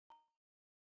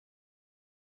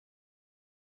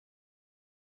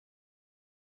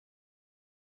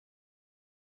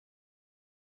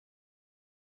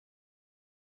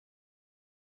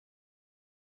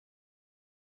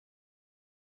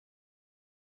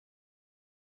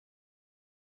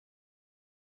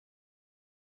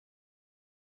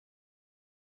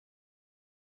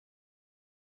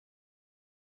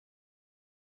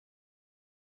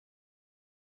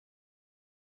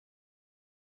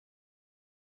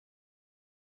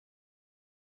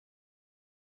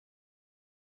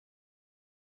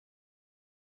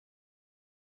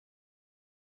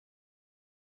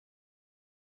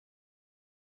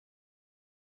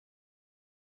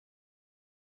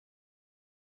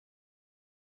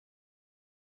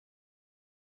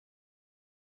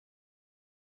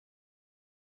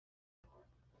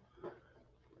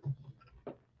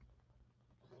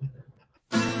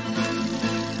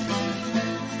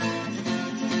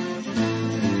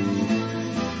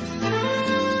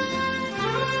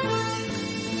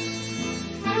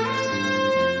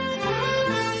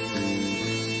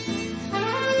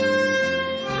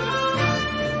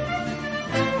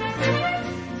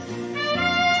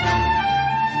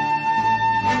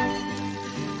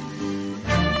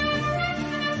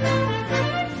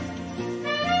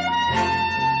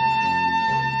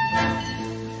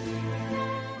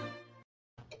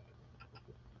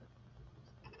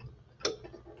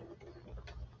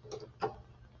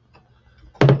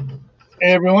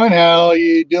Hey everyone, how are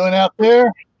you doing out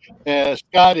there?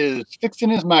 Scott is fixing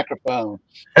his microphone.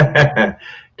 Good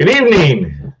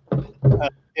evening.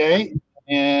 Okay,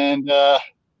 and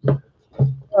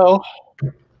so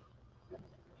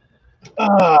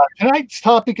tonight's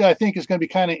topic I think is going to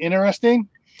be kind of interesting.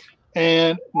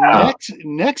 And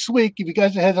next week, if you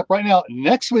guys are heads up right now,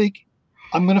 next week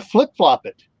I'm going to flip flop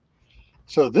it.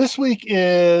 So this week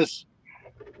is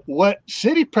what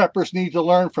city preppers need to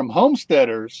learn from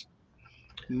homesteaders.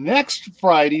 Next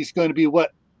Friday is going to be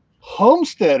what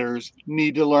homesteaders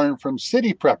need to learn from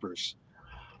city preppers.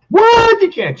 What? You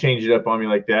can't change it up on me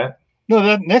like that. No,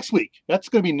 that next week. That's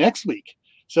going to be next week.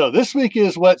 So this week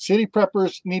is what city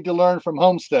preppers need to learn from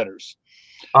homesteaders.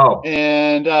 Oh,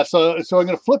 and so I'm going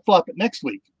to flip flop it next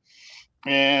week.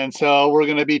 And so we're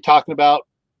going to be talking about,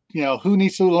 who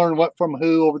needs to learn what from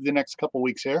who over the next couple of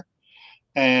weeks here,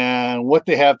 and what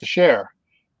they have to share.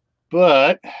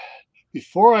 But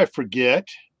before I forget,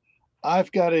 I've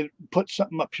got to put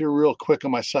something up here real quick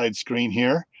on my side screen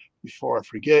here. Before I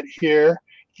forget here,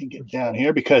 can get down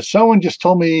here because someone just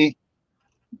told me,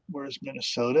 where's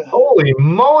Minnesota? Holy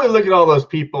moly, look at all those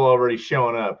people already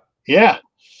showing up. Yeah.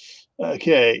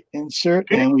 Okay, insert.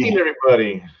 Good evening,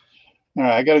 everybody. All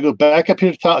right, I got to go back up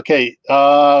here to top. Okay,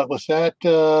 what's that?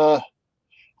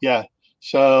 Yeah.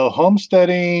 So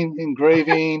homesteading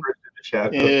engraving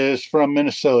is from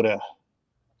Minnesota.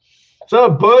 What's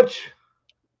up, Butch?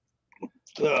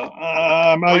 So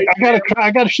I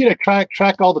got to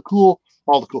track all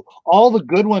the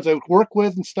good ones I work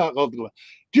with and stuff.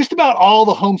 Just about all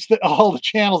the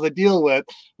channels I deal with.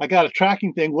 I got a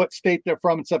tracking thing, what state they're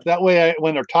from and stuff. That way,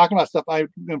 when they're talking about stuff, I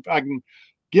can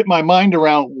get my mind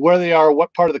around where they are,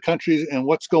 what part of the country, and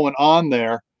what's going on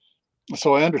there,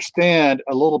 so I understand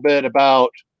a little bit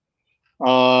about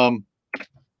the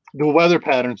weather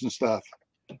patterns and stuff.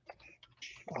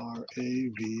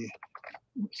 RAV.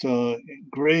 So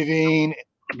engraving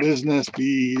business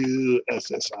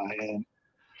BUSSIN.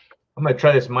 I'm gonna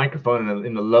try this microphone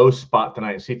in the low spot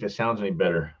tonight and see if it sounds any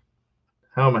better.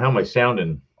 How am I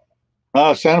sounding?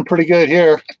 Oh, sounding pretty good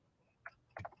here.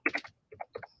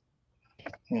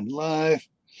 And live.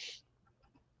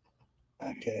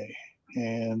 Okay,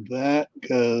 and that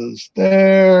goes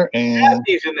there. And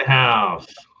he's in the house.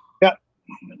 Yep,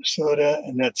 Minnesota,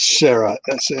 and that's Sarah.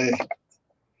 S-A.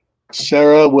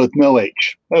 Sarah with no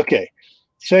H. Okay,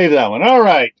 save that one. All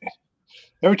right.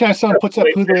 Every time someone puts up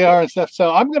who they are and stuff,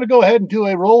 so I'm going to go ahead and do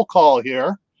a roll call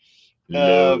here.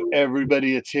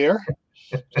 Everybody that's here.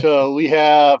 So we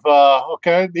have,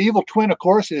 the evil twin, of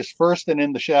course, is first and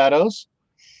in the shadows.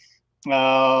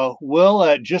 Will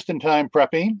at Just in Time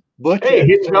Prepping. Butch. Hey,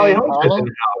 here's Valley Homestead's in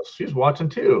the house. She's watching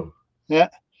too. Yeah.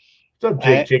 What's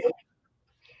up, Jake?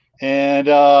 And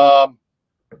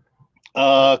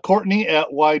Courtney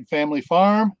at Wide Family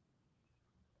Farm.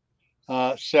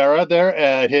 Sarah there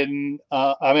at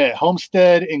at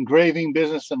Homestead Engraving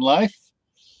Business and Life.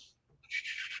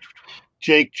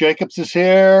 Jake Jacobs is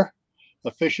here.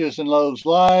 The Fishes and Loaves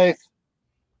Life.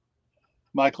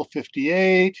 Michael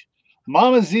 58.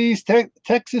 Mama Z's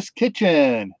Texas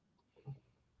Kitchen.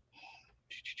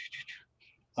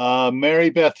 Mary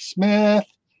Beth Smith.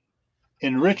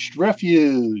 Enriched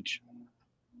Refuge.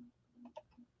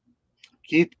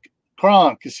 Keith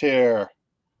Kronk is here.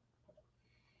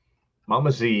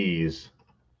 Mama Z's.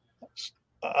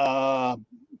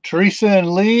 Teresa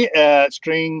and Lee at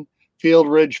Stringfield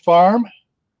Ridge Farm.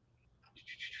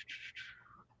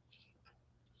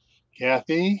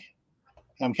 Kathy,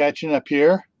 I'm catching up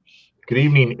here. Good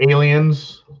evening,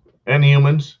 aliens and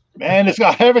humans. Man, it's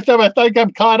got every time I think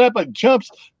I'm caught up, it jumps.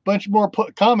 A bunch more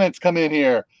comments come in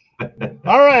here.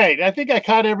 All right, I think I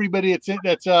caught everybody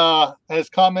that's has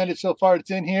commented so far. It's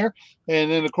in here,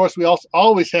 and then of course we also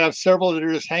always have several that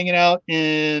are just hanging out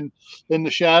in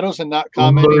the shadows and not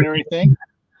commenting or anything.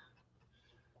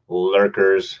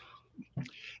 Lurkers.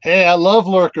 Hey, I love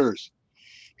lurkers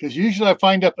because usually I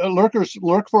find out lurkers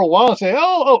lurk for a while and say,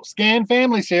 "Oh, Scan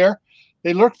Family's here."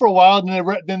 They lurk for a while, and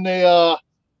then they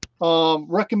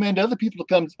recommend other people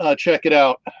to come check it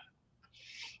out.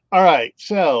 All right,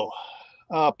 so.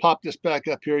 Pop this back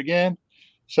up here again.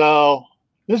 So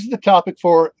this is the topic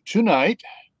for tonight.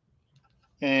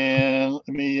 And let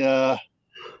me, And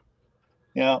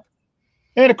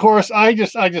of course, I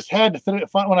just had to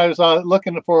find when I was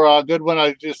looking for a good one.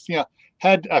 I just,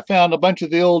 I found a bunch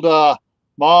of the old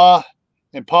Ma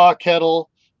and Pa kettle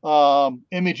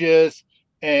images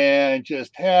and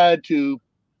just had to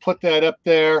put that up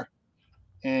there.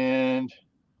 And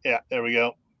yeah, there we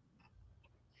go.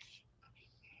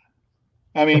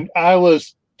 I mean, I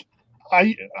was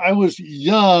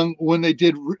young when they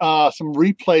did some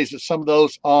replays of some of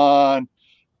those on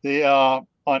they on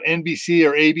NBC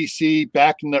or ABC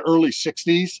back in the early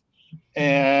 60s.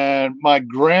 And my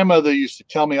grandmother used to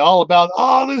tell me all about,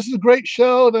 oh, this is a great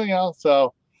show, you know.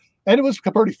 So, and it was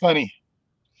pretty funny.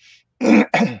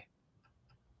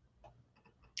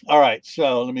 All right,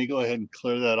 so let me go ahead and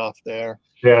clear that off there.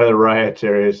 Yeah, the riots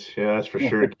areas. Yeah, that's for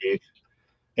sure, Keith.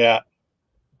 Yeah.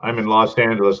 I'm in Los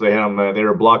Angeles. They have they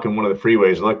were blocking one of the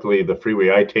freeways. Luckily, the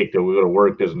freeway I take to go to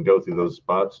work doesn't go through those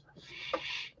spots.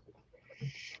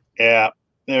 Yeah,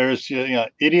 there's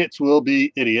idiots will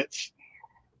be idiots.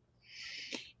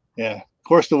 Yeah, of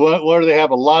course, where they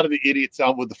have a lot of the idiots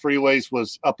out with the freeways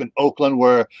was up in Oakland,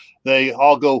 where they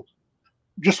all go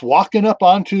just walking up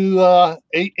onto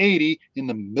 880 in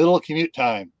the middle of commute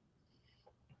time.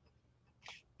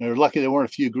 They're lucky there weren't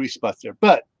a few grease spots there.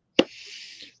 But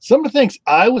some of the things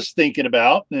I was thinking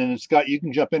about, and Scott, you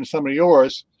can jump into some of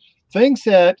yours, things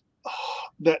that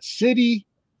city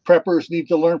preppers need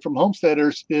to learn from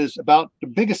homesteaders is about the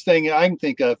biggest thing I can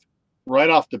think of right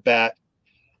off the bat.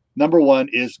 Number one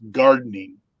is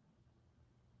gardening.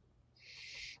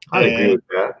 I agree with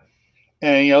that.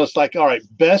 And, it's like, all right,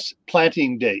 best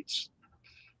planting dates,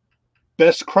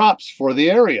 best crops for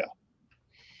the area,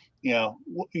 you're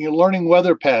learning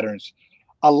weather patterns.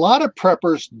 A lot of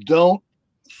preppers don't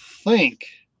think,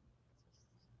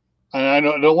 and I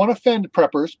don't want to offend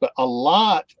preppers, but a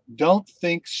lot don't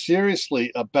think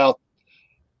seriously about,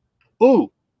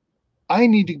 I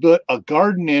need to put a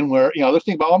garden in where, they're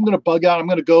thinking about, I'm going to bug out. I'm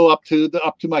going to go up to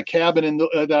my cabin in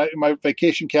my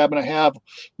vacation cabin I have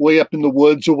way up in the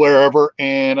woods or wherever,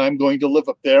 and I'm going to live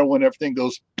up there when everything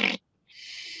goes.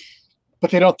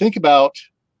 But they don't think about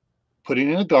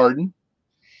putting in a garden.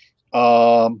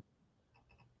 What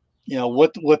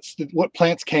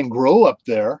plants can grow up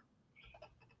there.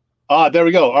 There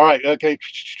we go. All right. Okay.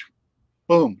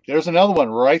 Boom. There's another one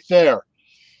right there.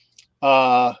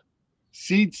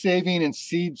 Seed saving and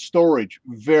seed storage,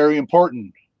 very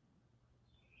important.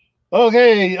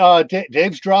 Okay,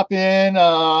 Dave's drop in.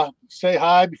 Say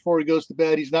hi before he goes to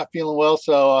bed. He's not feeling well,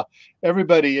 so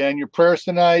everybody, and your prayers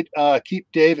tonight.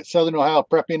 Keep Dave at Southern Ohio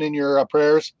prepping in your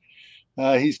prayers.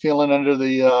 He's feeling under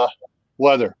the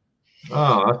weather.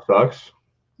 Oh, that sucks.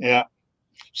 Yeah.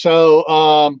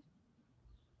 So,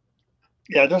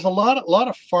 there's a lot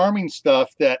of farming stuff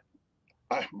that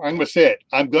I'm going to say it.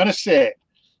 I'm going to say it.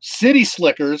 City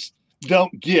slickers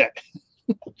don't get.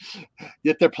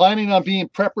 Yet they're planning on being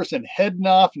preppers and heading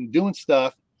off and doing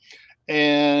stuff.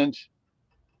 And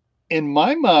in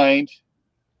my mind,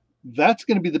 that's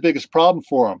going to be the biggest problem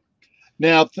for them.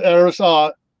 Now, there's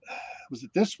was it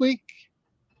this week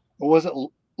or was it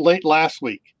late last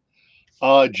week?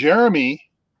 Jeremy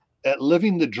at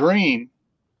Living the Dream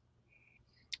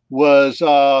was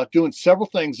doing several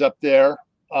things up there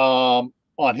on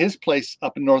his place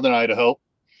up in northern Idaho.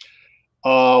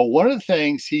 One of the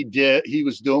things he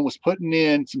was doing was putting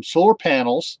in some solar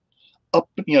panels up,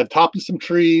 topping some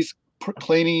trees,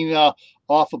 cleaning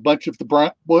off a bunch of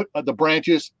the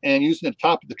branches and using the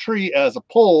top of the tree as a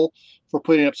pole for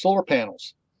putting up solar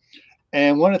panels.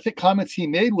 And one of the comments he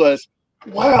made was,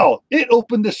 wow, it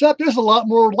opened this up. There's a lot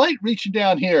more light reaching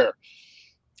down here.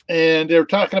 And they were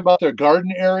talking about their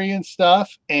garden area and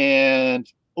stuff and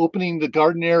opening the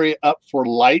garden area up for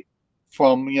light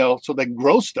from, so they can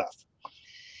grow stuff.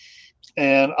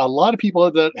 And a lot of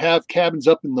people that have cabins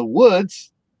up in the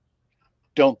woods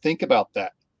don't think about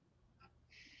that.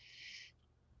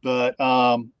 But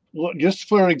just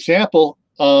for an example,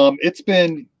 it's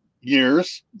been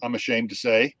years, I'm ashamed to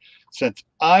say, since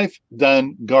I've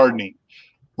done gardening.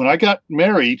 When I got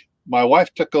married, my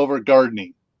wife took over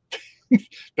gardening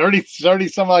 30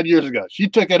 some odd years ago. She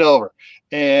took it over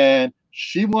and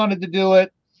she wanted to do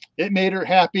it. It made her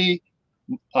happy.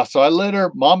 So I let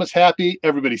her. Mama's happy.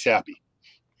 Everybody's happy.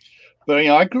 But,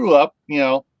 I grew up,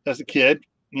 as a kid,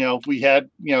 we had,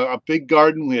 a big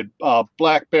garden. We had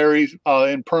blackberries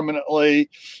in permanently.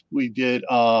 We did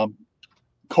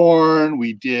corn.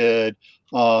 We did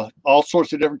all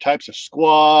sorts of different types of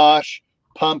squash,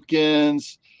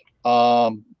 pumpkins,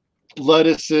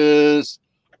 lettuces,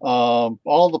 all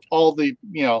the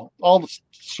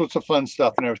sorts of fun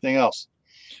stuff and everything else.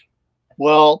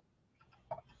 Well,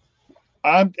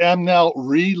 I'm now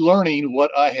relearning what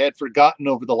I had forgotten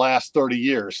over the last 30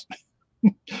 years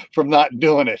from not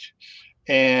doing it.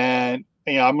 And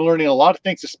I'm learning a lot of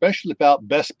things, especially about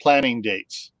best planning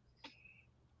dates.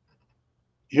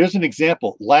 Here's an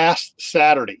example. Last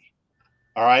Saturday,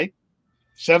 all right,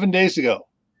 7 days ago,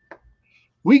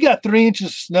 we got 3 inches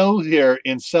of snow here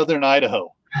in southern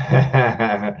Idaho.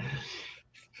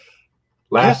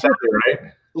 Last Saturday, right?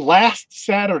 Last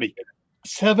Saturday,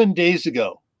 7 days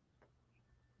ago.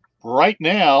 right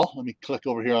now, let me click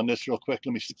over here on this real quick.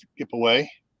 Let me skip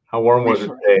away. How warm was it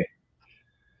today?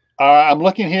 I'm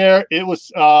looking here. It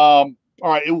was all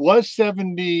right. It was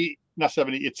 70, not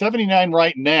 70. It's 79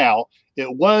 right now.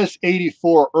 It was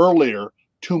 84 earlier.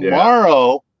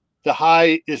 Tomorrow, the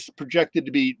high is projected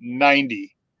to be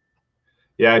 90.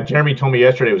 Yeah, Jeremy told me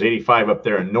yesterday it was 85 up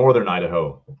there in northern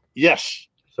Idaho. Yes.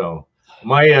 So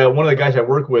my one of the guys I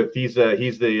work with, he's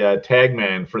the tag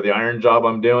man for the iron job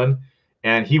I'm doing,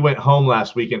 and he went home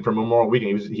last weekend for Memorial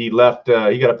Weekend. He left.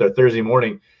 He got up there Thursday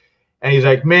morning, and he's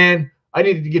like, "Man, I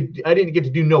didn't get to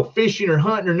do no fishing or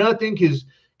hunting or nothing because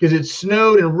it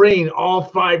snowed and rained all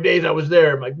 5 days I was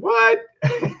there." I'm like, "What?"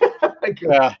 Like,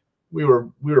 yeah, we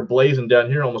were blazing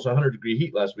down here, almost 100-degree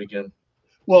heat last weekend.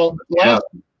 Well,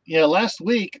 last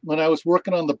week when I was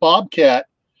working on the Bobcat,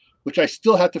 which I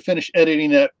still have to finish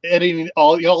editing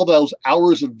all those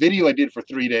hours of video I did for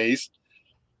 3 days,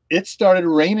 it started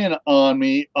raining on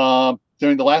me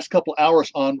during the last couple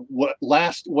hours on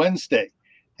last Wednesday,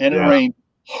 and it rained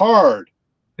hard.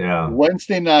 Yeah.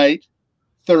 Wednesday night,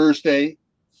 Thursday,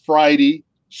 Friday,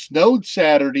 snowed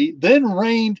Saturday, then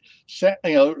rained.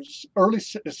 Early.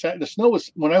 The snow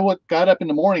was when I got up in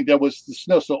the morning. There was the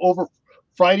snow. So over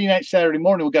Friday night, Saturday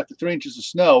morning, we got the 3 inches of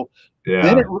snow.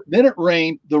 Yeah. Then it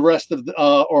rained the rest of the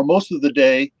or most of the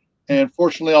day, and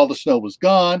fortunately, all the snow was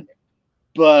gone.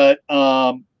 But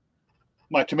my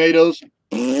tomatoes,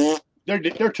 they're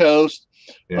toast.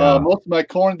 Yeah. Most of my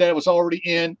corn that was already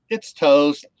in, it's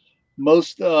toast.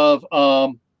 Most of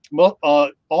all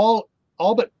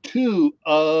but 2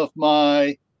 of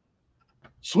my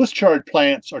Swiss chard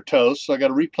plants are toast, so I got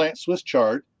to replant Swiss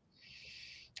chard.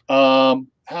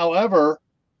 However,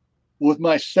 with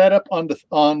my setup on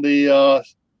the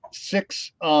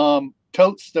 6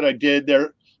 totes that I did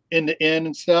there in the end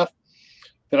and stuff,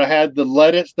 that I had the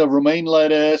lettuce, the romaine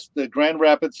lettuce, the Grand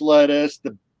Rapids lettuce,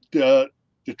 the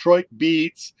Detroit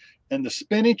beets, and the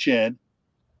spinach in,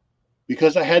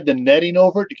 because I had the netting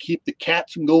over it to keep the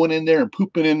cats from going in there and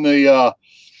pooping in the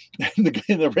in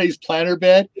the raised planter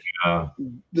bed.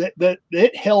 That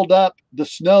it held up the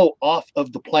snow off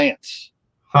of the plants.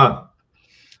 Huh.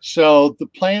 So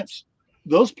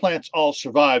those plants all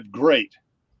survived great.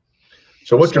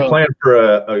 So what's your plan for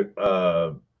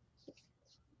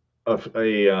a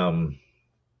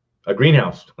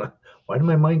greenhouse? Why did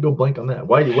my mind go blank on that?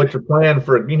 What's your plan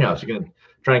for a greenhouse? You gonna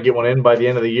try and get one in by the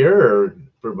end of the year,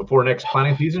 or before next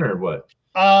planting season, or what?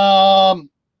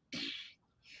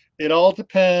 It all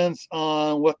depends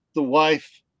on what the wife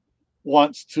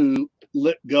wants to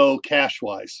let go cash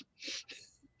wise.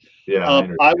 Yeah,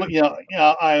 I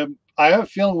have a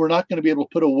feeling we're not going to be able to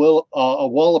put a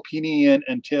wallopini in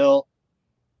until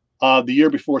the year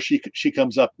before she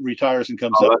comes up, retires and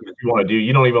comes up. That's what you want to do.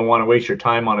 You don't even want to waste your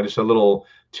time on it. Just a little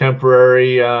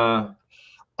temporary. I've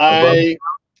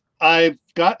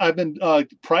been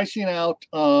pricing out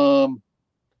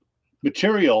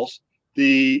materials,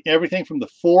 everything from the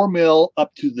 4 mil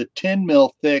up to the 10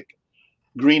 mil thick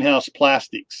greenhouse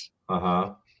plastics.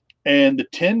 And the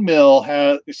 10 mil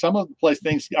has some of the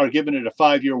things are giving it a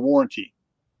 5-year warranty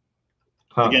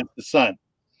against the sun.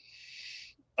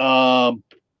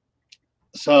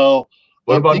 So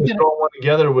what about just throwing one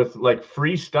together with like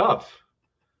free stuff?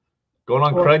 Going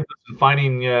on Craigslist and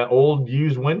finding old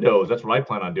used windows. That's what I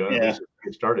plan on doing. At least to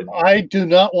get started. I do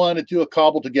not want to do a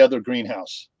cobble together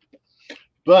greenhouse,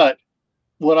 but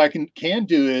what I can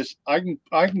do is I can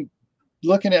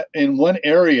looking at in one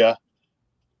area,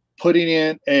 putting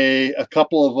in a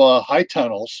couple of high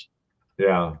tunnels.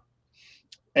 Yeah.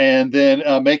 And then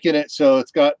making it so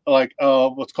it's got like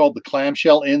what's called the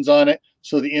clamshell ends on it,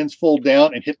 so the ends fold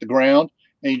down and hit the ground,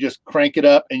 and you just crank it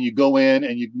up, and you go in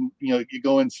and you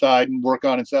go inside and work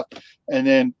on it and stuff, and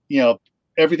then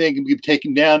everything can be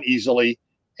taken down easily,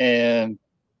 and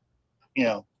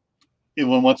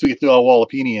once we get through our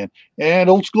wallopini in. And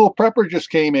Old School Prepper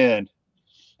just came in.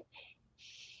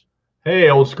 Hey,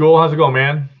 Old School, how's it going,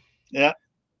 man? Yeah.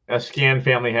 That Scan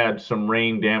family had some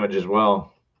rain damage as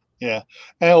well. Yeah.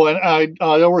 Oh, and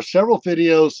there were several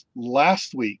videos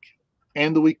last week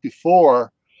and the week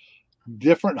before.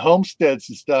 Different homesteads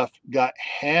and stuff got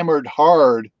hammered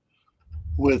hard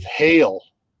with hail.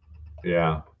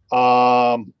 Yeah.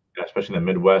 Especially in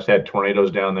the Midwest, they had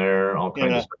tornadoes down there, all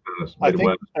kinds of stuff in the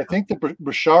Midwest. I think the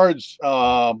Bouchards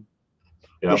were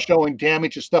showing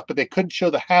damage and stuff, but they couldn't show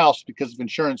the house because of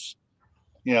insurance,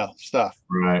 stuff.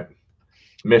 Right.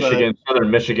 Southern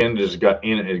Michigan just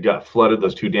it got flooded.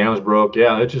 Those 2 dams broke.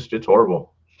 Yeah, it's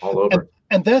horrible all over.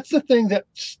 And that's the thing that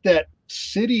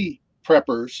city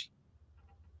preppers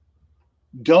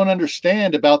don't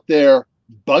understand about their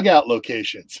bug out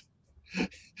locations,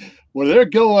 where they're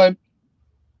going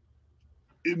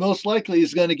it most likely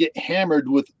is going to get hammered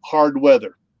with hard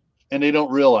weather, and they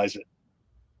don't realize it.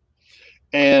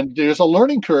 And there's a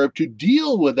learning curve to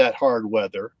deal with that hard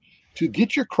weather, to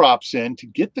get your crops in, to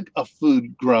get the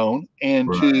food grown,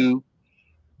 and to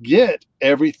get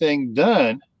everything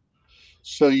done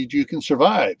so you can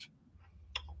survive.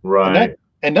 Right.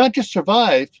 And not just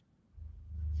survive,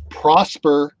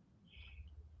 prosper,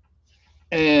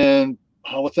 and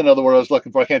what's another word I was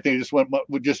looking for? I can't think.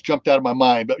 It just jumped out of my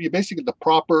mind. But you basically the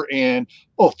proper and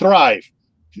thrive,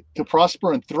 to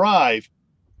prosper and thrive.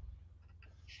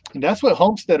 And that's what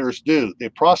homesteaders do. They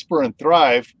prosper and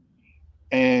thrive,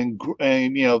 and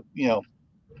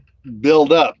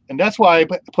build up. And that's why I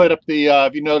put up the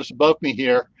if you notice above me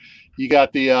here, you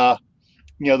got the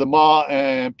the Ma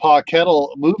and Pa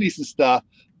Kettle movies and stuff,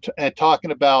 and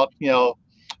talking about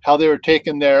how they were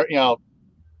taking their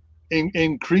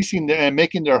increasing and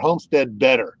making their homestead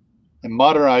better and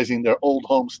modernizing their old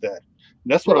homestead.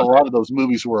 And that's what a lot of those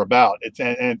movies were about.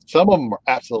 And some of them are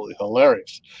absolutely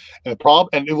hilarious. And the problem,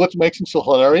 and what makes them so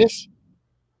hilarious,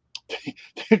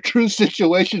 they're true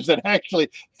situations that actually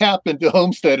happened to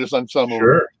homesteaders on some of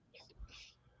them.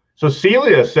 So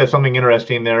Celia said something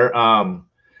interesting there.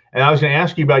 And I was going to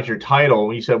ask you about your title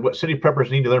when you said what city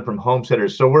preppers need to learn from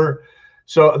homesteaders. Is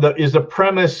the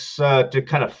premise to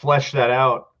kind of flesh that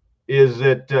out? Is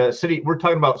that we're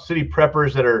talking about city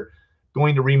preppers that are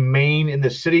going to remain in the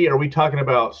city? Or are we talking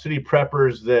about city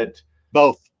preppers that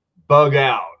both bug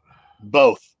out?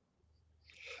 Both.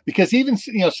 Because even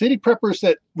city preppers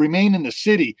that remain in the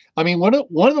city, I mean, one of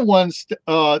the ones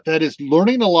that is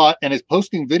learning a lot and is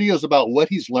posting videos about what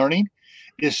he's learning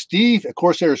is Steve, of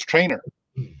course, there's trainer.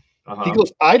 He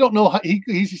goes, I don't know how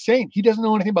he's saying he doesn't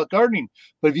know anything about gardening,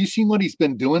 but have you seen what he's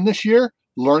been doing this year,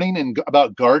 learning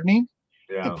about gardening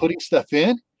and putting stuff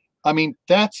in? I mean,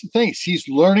 that's the thing. He's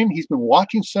learning. He's been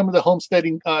watching some of the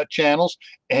homesteading channels,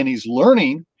 and he's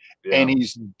learning, and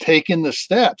he's taking the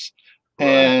steps.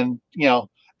 And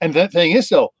and that thing is,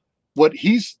 so what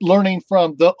he's learning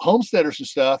from the homesteaders and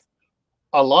stuff,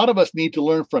 a lot of us need to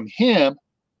learn from him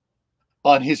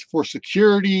on for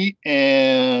security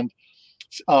and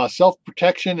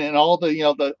self-protection and all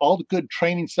the all the good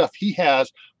training stuff he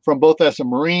has from both as a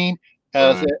Marine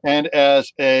and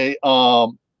as a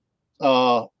law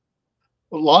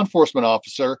enforcement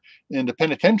officer in the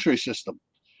penitentiary system.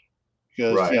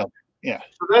 Because so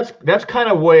that's kind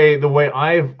of the way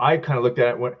I kind of looked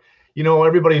at it.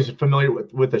 Everybody's familiar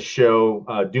with the show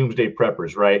Doomsday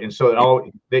Preppers, right? And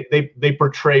so they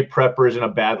portray preppers in a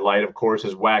bad light, of course,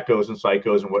 as wackos and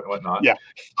psychos and whatnot.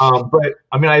 But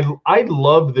I mean, I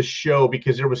loved the show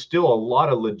because there was still a lot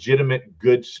of legitimate,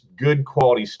 good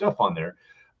quality stuff on there.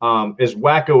 As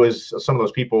wacko as some of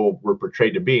those people were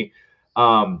portrayed to be,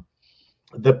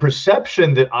 the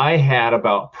perception that I had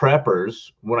about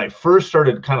preppers when I first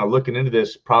started kind of looking into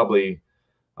this, probably,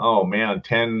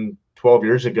 10, 12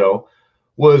 years ago,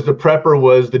 was the prepper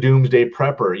was the doomsday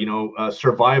prepper,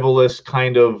 survivalist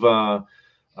kind of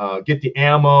get the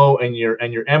ammo and your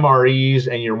MREs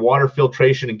and your water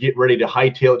filtration and get ready to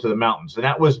hightail it to the mountains. And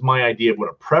that was my idea of what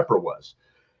a prepper was.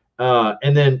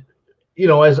 And then,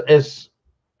 as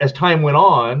time went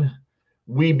on,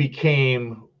 we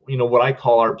became, what I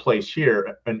call our place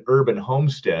here, an urban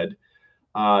homestead.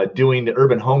 Doing the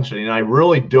urban homesteading, and I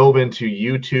really dove into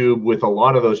YouTube with a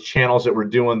lot of those channels that were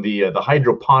doing the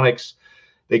hydroponics.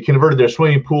 They converted their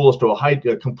swimming pools to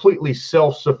a completely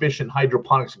self-sufficient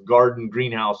hydroponics garden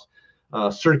greenhouse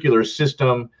circular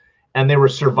system, and they were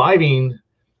surviving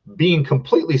being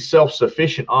completely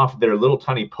self-sufficient off their little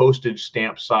tiny postage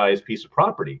stamp size piece of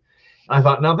property. And I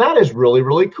thought, now that is really,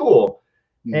 really cool.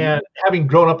 And having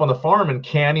grown up on the farm and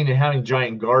canning and having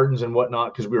giant gardens and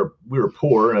whatnot, because we were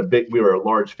poor and we were a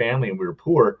large family and we were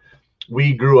poor,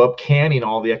 we grew up canning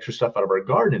all the extra stuff out of our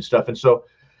garden and stuff. And so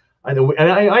I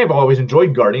have always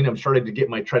enjoyed gardening. I'm starting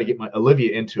to try to get my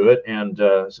Olivia into it, and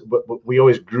but we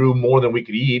always grew more than we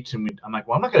could eat. And I'm like,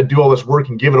 well, I'm not going to do all this work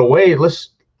and give it away.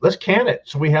 Let's can it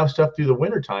so we have stuff through the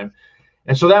winter time.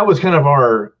 And so that was kind of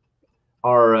our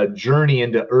journey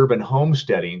into urban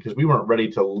homesteading, because we weren't ready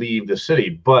to leave the city.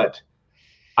 But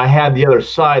I had the other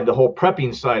side, the whole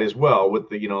prepping side as well, with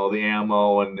the the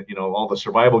ammo and all the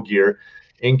survival gear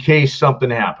in case something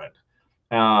happened.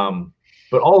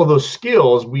 But all of those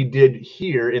skills we did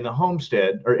here in the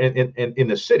homestead or in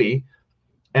the city.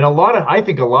 And I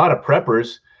think a lot of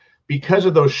preppers, because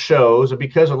of those shows and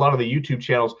because a lot of the YouTube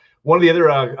channels, one of your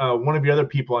other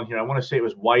people on here, I want to say it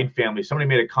was Wide Family, somebody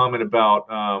made a comment about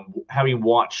having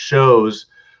watched shows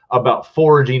about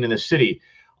foraging in the city.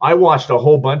 I watched a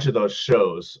whole bunch of those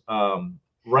shows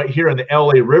right here in the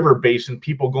LA River Basin,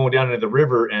 people going down into the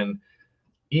river and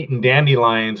eating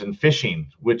dandelions and fishing,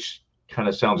 which kind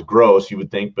of sounds gross, you would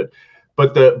think, but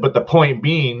the point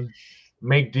being,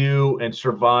 make do and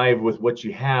survive with what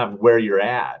you have where you're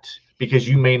at, because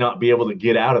you may not be able to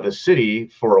get out of the city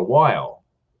for a while.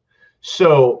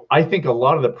 So I think a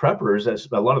lot of the preppers,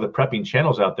 a lot of the prepping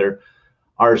channels out there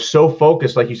are so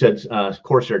focused, like you said,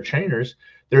 Corsair trainers,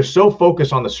 they're so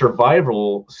focused on the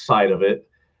survival side of it,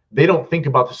 they don't think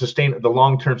about the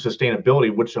long-term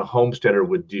sustainability, which a homesteader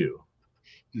would do.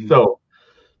 Mm-hmm. So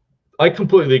I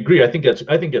completely agree. I think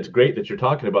it's great that you're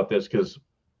talking about this, because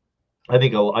I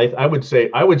think I would say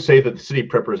that the city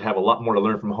preppers have a lot more to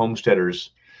learn from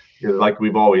homesteaders. Like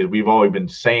we've always been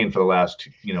saying for the last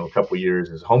couple of years,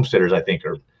 is homesteaders, I think,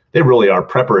 they really are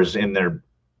preppers in they're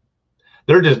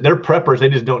preppers. They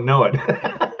just don't know it.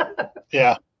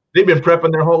 Yeah. They've been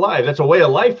prepping their whole life. That's a way of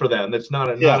life for them. That's not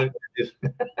and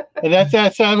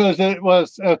that's how it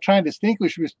was trying to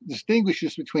distinguish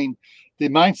this between the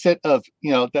mindset of,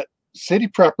 that city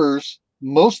preppers,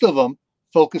 most of them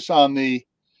focus on the,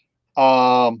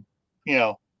 the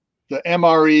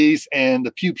MREs and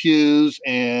the pews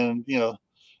and,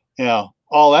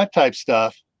 all that type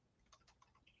stuff.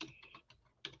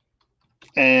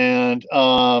 And,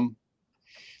 and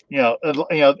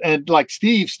like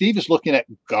Steve is looking at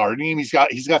gardening. He's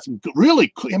got some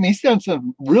really cool, he's done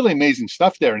some really amazing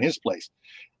stuff there in his place.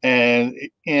 And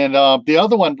the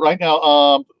other one right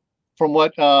now, from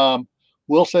what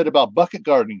Will said about bucket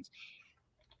gardening,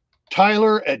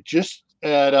 Tyler at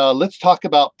Let's Talk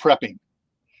About Prepping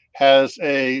has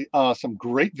some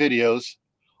great videos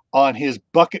on his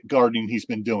bucket gardening he's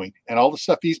been doing, and all the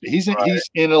stuff he's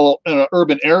in an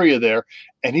urban area there,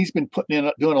 and he's been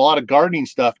doing a lot of gardening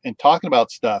stuff and talking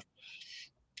about stuff.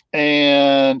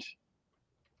 And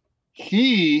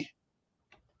he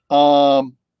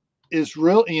is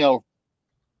real,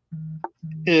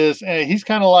 he's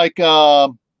kind of like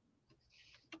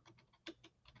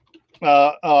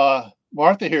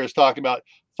Martha here is talking about,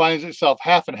 finds itself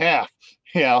half and half.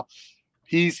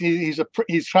 He's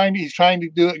trying to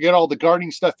get all the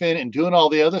gardening stuff in and doing all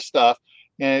the other stuff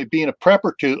and being a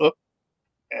prepper too.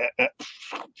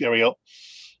 There we go.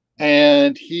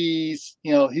 And he's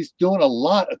doing a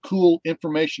lot of cool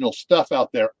informational stuff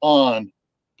out there on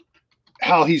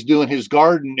how he's doing his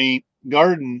garden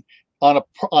on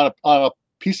a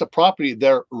piece of property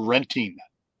they're renting.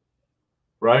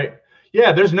 Right.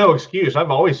 Yeah, there's no excuse.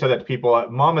 I've always said that to people.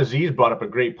 Mama Z's brought up a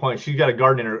great point. She's got a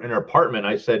garden in her apartment.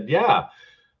 I said, yeah.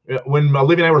 When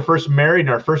Olivia and I were first married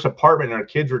in our first apartment and our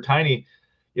kids were tiny,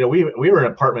 we were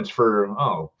in apartments for,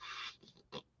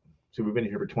 so we've been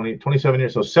here for 27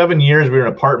 years. So 7 years we were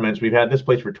in apartments. We've had this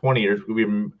place for 20 years. We've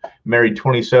been married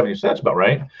 27 years. So that's about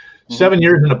right. Mm-hmm. 7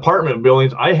 years in apartment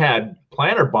buildings. I had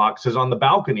planter boxes on the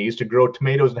balconies to grow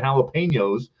tomatoes and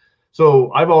jalapenos.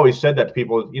 So I've always said that to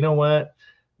people, you know what?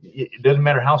 It doesn't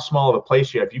matter how small of a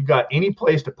place you have. If you've got any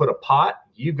place to put a pot,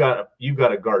 you've got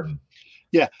a garden.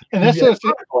 Yeah, and that's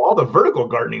all the vertical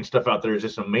gardening stuff out there is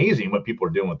just amazing what people are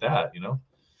doing with that.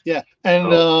 Yeah,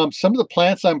 and some of the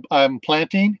plants I'm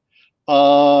planting,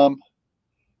 some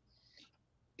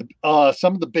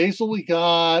of the basil we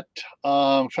got.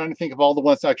 I'm trying to think of all the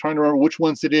ones. I'm trying to remember which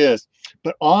ones it is.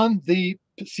 But on the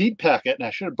seed packet, and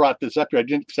I should have brought this up here. I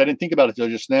didn't, because I didn't think about it till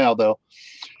just now. Though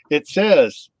it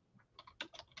says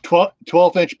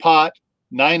 12-inch pot,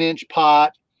 9-inch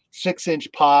pot,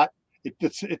 6-inch pot.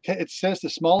 It says the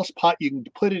smallest pot you can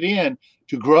put it in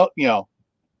to grow,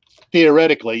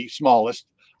 theoretically smallest.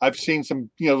 I've seen some,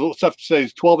 stuff that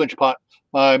says 12-inch pot.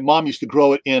 My mom used to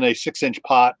grow it in a 6-inch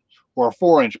pot or a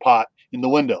 4-inch pot in the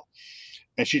window.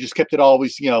 And she just kept it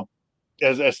always,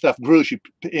 as stuff grew, she,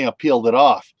 peeled it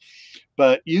off.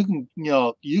 But you can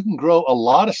grow a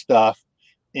lot of stuff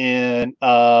in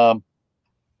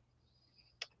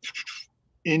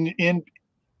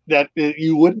that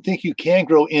you wouldn't think you can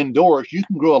grow indoors. You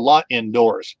can grow a lot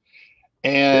indoors.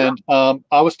 And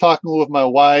I was talking with my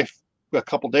wife a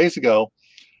couple days ago,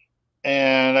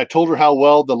 and I told her how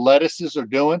well the lettuces are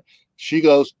doing. She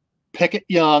goes, pick it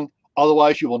young,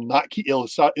 otherwise you will not keep,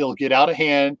 it'll get out of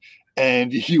hand,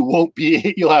 and you won't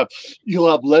be, you'll have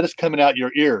lettuce coming out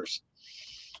your ears.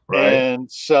 Right. And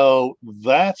so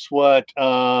that's what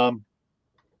I'm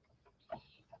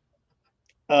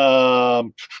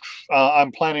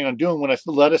planning on doing when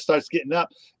the lettuce starts getting up.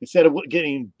 Instead of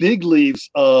getting big leaves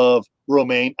of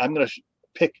romaine, I'm going to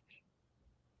pick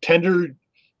tender,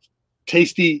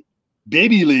 tasty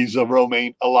baby leaves of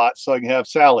romaine a lot so I can have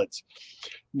salads.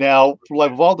 Now,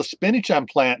 like with all the spinach I'm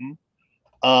planting,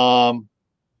 I'm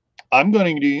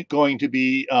going to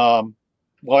be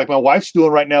like my wife's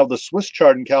doing right now, the Swiss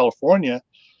chard in California.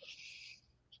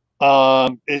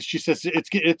 And she says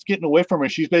it's getting away from her.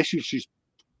 She's basically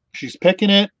she's picking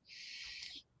it,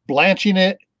 blanching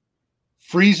it,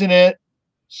 freezing it,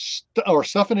 or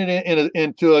stuffing it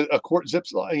into a quart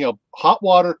zips, hot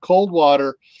water, cold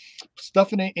water,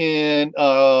 stuffing it in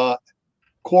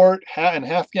quart and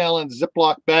half-gallon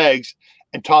Ziploc bags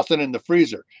and tossing it in the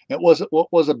freezer.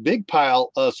 What was a big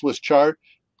pile of Swiss chard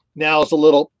now is a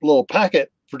little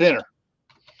packet for dinner.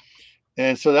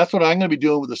 And so that's what I'm going to be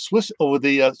doing with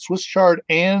the Swiss chard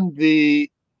and the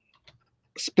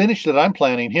spinach that I'm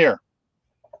planting here.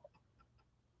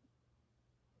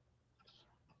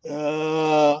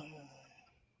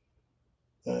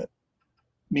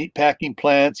 Meat packing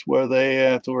plants where they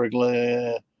have to work.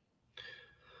 Yeah,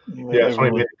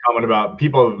 somebody made a comment about,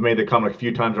 people have made the comment a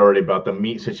few times already about the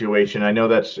meat situation. I know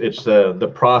it's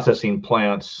the processing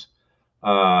plants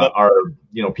are,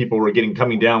 people were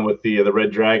coming down with the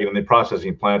Red Dragon and the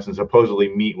processing plants, and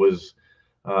supposedly meat was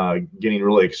getting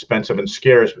really expensive and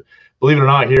scarce. Believe it or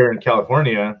not, here in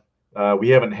California, we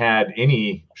haven't had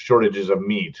any shortages of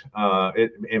meat.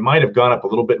 It might have gone up a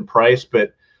little bit in price,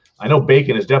 but I know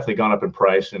bacon has definitely gone up in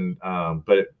price, and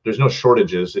but there's no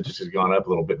shortages. It just has gone up a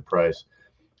little bit in price.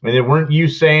 And then weren't you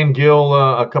saying, Gil,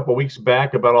 a couple of weeks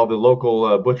back about all the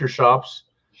local butcher shops?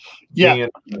 Yeah.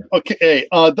 Okay.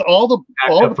 All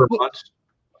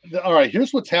right.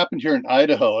 Here's what's happened here in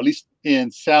Idaho, at least in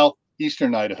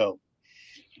southeastern Idaho,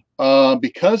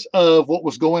 because of what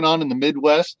was going on in the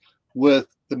Midwest with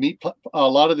a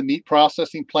lot of the meat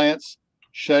processing plants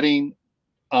shutting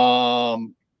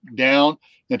down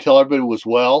until everybody was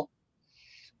well.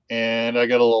 And I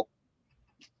got a little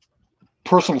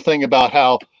personal thing about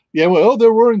how, they're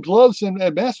wearing gloves and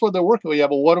masks while they're working. Yeah,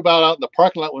 but what about out in the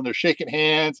parking lot when they're shaking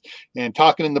hands and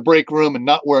talking in the break room and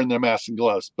not wearing their masks and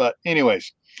gloves? But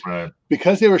anyways, right,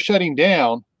 because they were shutting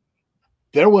down,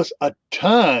 there was a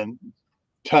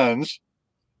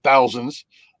thousands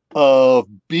of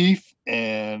beef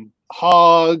and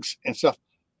hogs and stuff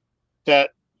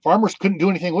that farmers couldn't do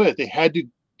anything with. They had to,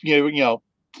 and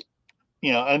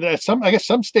I guess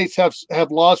some states have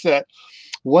laws that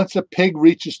once a pig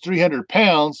reaches 300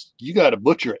 pounds, you got to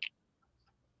butcher it.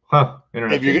 Huh.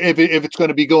 Interesting. If it's going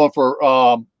to be going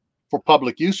for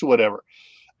public use or whatever.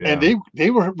 Yeah. And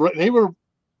they were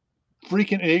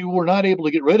freaking. They were not able to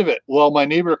get rid of it. Well, my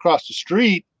neighbor across the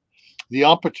street, the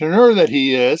entrepreneur that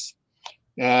he is,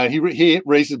 he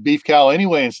raises beef cow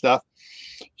anyway and stuff.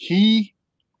 He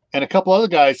and a couple other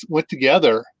guys went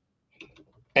together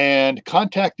and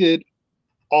contacted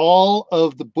all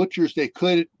of the butchers they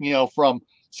could, from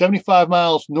 75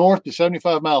 miles north to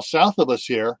 75 miles south of us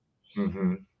here,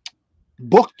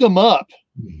 booked them up,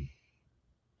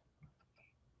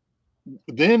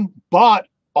 then bought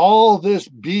all this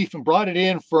beef and brought it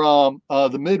in from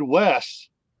the Midwest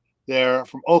there,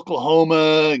 from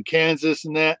Oklahoma and Kansas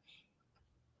and that,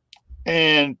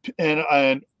 and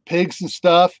pigs and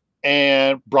stuff,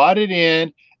 and brought it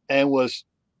in and was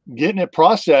getting it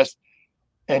processed.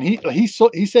 And he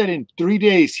said in 3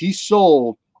 days he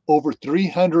sold over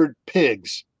 300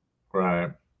 pigs.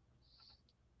 Right.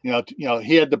 He had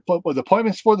the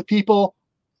appointments for the people,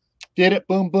 did it,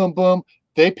 boom, boom, boom.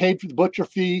 They paid for the butcher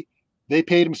fee. They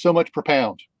paid him so much per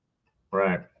pound.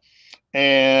 Right.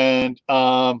 And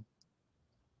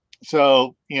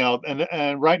so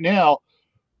and right now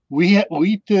we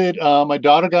did. My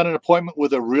daughter got an appointment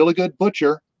with a really good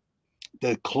butcher.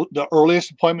 The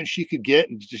earliest appointment she could get,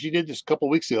 and she did this a couple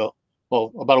of weeks ago,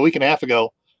 well, about a week and a half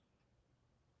ago,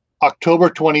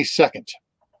 October 22nd.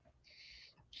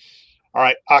 All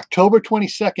right, October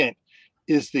 22nd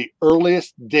is the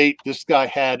earliest date this guy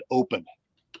had open.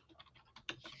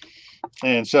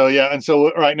 And so,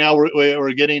 right now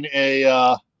we're getting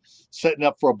setting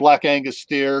up for a Black Angus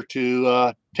steer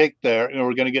to take there.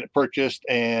 We're going to get it purchased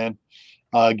and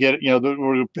get it. We're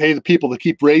going to pay the people to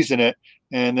keep raising it.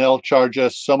 And they'll charge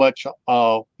us so much,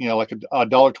 like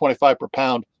 $1.25 per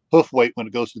pound hoof weight when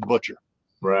it goes to the butcher.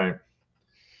 Right.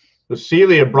 So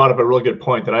Celia brought up a really good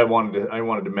point that I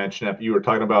wanted to mention. After you were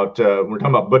talking about, we're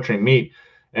talking about butchering meat,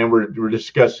 and we're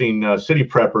discussing city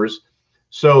preppers.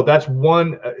 So that's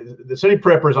one. The city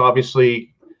preppers,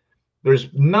 obviously,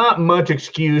 there's not much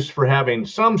excuse for having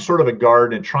some sort of a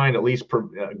garden and trying to at least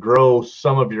grow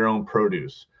some of your own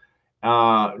produce.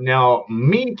 Now,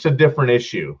 meat's a different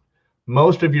issue.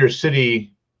 Most of your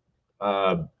city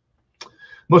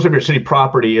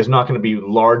property is not going to be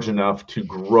large enough to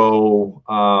grow.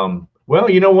 Well,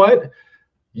 you know what?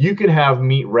 You can have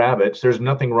meat rabbits. There's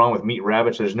nothing wrong with meat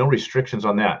rabbits. There's no restrictions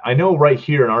on that. I know right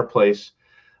here in our place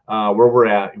where we're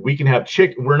at, we can have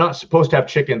We're not supposed to have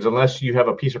chickens unless you have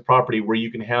a piece of property where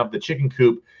you can have the chicken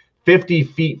coop 50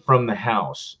 feet from the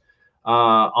house.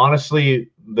 Honestly,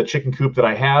 the chicken coop that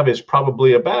I have is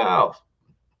probably about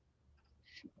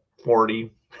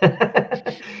 40.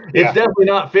 It's definitely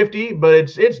not 50, but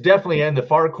it's definitely in the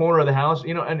far corner of the house,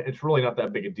 you know, and it's really not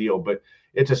that big a deal, but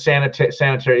it's a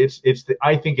sanitary.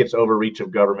 I think it's overreach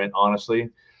of government, honestly.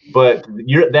 But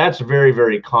that's very,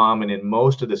 very common in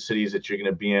most of the cities that you're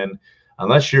going to be in,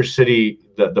 unless your city,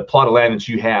 the plot of land that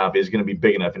you have is going to be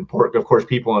big enough. And of course,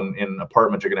 people in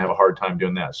apartments are going to have a hard time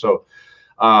doing that. So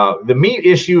the meat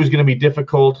issue is going to be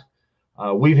difficult.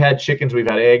 We've had chickens, we've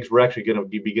had eggs. We're actually going to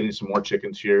be getting some more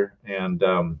chickens here, and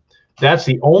that's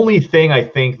the only thing I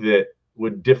think that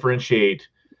would differentiate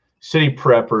city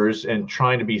preppers and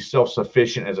trying to be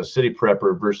self-sufficient as a city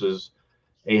prepper versus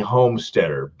a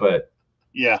homesteader. But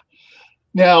yeah.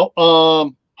 Now,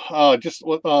 just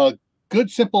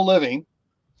Good Simple Living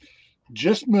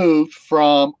just moved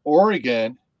from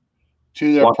Oregon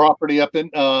to their property up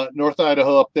in North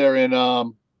Idaho, up there in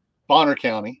Bonner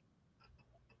County.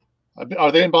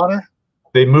 Are they in Bonner?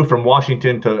 They moved from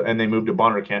Washington and they moved to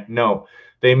Bonner County. No,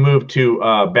 they moved to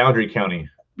Boundary County.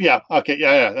 Yeah. Okay.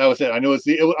 Yeah. That was it. I knew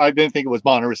I didn't think it was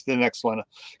Bonner. It's the next one.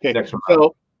 Okay.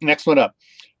 Next one up.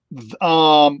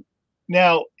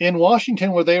 Now in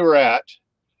Washington, where they were at,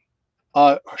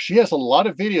 she has a lot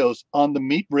of videos on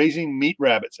the raising meat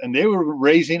rabbits, and they were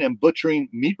raising and butchering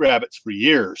meat rabbits for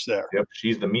years there. Yep.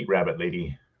 She's the meat rabbit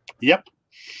lady. Yep.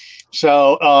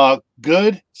 So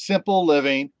Good Simple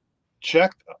Living.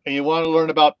 Check, and you want to learn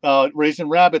about raising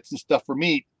rabbits and stuff for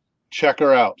meat, check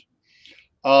her out.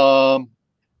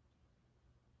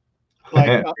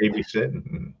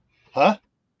 Babysitting. Huh?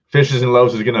 Fishes and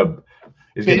Loaves is gonna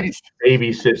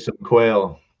babysit some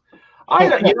quail.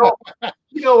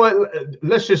 You know what?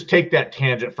 Let's just take that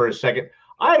tangent for a second.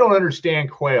 I don't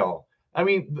understand quail. I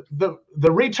mean, the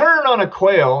return on a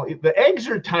quail, the eggs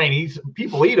are tiny.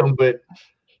 People eat them, but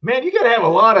man, you got to have a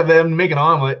lot of them to make an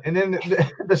omelet. And then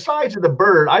the size of the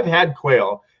bird, I've had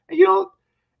quail, and, you know,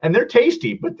 and they're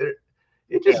tasty, but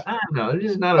I don't know, there's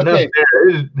just not enough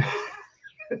there.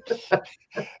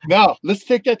 Now, let's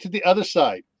take that to the other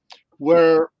side,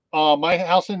 where my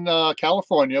house in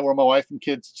California, where my wife and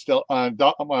kids still, my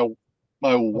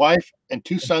wife and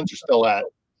 2 sons are still at.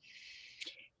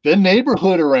 The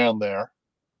neighborhood around there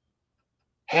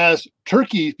has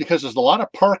turkeys because there's a lot of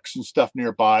parks and stuff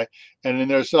nearby, and then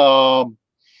there's Viano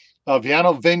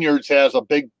Vineyards has a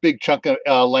big chunk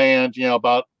of land, you know,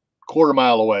 about a quarter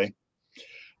mile away.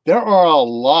 There are a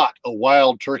lot of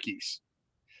wild turkeys.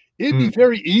 It'd be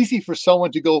very easy for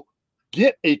someone to go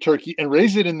get a turkey and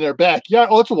raise it in their backyard.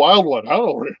 Oh, it's a wild one. I don't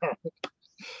know.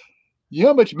 You know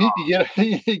how much meat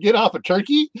you get off a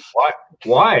turkey?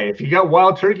 Why? If you got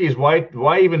wild turkeys, why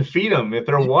even feed them if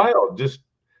they're wild? Just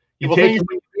take them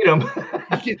and feed them.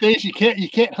 You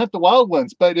can't hunt the wild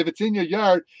ones, but if it's in your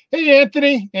yard, hey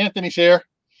Anthony's here.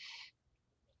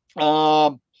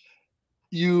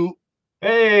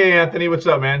 Hey Anthony, what's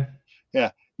up, man?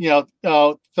 Yeah, you know,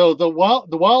 so the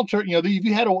wild turkey, you know, if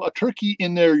you had a turkey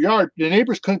in their yard, the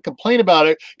neighbors couldn't complain about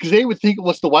it because they would think it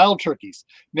was the wild turkeys.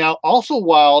 Now, also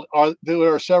wild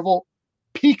there are several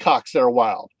peacocks that are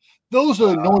wild. Those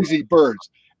are noisy birds,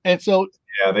 and so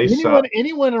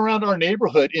anyone around our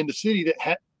neighborhood in the city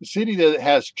that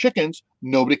has chickens,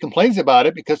 nobody complains about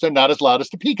it because they're not as loud as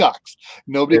the peacocks.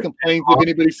 Nobody complains if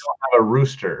anybody's have a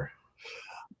rooster.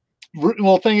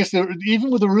 Well, the thing is,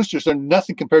 even with the roosters, they're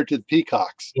nothing compared to the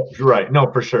peacocks. Right.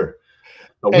 No, for sure.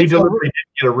 But we deliberately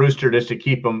did get a rooster just to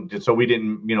keep them, so we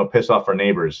didn't, you know, piss off our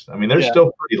neighbors. I mean, they're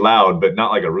still pretty loud, but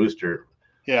not like a rooster.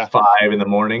 Yeah. 5 in the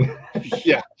morning.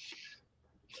 Yeah.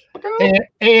 Hey,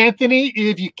 Anthony,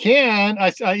 if you can, I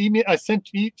sent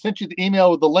you the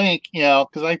email with the link, you know,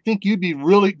 because I think you'd be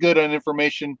really good on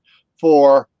information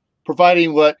for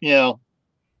providing what, you know,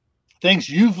 things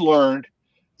you've learned,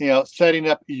 you know, setting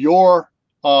up your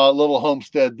little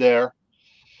homestead there,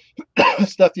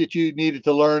 stuff that you needed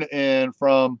to learn, and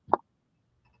from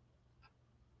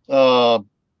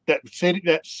that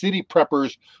city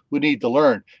preppers would need to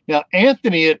learn. Now,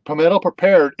 Anthony at Palmetto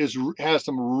Prepared has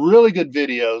some really good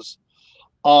videos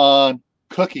on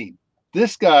cooking.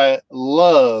 This guy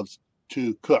loves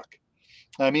to cook.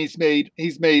 I mean, he's made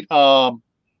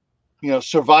you know,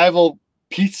 survival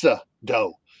pizza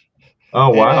dough. Oh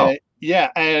wow.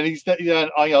 Yeah, and he's you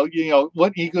know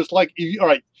what he goes like. All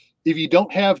right, if you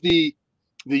don't have the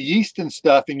yeast and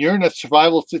stuff, and you're in a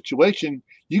survival situation,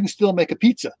 you can still make a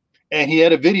pizza. And he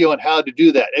had a video on how to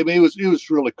do that. I mean, it was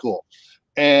really cool.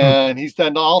 And he's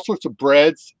done all sorts of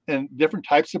breads and different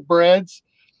types of breads.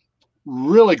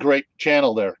 Really great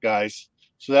channel there, guys.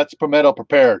 So that's Palmetto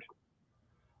Prepared.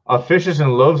 Fishes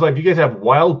and Loaves, like, you guys have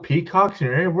wild peacocks in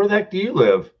your area? Where the heck do you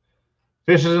live?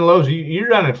 Fishes and Loaves. You're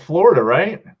down in Florida,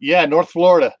 right? Yeah, North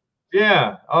Florida.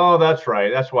 Yeah. Oh, that's right.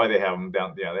 That's why they have them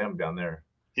down. Yeah, they have them down there.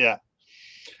 Yeah.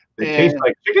 They taste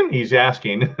like chicken. He's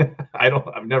asking.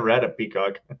 I've never had a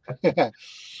peacock.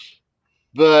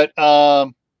 But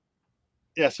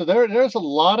yeah, so there's a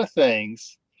lot of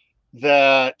things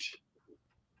that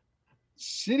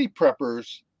city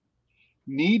preppers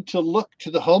need to look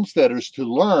to the homesteaders to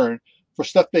learn for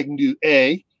stuff they can do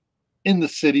in the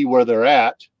city where they're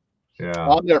at,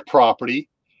 on their property,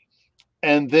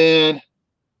 and then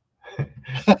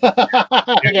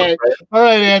okay. All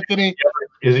right, Anthony.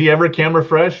 Is he ever camera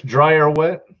fresh, dry or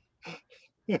wet?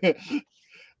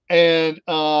 And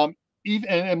even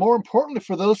and more importantly,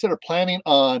 for those that are planning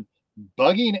on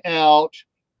bugging out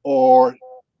or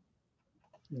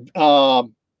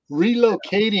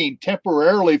relocating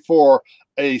temporarily for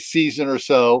a season or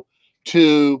so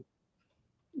to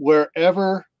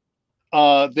wherever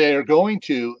they are going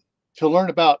to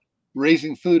learn about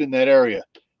raising food in that area.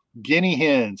 Guinea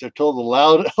hens are told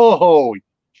allowed. Oh,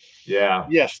 yeah.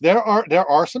 Yes, there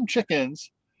are some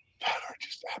chickens that are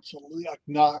just absolutely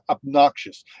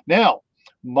obnoxious. Now,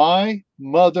 my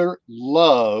mother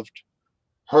loved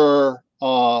her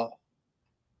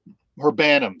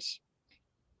bantams,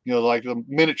 like the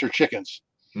miniature chickens.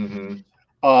 Mm-hmm.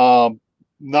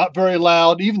 Not very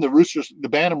loud. Even the roosters, the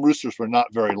bantam roosters, were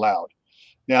not very loud.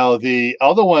 Now the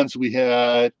other ones we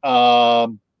had.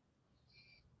 Oh,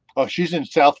 she's in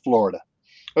South Florida.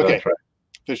 Okay. That's right.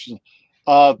 Fishes.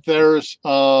 There's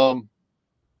that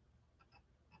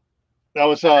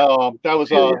was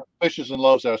Fishes and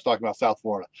Loaves that I was talking about, South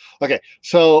Florida. Okay.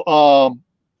 So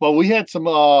well, we had some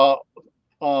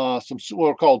what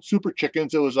were called super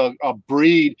chickens. It was a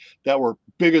breed that were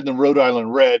bigger than Rhode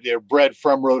Island Red. They're bred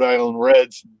from Rhode Island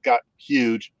Reds, got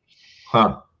huge.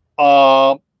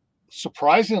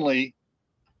 Surprisingly,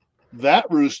 that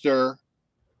rooster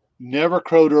never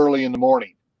crowed early in the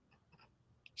morning.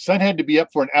 Sun had to be up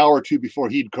for an hour or two before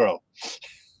he'd crow.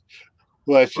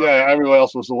 Which everyone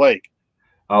else was awake.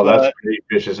 Oh, that's great.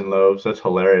 Fishes and Loaves. That's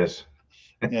hilarious.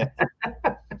 Yeah.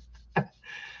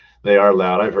 They are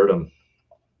loud. I've heard them.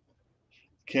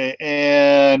 Okay,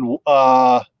 and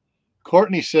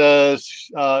Courtney says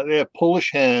they have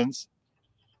Polish hens,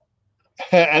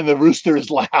 and the rooster is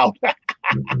loud.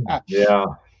 Yeah.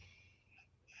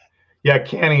 Yeah,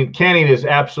 canning is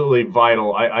absolutely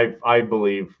vital. I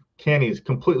believe canning is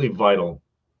completely vital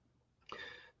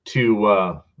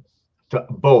to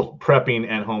both prepping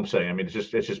and homesteading. I mean, it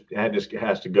just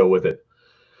has to go with it.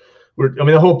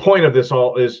 The whole point of this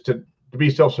all is to be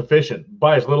self-sufficient.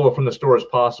 Buy as little from the store as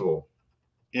possible.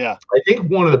 Yeah. I think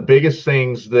one of the biggest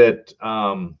things that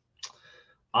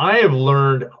I have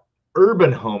learned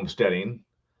urban homesteading.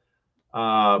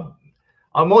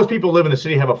 Most people live in the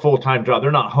city, have a full-time job.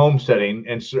 They're not homesteading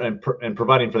and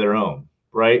providing for their own,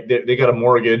 right? They got a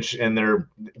mortgage and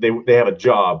they have a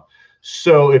job.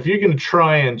 So if you're going to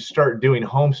try and start doing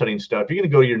homesteading stuff, you're going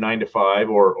to go to your 9 to 5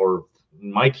 or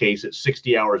in my case, it's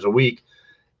 60 hours a week,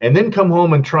 and then come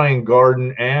home and try and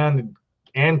garden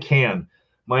and can.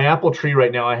 My apple tree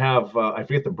right now, I have I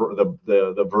forget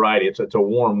the variety. It's a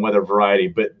warm weather variety,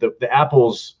 but the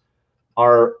apples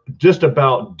are just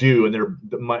about due, and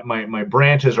my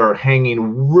branches are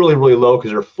hanging really, really low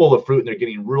because they're full of fruit and they're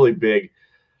getting really big.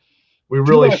 We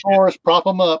really prop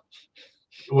them up.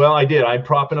 Well, I did. I'm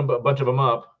propping a bunch of them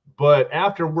up, but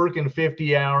after working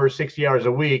 50 hours, 60 hours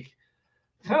a week,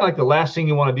 it's kind of like the last thing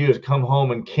you want to do is come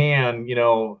home and can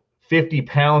 50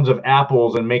 pounds of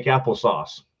apples and make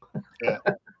applesauce. Yeah.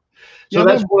 So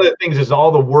that's one of the things, is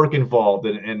all the work involved,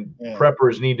 and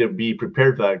preppers need to be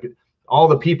prepared for that. All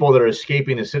the people that are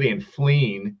escaping the city and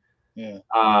fleeing. Yeah.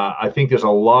 I think there's a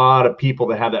lot of people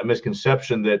that have that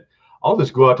misconception that I'll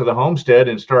just go out to the homestead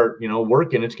and start,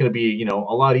 working. It's going to be, a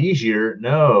lot easier.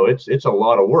 No, it's a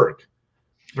lot of work.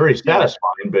 Very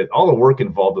satisfying, but all the work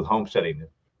involved with homesteading.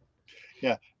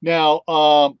 Yeah. Now,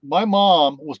 my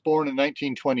mom was born in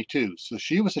 1922, so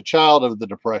she was a child of the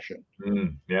Depression.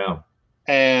 Yeah.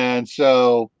 And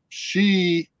so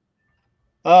she,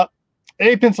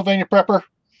 Pennsylvania prepper.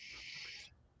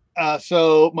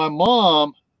 So my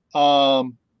mom,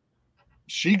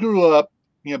 she grew up,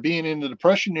 being in the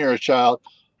Depression era child,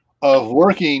 of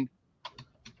working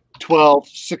 12,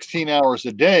 16 hours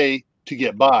a day to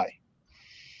get by.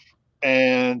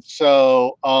 And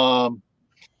so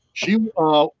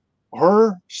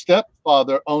her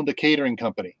stepfather owned a catering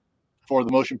company for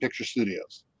the motion picture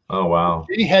studios. Oh, wow.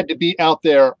 She had to be out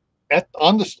there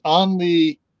on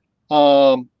the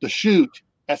shoot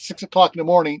at 6 o'clock in the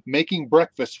morning, making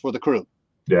breakfast for the crew.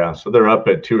 Yeah. So they're up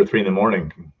at 2 or 3 in the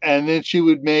morning. And then she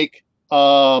would make,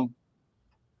 do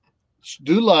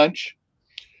lunch,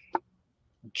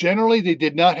 Generally, they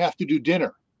did not have to do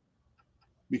dinner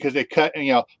because they cut,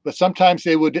 but sometimes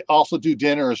they would also do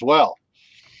dinner as well.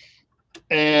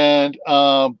 And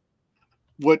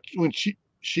when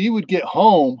she would get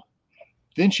home,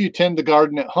 then she'd tend the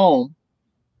garden at home.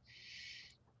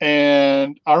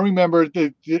 And I remember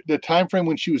the time frame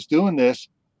when she was doing this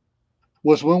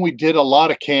was when we did a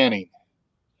lot of canning.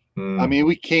 I mean,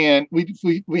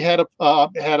 we had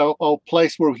a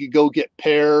place where we could go get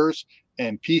pears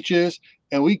and peaches,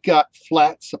 and we got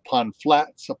flats upon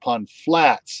flats upon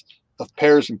flats of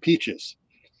pears and peaches.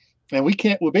 And we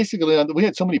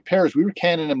had so many pears, we were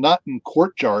canning them not in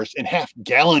quart jars, in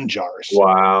half-gallon jars.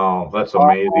 Wow, that's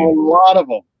amazing. A lot of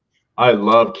them. I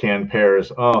love canned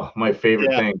pears. Oh, my favorite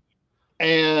thing.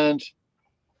 And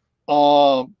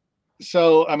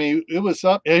so I mean, it was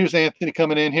up. Here's Anthony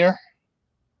coming in here.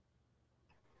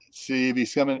 Let's see if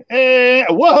he's coming. Hey,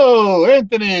 whoa,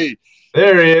 Anthony!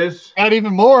 There he is. Got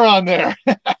even more on there.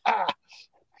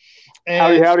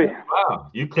 Howdy. Wow,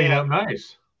 you clean up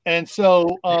nice. And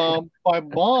so my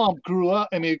mom grew up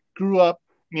in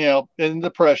the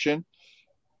Depression.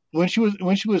 When she was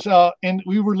and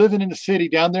we were living in the city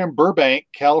down there in Burbank,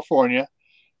 California,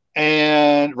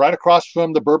 and right across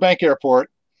from the Burbank airport.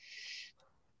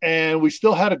 And we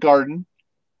still had a garden.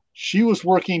 She was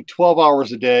working 12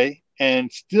 hours a day,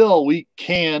 and still we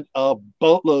canned a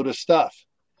boatload of stuff.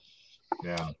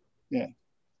 Yeah.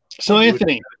 So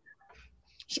Anthony,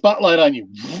 spotlight on you.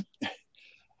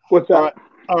 What's that?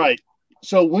 All right.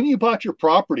 So when you bought your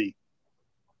property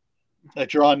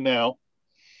that you're on now,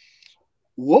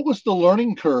 what was the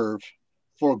learning curve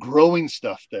for growing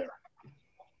stuff there?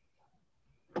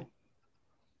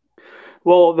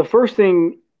 Well, the first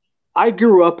thing, I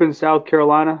grew up in South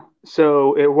Carolina,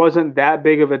 so it wasn't that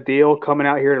big of a deal coming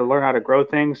out here to learn how to grow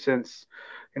things, since,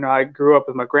 I grew up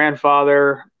with my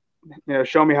grandfather,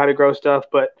 showing me how to grow stuff.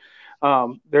 But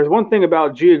there's one thing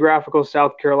about geographical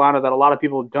South Carolina that a lot of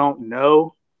people don't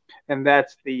know, and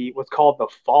that's what's called the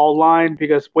fall line.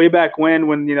 Because way back when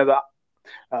the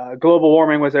global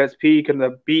warming was at its peak, and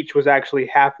the beach was actually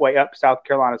halfway up South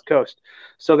Carolina's coast,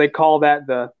 so they call that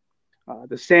the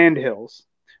sand hills.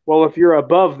 Well, if you're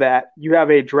above that, you have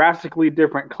a drastically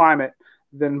different climate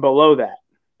than below that.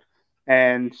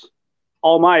 And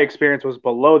all my experience was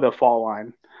below the fall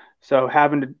line. So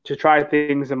having to try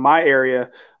things in my area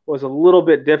was a little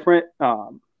bit different,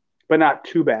 but not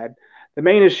too bad. The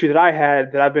main issue that I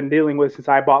had that I've been dealing with since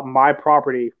I bought my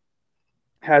property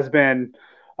has been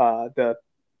the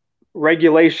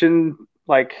regulation,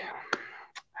 like,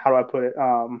 how do I put it?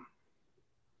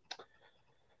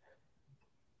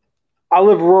 I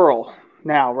live rural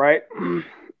now, right?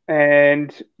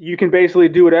 And you can basically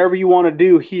do whatever you want to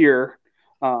do here.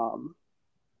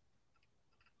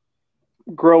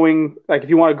 Growing, like if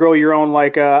you want to grow your own,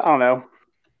 like, I don't know.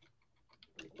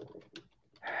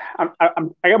 I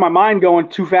got my mind going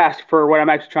too fast for what I'm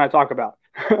actually trying to talk about.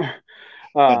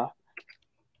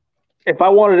 If I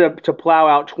wanted to plow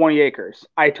out 20 acres,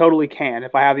 I totally can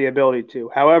if I have the ability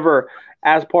to. However,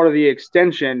 as part of the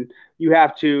extension, you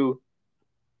have to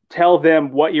tell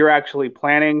them what you're actually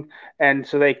planning, and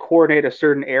so they coordinate a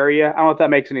certain area. I don't know if that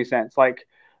makes any sense. Like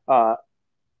the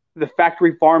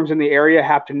factory farms in the area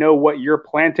have to know what you're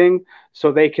planting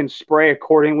so they can spray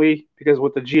accordingly, because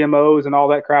with the GMOs and all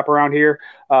that crap around here,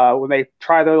 when they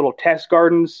try their little test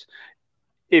gardens,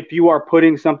 if you are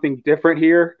putting something different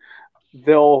here,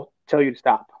 they'll tell you to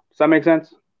stop. Does that make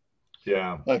sense?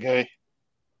 Yeah. Okay.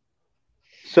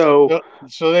 So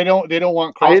they don't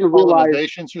want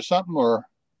cross-pollinations or something, or?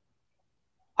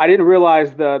 I didn't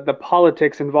realize the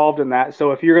politics involved in that.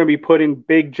 So if you're going to be putting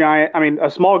big, giant, a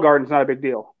small garden's not a big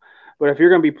deal. But if you're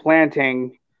going to be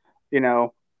planting,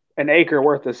 an acre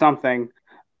worth of something,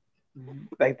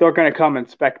 they're going to come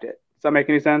inspect it. Does that make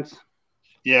any sense?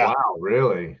 Yeah. Wow,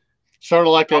 really? Sort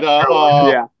of like at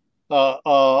yeah. A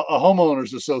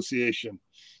homeowners association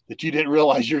that you didn't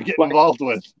realize you're getting involved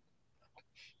with.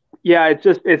 Yeah,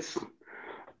 it's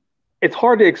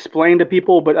hard to explain to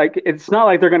people, but like it's not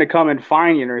like they're going to come and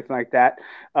fine you or anything like that.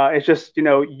 It's just,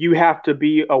 you have to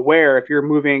be aware if you're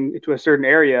moving to a certain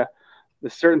area, the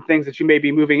certain things that you may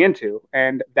be moving into.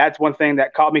 And that's one thing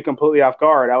that caught me completely off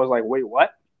guard. I was like, wait,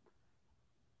 what?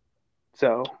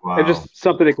 So It's just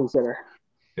something to consider.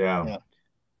 Yeah.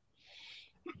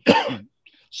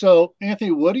 So,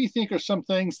 Anthony, what do you think are some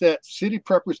things that city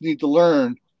preppers need to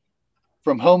learn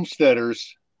from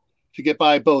homesteaders to get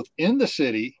by both in the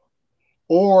city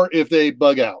or if they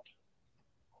bug out?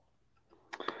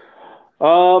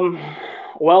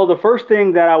 Well, the first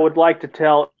thing that I would like to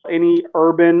tell any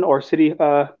urban or city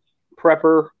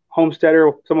prepper,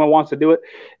 homesteader, someone wants to do it,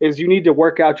 is you need to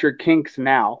work out your kinks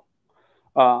now.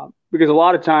 because a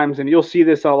lot of times, and you'll see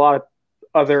this on a lot of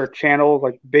other channels,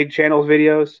 like big channels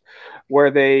videos,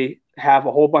 where they have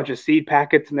a whole bunch of seed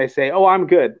packets and they say, "Oh, I'm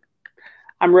good.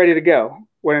 I'm ready to go."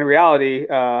 When in reality,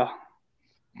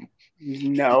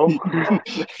 no.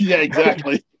 Yeah,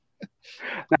 exactly.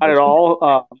 Not at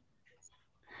all.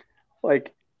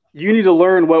 Like, you need to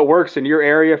learn what works in your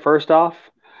area first off,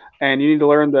 and you need to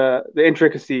learn the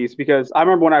intricacies. Because I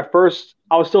remember when I was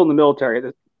still in the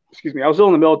military. Excuse me, I was still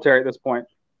in the military at this point,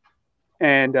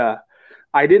 and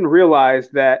I didn't realize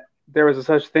that there was a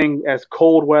such thing as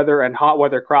cold weather and hot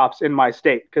weather crops in my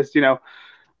state. Because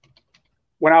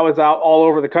when I was out all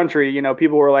over the country,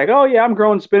 people were like, "Oh yeah, I'm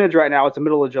growing spinach right now. It's the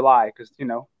middle of July," because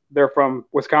they're from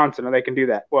Wisconsin and they can do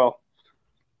that. Well,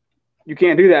 you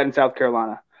can't do that in South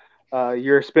Carolina.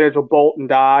 Your spinach will bolt and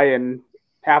die, and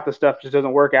half the stuff just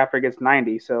doesn't work after it gets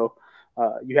 90. So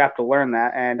you have to learn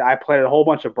that. And I planted a whole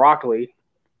bunch of broccoli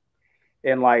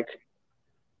in like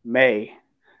May,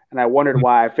 and I wondered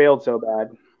why I failed so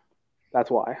bad. That's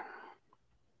why.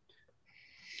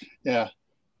 Yeah.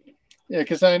 Yeah,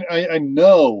 because I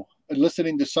know,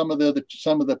 listening to some of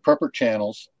the prepper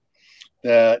channels,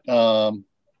 that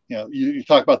you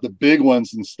talk about the big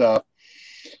ones and stuff.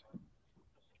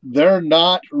 They're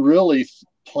not really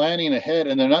planning ahead,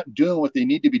 and they're not doing what they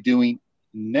need to be doing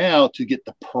now to get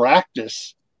the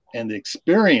practice and the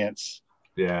experience.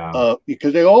 Yeah.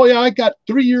 Because I got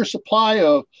 3 years supply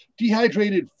of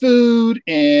dehydrated food,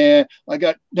 and I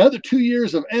got another 2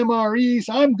 years of MREs.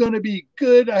 I'm going to be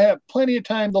good. I have plenty of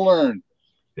time to learn.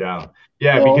 Yeah.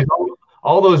 Because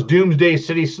all those doomsday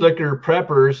city slicker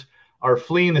preppers are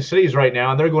fleeing the cities right now,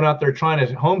 and they're going out there trying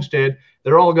to homestead.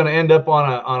 They're all going to end up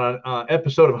on an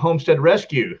episode of Homestead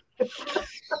Rescue.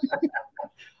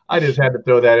 I just had to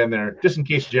throw that in there just in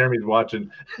case Jeremy's watching.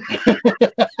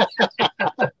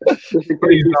 Just in case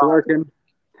he's lurking.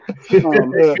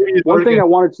 One thing I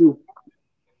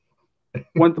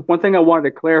wanted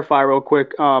to clarify real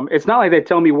quick. It's not like they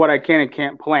tell me what I can and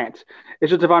can't plant.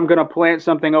 It's just if I'm going to plant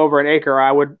something over an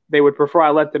acre, they would prefer I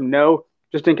let them know,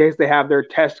 just in case they have their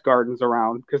test gardens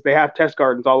around, because they have test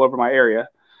gardens all over my area.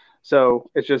 So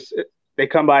it's just they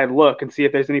come by and look and see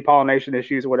if there's any pollination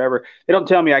issues or whatever. They don't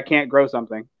tell me I can't grow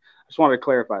something. I just wanted to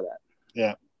clarify that.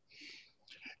 Yeah.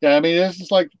 Yeah, I mean,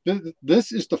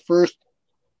 this is the first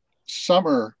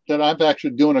summer that I'm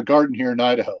actually doing a garden here in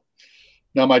Idaho.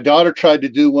 Now, my daughter tried to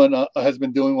do one, has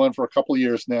been doing one for a couple of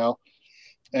years now,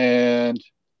 and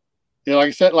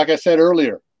like I said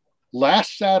earlier,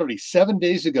 last Saturday, 7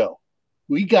 days ago,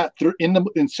 we got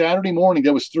in Saturday morning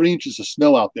there was 3 inches of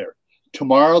snow out there.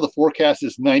 Tomorrow the forecast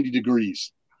is 90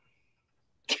 degrees.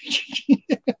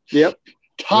 Yep.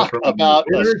 Talk about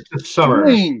a summer.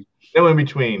 No in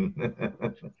between.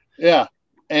 Yeah.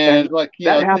 And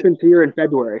that happens here in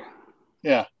February.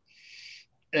 Yeah.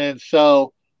 And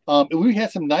so we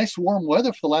had some nice warm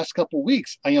weather for the last couple of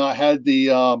weeks. I had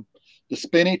the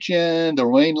spinach in, the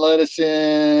romaine lettuce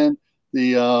in,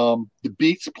 the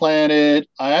beets planted.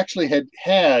 I actually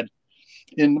had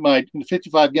in the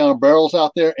 55-gallon barrels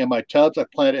out there in my tubs. I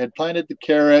had planted the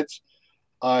carrots.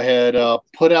 I had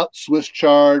put out Swiss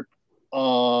chard,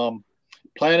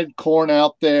 planted corn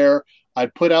out there. I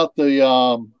put out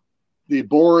the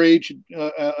borage,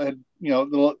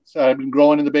 I've been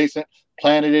growing in the basement,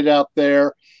 planted it out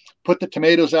there, put the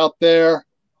tomatoes out there,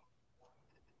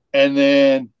 and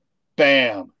then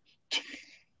bam.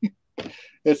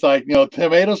 It's like,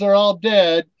 tomatoes are all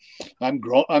dead. I'm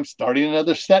starting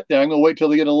another set there. I'm going to wait till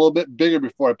they get a little bit bigger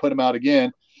before I put them out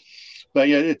again. But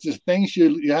yeah, it's just things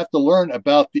you have to learn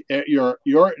about your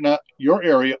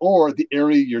area or the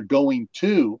area you're going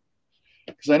to.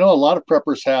 Because I know a lot of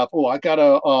preppers have,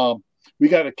 we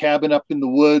got a cabin up in the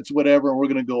woods, whatever, and we're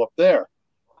going to go up there.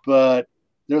 But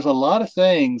there's a lot of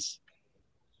things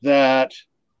that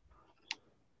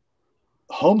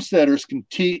homesteaders can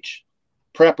teach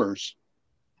preppers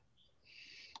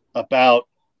about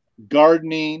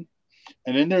gardening.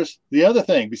 And then there's the other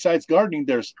thing, besides gardening,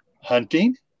 there's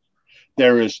hunting.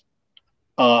 There is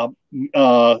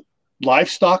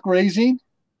livestock raising,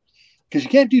 because you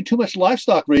can't do too much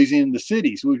livestock raising in the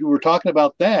cities. We were talking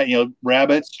about that,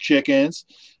 rabbits, chickens,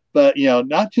 but,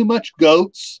 not too much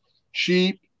goats,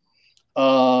 sheep,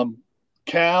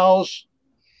 cows,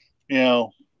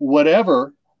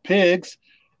 whatever, pigs.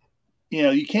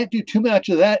 You can't do too much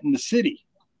of that in the city.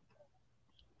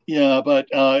 Yeah, but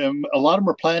a lot of them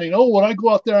are planning. Oh, when I go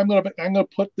out there, I'm gonna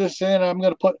put this in. I'm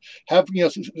gonna have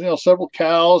several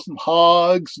cows and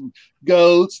hogs and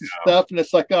goats and stuff. And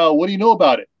it's like, what do you know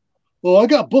about it? Well, I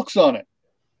got books on it.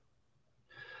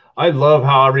 I love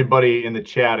how everybody in the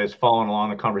chat is following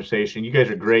along the conversation. You guys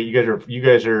are great. You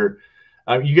guys are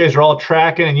You guys are all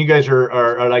tracking, and you guys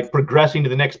are like progressing to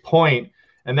the next point,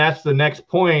 and that's the next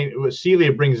point what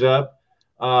Celia brings up.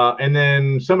 And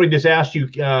then somebody just asked you,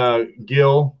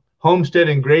 Gil, homestead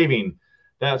engraving.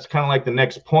 That's kind of like the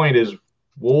next point is,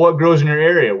 well, what grows in your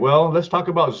area? Well, let's talk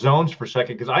about zones for a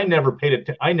second, because I never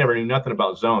I never knew nothing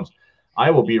about zones.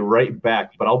 I will be right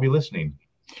back, but I'll be listening.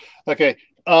 Okay.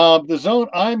 The zone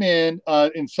I'm in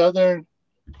southern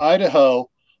Idaho,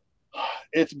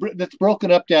 it's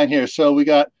broken up down here. So we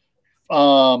got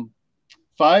 5A,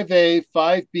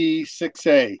 5B,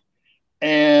 6A.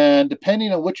 And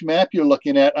depending on which map you're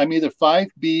looking at, I'm either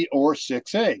 5B or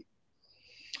 6A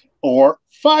or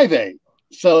 5A.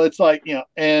 So it's like,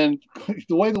 and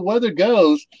the way the weather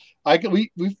goes,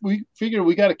 we figure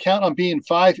we got to count on being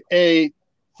 5A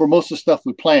for most of the stuff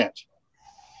we plant.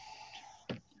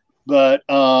 But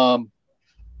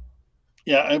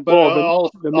yeah, but all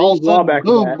of a sudden,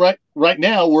 boom, right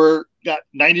now we're got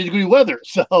 90-degree weather.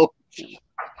 So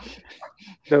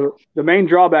the main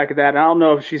drawback of that, and I don't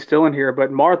know if she's still in here,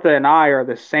 but Martha and I are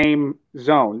the same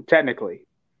zone technically.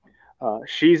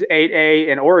 She's 8A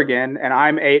in Oregon, and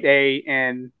I'm 8A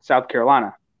in South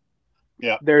Carolina.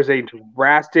 Yeah, there's a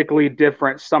drastically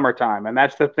different summertime, and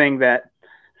that's the thing that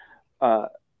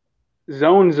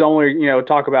zones only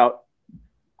talk about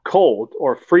cold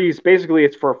or freeze. Basically,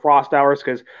 it's for frost hours,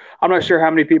 because I'm not sure how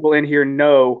many people in here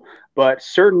know, but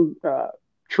certain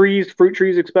trees, fruit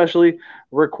trees especially,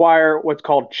 require what's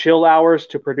called chill hours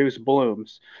to produce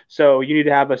blooms. So you need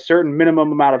to have a certain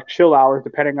minimum amount of chill hours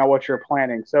depending on what you're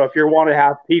planting. So if you want to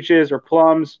have peaches or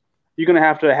plums, you're going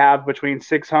to have between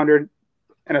 600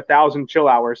 and 1,000 chill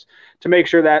hours to make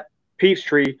sure that peach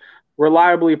tree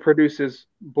reliably produces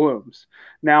blooms.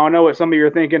 Now, I know what some of you are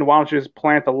thinking, why don't you just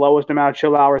plant the lowest amount of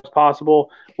chill hours possible?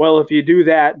 Well, if you do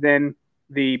that, then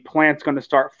the plant's going to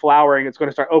start flowering. It's going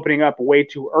to start opening up way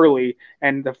too early,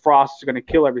 and the frost is going to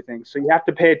kill everything. So you have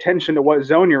to pay attention to what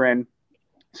zone you're in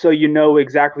so you know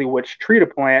exactly which tree to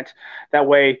plant. That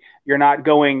way you're not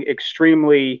going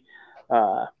extremely,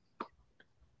 your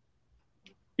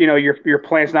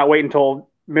plant's not waiting until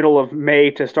middle of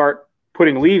May to start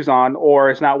putting leaves on, or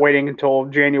it's not waiting until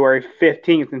January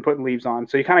 15th and putting leaves on.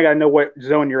 So you kind of got to know what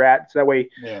zone you're at, so that way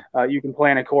you can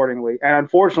plan accordingly. And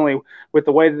unfortunately, with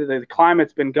the way that the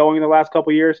climate's been going the last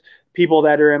couple of years, people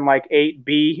that are in like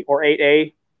 8B or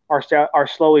 8A are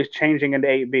slowly changing into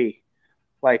 8B.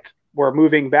 Like, we're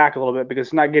moving back a little bit because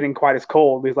it's not getting quite as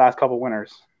cold these last couple of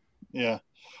winters. Yeah.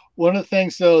 One of the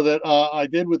things, though, that I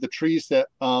did with the trees that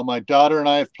my daughter and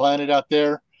I have planted out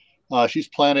there, she's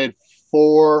planted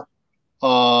 4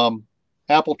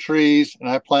 apple trees, and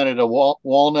I planted a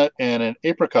walnut and an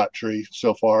apricot tree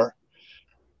so far.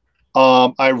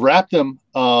 I wrapped them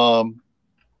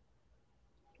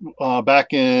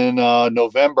back in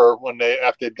November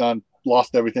after they'd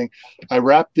lost everything. I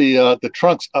wrapped the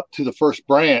trunks up to the first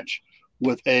branch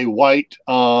with a white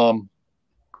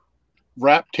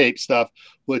wrap tape stuff,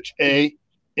 which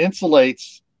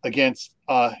insulates against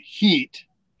heat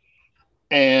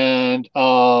and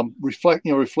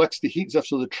reflects the heat stuff,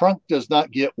 so the trunk does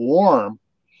not get warm,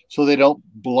 so they don't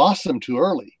blossom too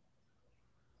early.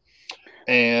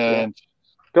 And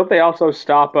don't they also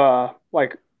stop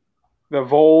like the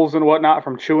voles and whatnot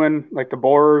from chewing, like the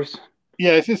borers?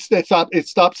 Yeah, it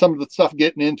stops some of the stuff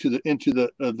getting into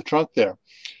the trunk there.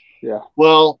 Yeah.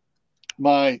 Well,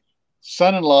 my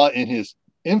son-in-law, in his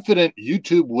infinite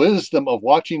YouTube wisdom of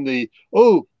watching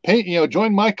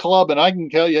join my club and I can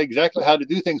tell you exactly how to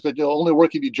do things, but it'll only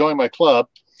work if you join my club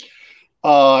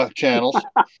channels.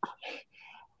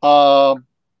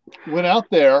 Went out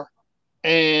there,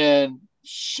 and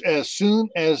as soon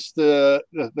as the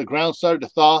ground started to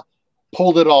thaw,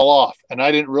 pulled it all off. And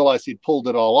I didn't realize he'd pulled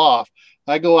it all off.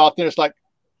 I go out there, it's like,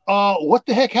 what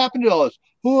the heck happened to all this?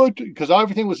 Because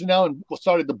everything was now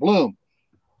started to bloom.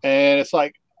 And it's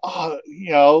like,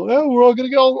 we're all going to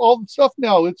get all the stuff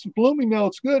now. It's blooming now.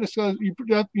 It's good. It's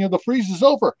the freeze is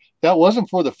over. That wasn't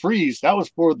for the freeze. That was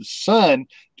for the sun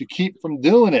to keep from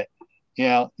doing it.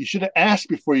 You should have asked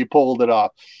before you pulled it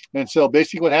off. And so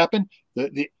basically what happened,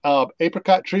 the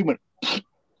apricot tree went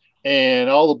and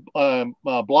all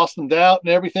the blossomed out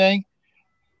and everything.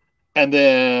 And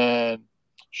then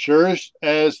sure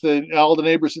as all the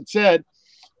neighbors had said,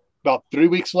 about 3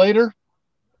 weeks later,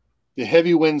 the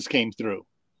heavy winds came through.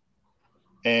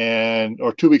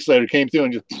 Or 2 weeks later came through,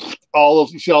 and just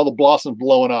you see all the blossoms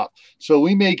blowing off. So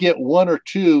we may get 1 or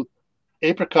 2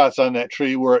 apricots on that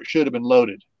tree where it should have been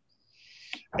loaded.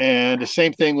 And the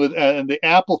same thing with the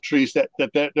apple trees that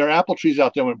there are apple trees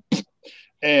out there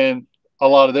and a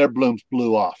lot of their blooms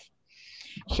blew off.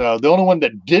 So the only one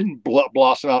that didn't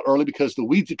blossom out early, because the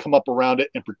weeds had come up around it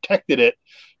and protected it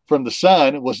from the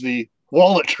sun was the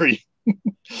walnut tree.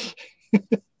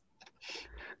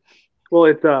 Well,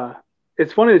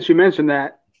 it's funny that you mentioned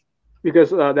that,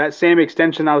 because that same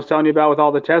extension I was telling you about with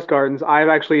all the test gardens, I've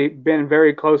actually been in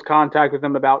very close contact with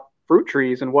them about fruit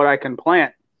trees and what I can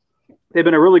plant. They've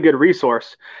been a really good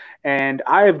resource. And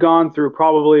I have gone through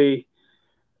probably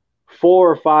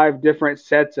 4 or 5 different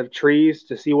sets of trees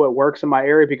to see what works in my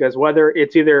area, because whether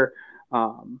it's either,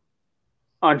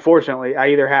 unfortunately, I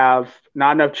either have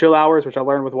not enough chill hours, which I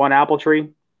learned with one apple tree.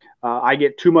 I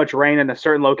get too much rain in a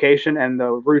certain location, and the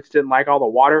roots didn't like all the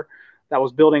water that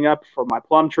was building up for my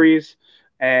plum trees.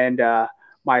 And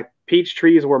my peach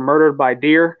trees were murdered by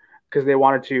deer because they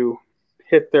wanted to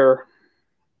hit their,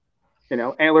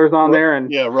 antlers on there,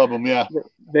 and rub them. Yeah,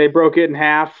 they broke it in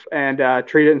half, and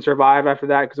tree didn't survive after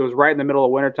that because it was right in the middle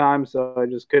of wintertime, so I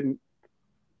just couldn't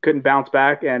bounce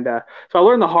back. And so I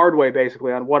learned the hard way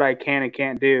basically on what I can and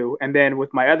can't do. And then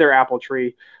with my other apple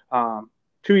tree,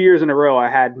 2 years in a row, I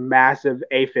had massive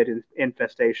aphid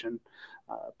infestation.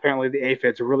 Apparently the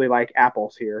aphids really like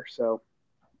apples here. So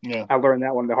yeah, I learned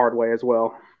that one the hard way as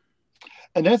well.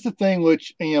 And that's the thing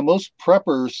which most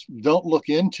preppers don't look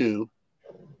into,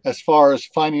 as far as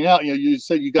finding out. You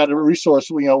said you got a resource,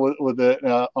 with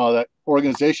the that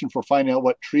organization for finding out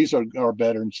what trees are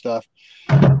better and stuff.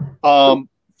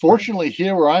 Fortunately,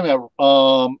 here where I'm at,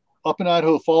 up in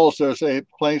Idaho Falls, there's a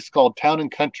place called Town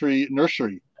and Country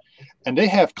Nursery, and they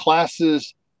have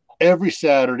classes every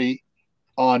Saturday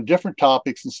on different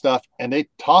topics and stuff, and they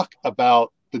talk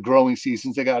about the growing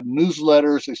seasons. They got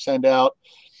newsletters they send out,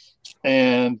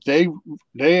 and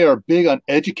they are big on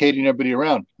educating everybody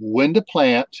around when to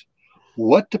plant,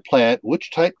 what to plant,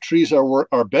 which type trees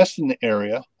are best in the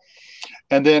area.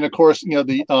 And then, of course,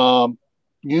 the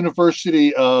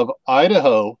University of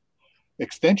Idaho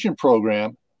Extension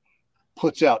Program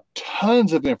puts out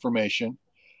tons of information,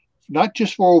 not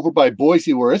just for over by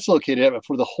Boise where it's located at, but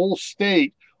for the whole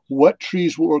state, what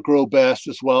trees will grow best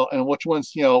as well, and which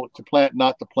ones to plant,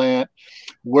 not to plant,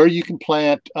 where you can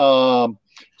plant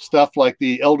stuff like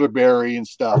the elderberry and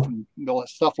stuff, and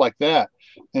stuff like that.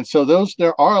 And so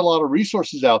there are a lot of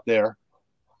resources out there,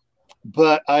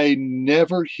 but I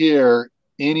never hear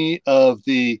any of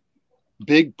the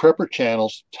big prepper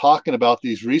channels talking about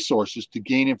these resources to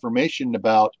gain information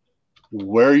about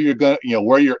where you're going,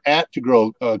 where you're at to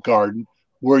grow a garden,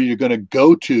 where you're going to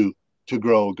go to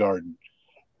grow a garden.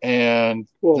 And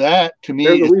that to me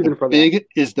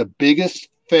is the biggest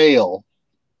fail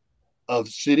of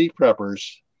city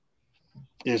preppers,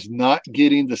 is not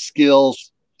getting the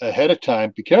skills ahead of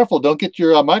time. Be careful, don't get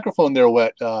your microphone there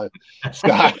wet,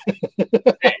 Scott.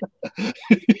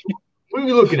 What are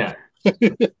we looking at?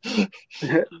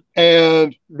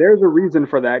 And there's a reason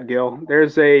for that, Gil.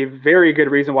 There's a very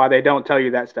good reason why they don't tell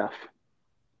you that stuff.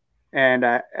 And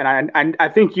I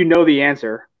think the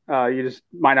answer. You just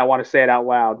might not want to say it out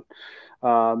loud,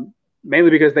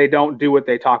 mainly because they don't do what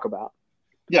they talk about.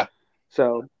 Yeah.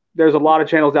 So there's a lot of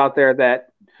channels out there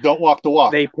that don't walk the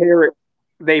walk. They pair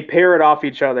it off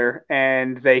each other,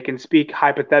 and they can speak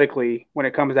hypothetically when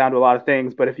it comes down to a lot of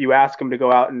things. But if you ask them to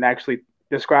go out and actually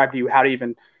describe to you how to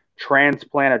even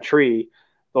transplant a tree,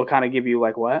 they'll kind of give you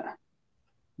like, what?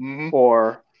 Mm-hmm.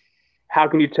 Or how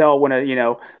can you tell when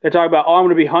they talk about, I'm going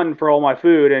to be hunting for all my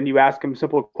food, and you ask them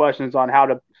simple questions on how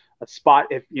to spot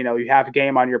if you have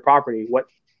game on your property, what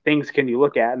things can you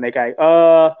look at, and they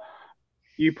go,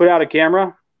 you put out a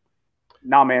camera?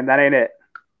 Nah, man, that ain't it.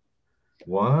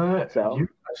 What? So you're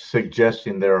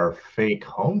suggesting there are fake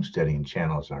homesteading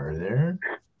channels, are there?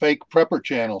 Fake prepper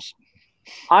channels.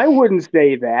 I wouldn't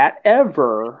say that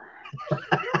ever.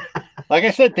 Like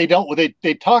I said, they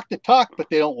talk the talk, but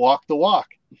they don't walk the walk.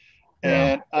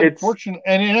 And unfortunately,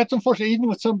 and that's unfortunate. Even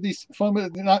with some of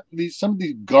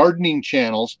these gardening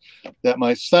channels that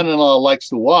my son-in-law likes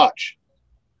to watch,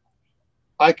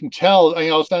 I can tell.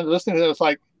 I was listening to it. It's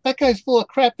like, that guy's full of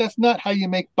crap. That's not how you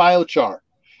make biochar.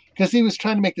 Because he was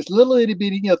trying to make this little itty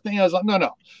bitty thing. I was like,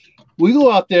 no. We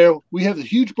go out there. We have the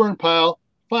huge burn pile.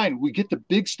 Fine. We get the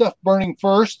big stuff burning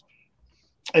first,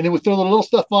 and then we throw the little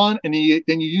stuff on, and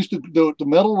then you use the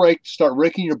metal rake to start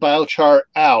raking your biochar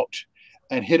out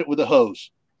and hit it with a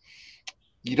hose.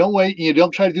 You don't wait. You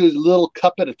don't try to do a little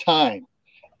cup at a time.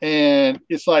 And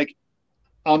it's like,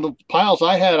 on the piles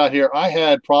I had out here, I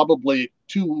had probably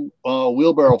 2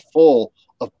 wheelbarrow full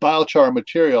of biochar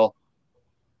material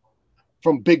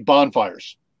from big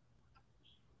bonfires,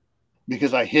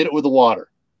 because I hit it with the water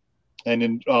and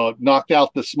then knocked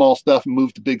out the small stuff and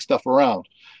moved the big stuff around.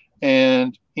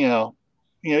 And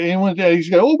anyone he's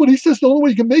going, but he says the only way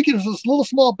you can make it is this little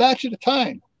small batch at a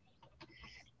time.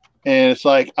 And it's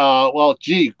like, well,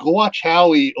 gee, go watch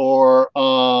Howie or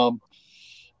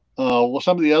well,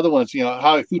 some of the other ones,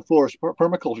 how Food Forest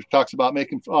Permaculture talks about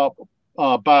making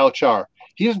biochar.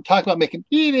 He doesn't talk about making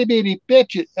itty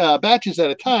batches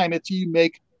at a time. It's you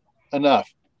make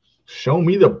enough. Show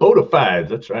me the bona fides.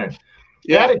 That's right.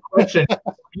 Yeah. I had a question.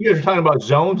 You guys are talking about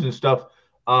zones and stuff.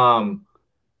 And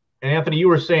Anthony, you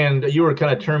were saying that you were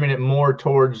kind of terming it more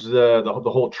towards the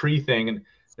whole tree thing, and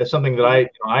that's something that I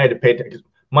had to pay attention.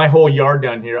 My whole yard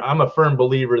down here, I'm a firm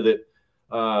believer that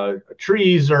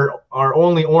trees are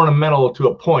only ornamental to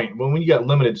a point. When you got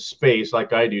limited space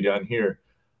like I do down here,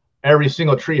 every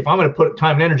single tree, if I'm going to put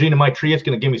time and energy into my tree, it's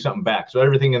going to give me something back. So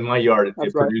everything in my yard, it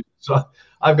produces. So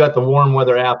I've got the warm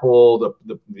weather apple,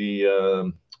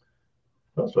 the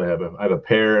what else do I have? I have a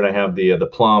pear, and I have the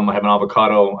plum. I have an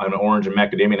avocado. I have an orange and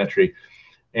macadamia nut tree.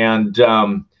 And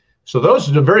so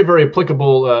those are very, very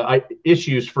applicable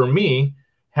issues for me,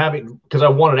 because I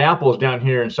wanted apples down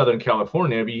here in Southern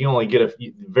California. But you only get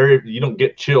you don't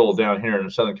get chill down here in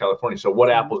Southern California. So what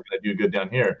apple is going to do good down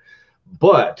here?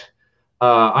 But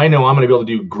I know I'm going to be able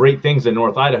to do great things in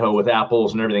North Idaho with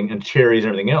apples and everything, and cherries and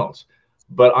everything else.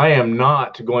 But I am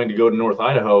not going to go to North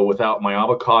Idaho without my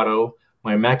avocado,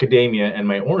 my macadamia, and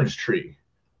my orange tree.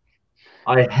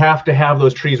 I have to have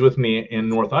those trees with me in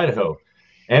North Idaho.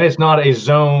 And it's not a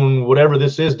zone, whatever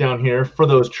this is down here, for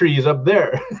those trees up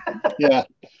there. Yeah.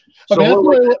 So I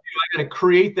got to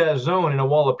create that zone in a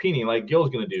Wallapini like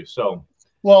Gil's going to do. So,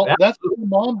 well, that's what my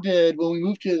mom did when we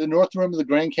moved to the north rim of the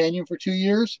Grand Canyon for 2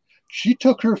 years. She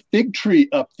took her fig tree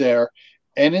up there,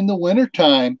 and in the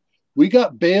wintertime, we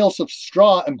got bales of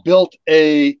straw and built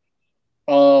a,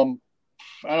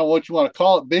 I don't know what you want to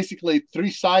call it, basically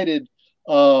 3-sided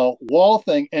wall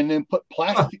thing, and then put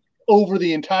plastic over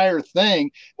the entire thing.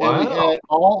 And we had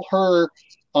all her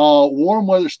warm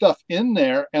weather stuff in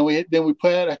there, and we had the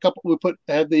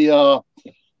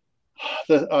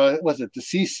was it the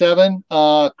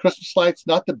C7 Christmas lights,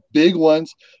 not the big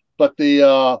ones, but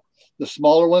the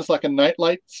smaller ones, like a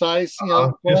nightlight size,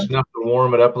 just enough to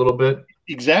warm it up a little bit.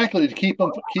 Exactly, to keep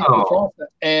them frosted.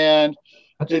 And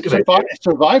it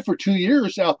survived for 2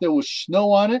 years out there with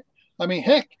snow on it. I mean,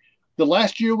 heck, the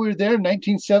last year we were there,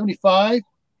 1975,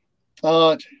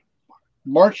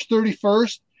 March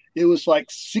 31st, it was like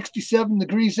 67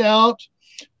 degrees out.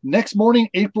 Next morning,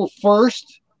 April 1st,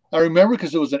 I remember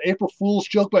because it was an April Fool's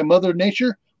joke by Mother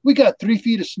Nature, we got 3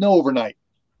 feet of snow overnight.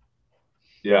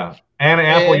 Yeah. Anna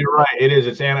apple, you're right. It is.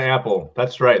 It's Anna apple.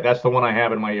 That's right. That's the one I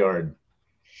have in my yard.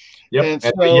 Yep. And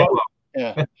so,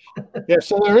 yeah. Yeah.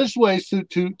 So there is ways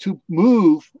to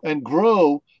move and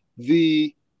grow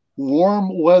the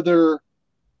warm weather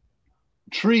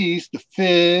trees, the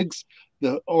figs,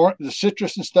 the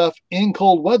citrus and stuff in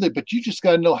cold weather, but you just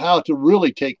got to know how to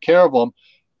really take care of them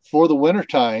for the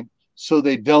wintertime so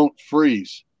they don't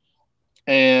freeze.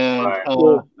 And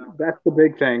well, that's the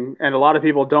big thing. And a lot of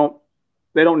people don't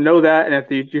know that. And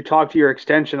if you talk to your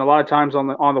extension, a lot of times on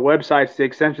the websites, the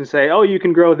extensions say, oh, you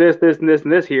can grow this, this, and this,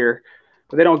 and this here.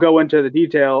 But they don't go into the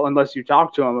detail unless you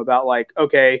talk to them about like,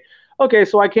 okay,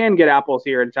 so I can get apples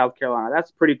here in South Carolina.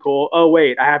 That's pretty cool. Oh,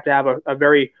 wait, I have to have a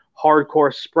very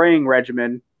hardcore spraying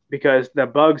regimen because the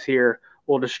bugs here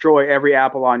will destroy every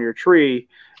apple on your tree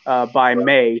by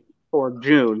May or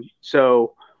June.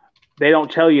 So they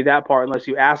don't tell you that part unless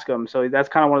you ask them. So that's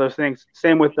kind of one of those things.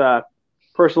 Same with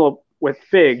with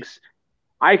figs.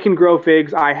 I can grow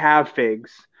figs. I have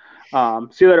figs.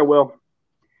 See you later, Will.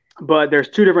 But there's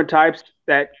 2 different types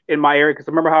that in my area, because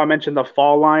remember how I mentioned the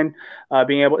fall line,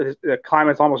 the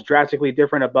climate's almost drastically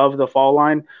different above the fall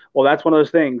line. Well, that's one of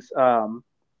those things.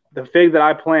 The fig that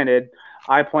I planted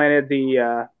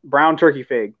the brown turkey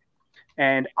fig,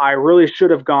 and I really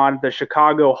should have gone the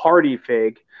Chicago hardy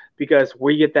fig because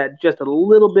we get that just a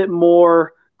little bit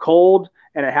more cold,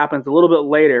 and it happens a little bit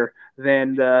later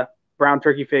than the brown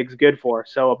turkey fig's good for.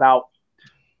 So about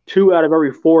 2 out of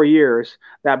every 4 years,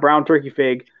 that brown turkey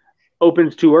fig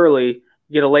opens too early,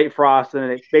 get a late frost,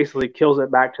 and it basically kills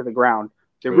it back to the ground.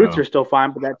 The roots are still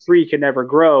fine, but that tree can never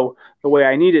grow the way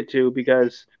I need it to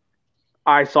because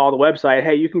I saw the website,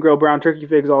 hey, you can grow brown turkey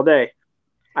figs all day.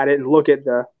 I didn't look at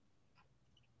the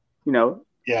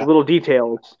little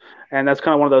details. And that's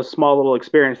kind of one of those small little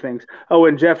experience things. Oh,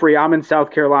 and Jeffrey, I'm in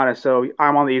South Carolina, so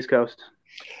I'm on the East Coast.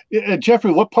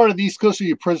 Jeffrey, what part of the East Coast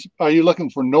are you looking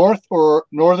for? North or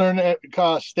northern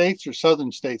states or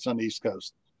southern states on the East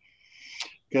Coast?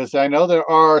 Because I know there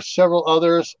are several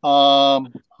others.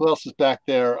 Who else is back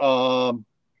there?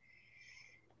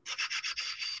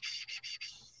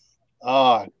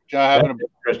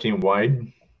 Interesting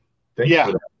wide.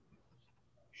 Yeah.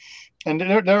 And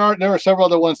there are several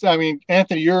other ones. I mean,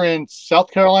 Anthony, you're in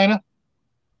South Carolina.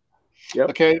 Yep.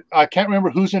 Okay. I can't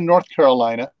remember who's in North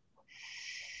Carolina.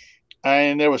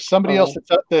 and there was somebody else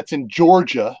that's in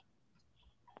Georgia.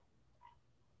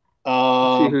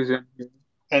 See who's in here.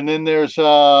 And then there's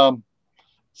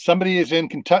somebody is in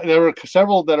Kentucky. There were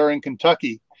several that are in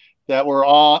Kentucky that were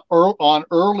on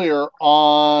earlier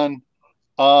on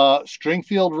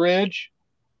Stringfield Ridge.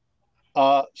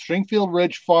 Stringfield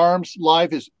Ridge Farms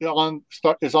Live is on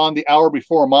the hour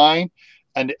before mine,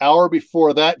 and the hour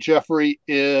before that, Jeffrey,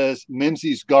 is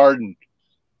Mimsey's Garden.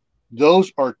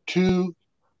 Those are two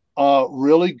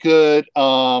really good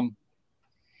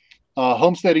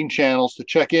homesteading channels to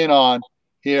check in on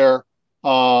here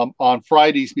on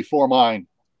Fridays before mine.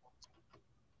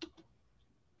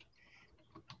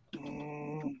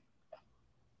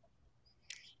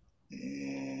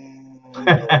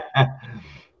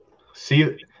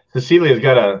 See, Cecilia's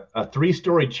got a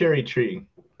 3-story cherry tree.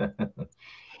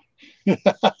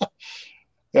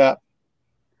 Yeah.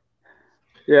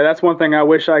 Yeah, that's one thing I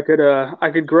wish I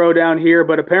could grow down here,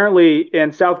 but apparently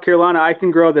in South Carolina I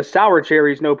can grow the sour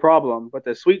cherries no problem, but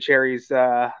the sweet cherries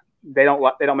they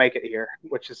don't make it here,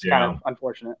 which is kind of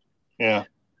unfortunate. Yeah.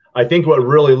 I think what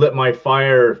really lit my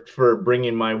fire for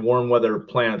bringing my warm weather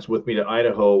plants with me to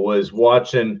Idaho was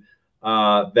watching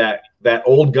that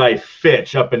old guy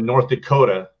Fitch up in North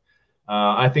Dakota.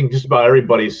 I think just about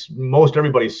most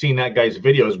everybody's seen that guy's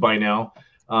videos by now.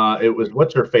 It was,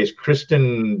 what's her face,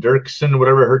 Kristen Dirksen,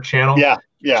 whatever her channel. Yeah.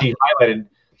 She highlighted,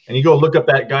 and you go look up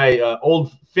that guy,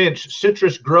 old Finch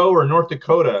citrus grower, North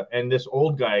Dakota, and this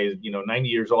old guy is 90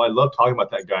 years old. I love talking about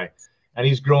that guy, and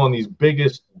he's growing these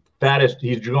biggest, fattest.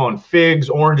 He's growing figs,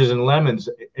 oranges, and lemons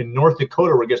in North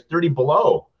Dakota where it gets 30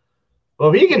 below.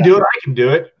 Well, if he can do it, I can do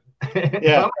it.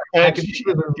 Yeah.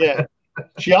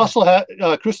 She also had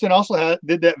Kristen also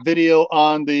did that video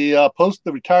on the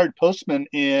retired postman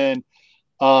in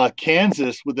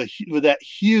Kansas with that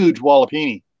huge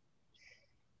Wallapini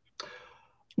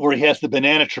where he has the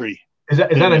banana tree. Is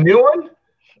that a new one?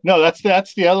 No, that's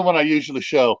the other one I usually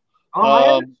show. Oh, I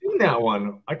haven't seen that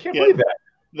one. I can't believe that.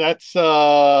 That's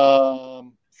let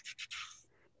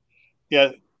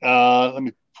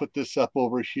me put this up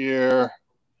over here,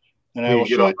 and I will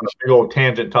show you. A big old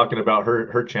tangent talking about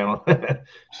her channel.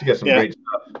 She got some great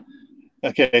stuff.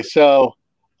 Okay, so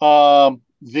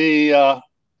she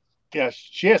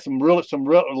has a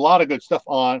lot of good stuff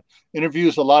on.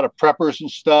 Interviews a lot of preppers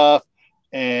and stuff,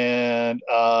 and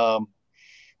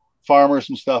farmers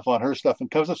and stuff on her stuff, and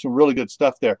comes up some really good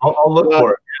stuff there. I'll look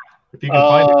for it if you can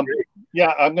find it.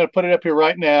 Yeah, I'm going to put it up here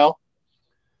right now.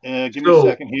 Give me a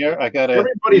second here. I got to.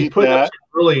 Everybody's putting up some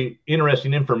really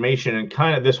interesting information, and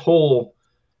kind of this whole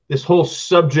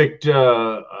subject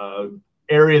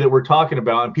area that we're talking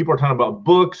about, and people are talking about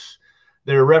books.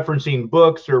 They're referencing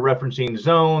books, they're referencing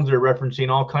zones, they're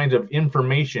referencing all kinds of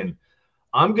information.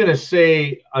 I'm going to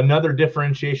say another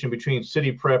differentiation between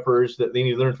city preppers that they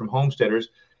need to learn from homesteaders,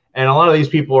 and a lot of these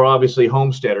people are obviously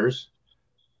homesteaders.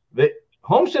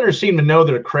 Homesteaders seem to know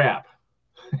their crap.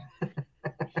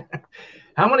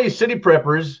 How many city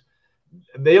preppers,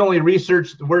 they only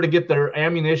research where to get their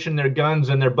ammunition, their guns,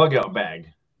 and their bug out bag.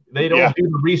 They don't do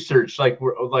the research like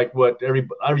what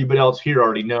everybody else here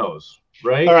already knows,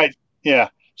 right? All right. Yeah.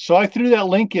 So I threw that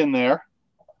link in there.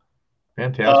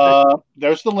 Fantastic.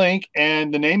 There's the link,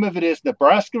 and the name of it is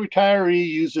Nebraska Retiree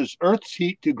Uses Earth's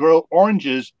Heat to Grow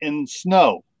Oranges in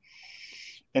Snow.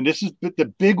 And this is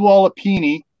the big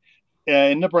Wallapini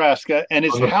in Nebraska, and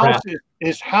his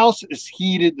house is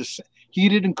heated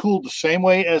and cooled the same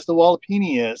way as the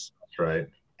Wallapini is. That's right.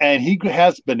 And he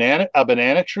has a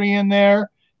banana tree in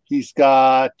there. He's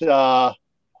got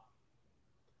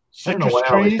citrus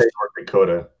trees. North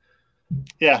Dakota.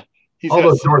 Yeah, all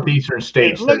those northeastern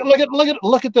states.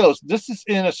 Look at those. This is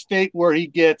in a state where he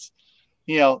gets,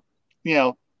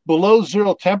 below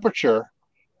zero temperature.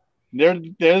 There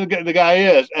the guy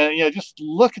is, and just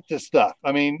look at this stuff.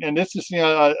 I mean, and this is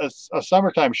a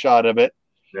summertime shot of it.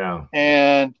 Yeah.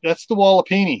 And that's the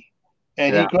Wallapini,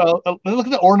 and look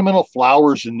at the ornamental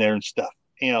flowers in there and stuff.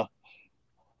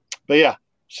 But yeah,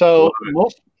 so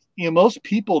most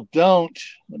people don't.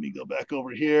 Let me go back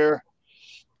over here.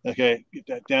 Okay, get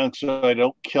that down so I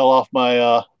don't kill off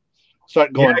my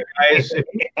start going guys,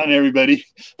 on everybody.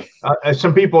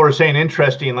 Some people are saying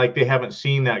interesting, like they haven't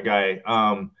seen that guy.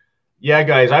 Yeah,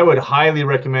 guys, I would highly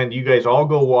recommend you guys all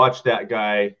go watch that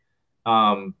guy.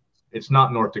 It's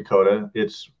not North Dakota.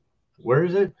 It's, where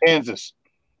is it? Kansas.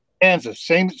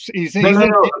 Same.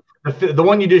 No. The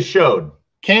one you just showed.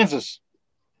 Kansas.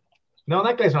 No,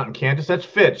 that guy's not in Kansas. That's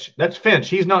Fitch. That's Finch.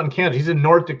 He's not in Kansas. He's in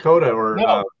North Dakota. Or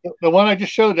no, the one I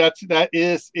just showed.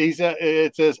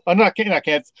 It says not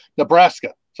Kansas,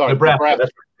 Nebraska. Sorry, Nebraska.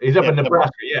 He's up in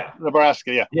Nebraska. Yeah.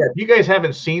 Nebraska. Yeah. Yeah. If you guys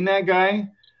haven't seen that guy,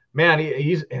 man,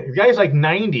 the guy's like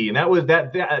 90, and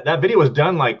that video was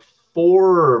done like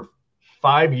 4 or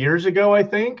 5 years ago, I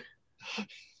think.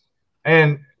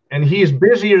 And he's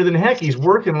busier than heck. He's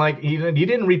working like he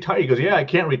didn't retire. He goes, yeah, I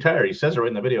can't retire. He says it right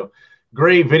in the video.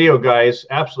 Great video, guys.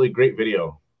 Absolutely great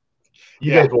video.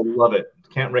 You guys will love it.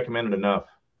 Can't recommend it enough.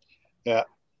 Yeah.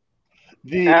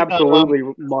 Absolutely,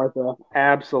 Martha.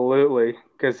 Absolutely.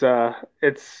 Because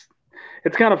it's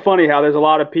kind of funny how there's a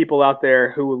lot of people out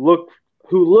there who look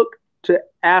to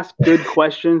ask good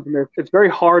questions, and it's very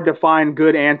hard to find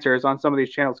good answers on some of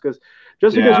these channels, because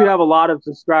just because you have a lot of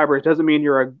subscribers doesn't mean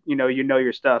you're you know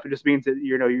your stuff. It just means that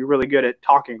you're really good at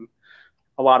talking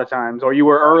a lot of times, or you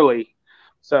were early.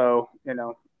 So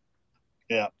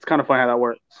it's kind of funny how that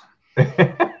works.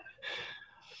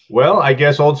 Well, I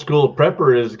guess old school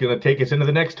prepper is going to take us into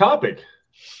the next topic.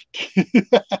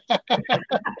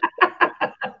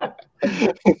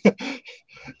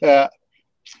 Yeah.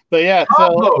 But yeah,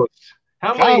 compost.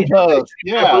 Compost.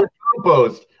 Yeah.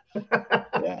 Compost.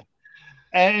 Yeah.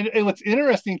 And what's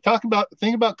interesting,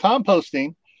 think about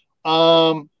composting.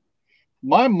 My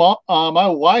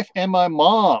wife and my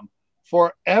mom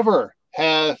forever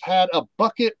have had a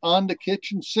bucket on the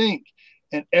kitchen sink,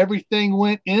 and everything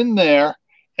went in there,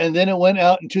 and then it went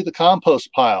out into the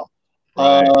compost pile.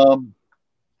 Right.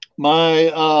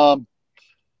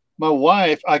 My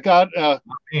wife, I got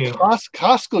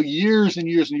Costco years and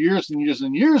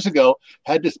years ago,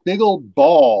 had this big old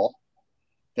ball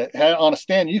that had on a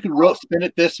stand. You could spin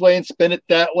it this way and spin it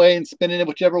that way and spin it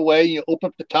whichever way. You open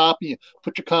up the top, and you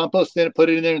put your compost in and put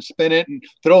it in there and spin it and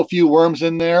throw a few worms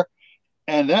in there.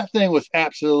 And that thing was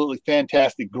absolutely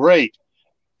fantastic, great.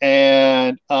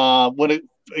 And when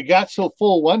it got so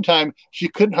full one time, she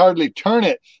couldn't hardly turn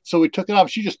it, so we took it off.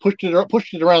 She just pushed it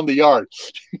around the yard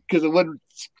because it wouldn't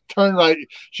turn right.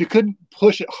 She couldn't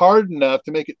push it hard enough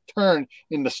to make it turn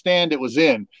in the stand it was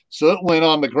in, so it went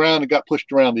on the ground and got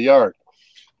pushed around the yard.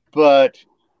 But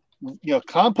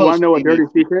compost. You want to know a dirty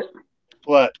secret?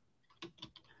 What?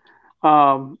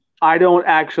 I don't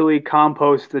actually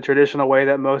compost the traditional way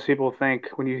that most people think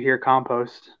when you hear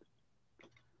compost.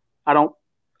 I don't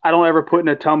ever put in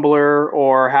a tumbler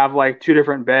or have like two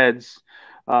different beds.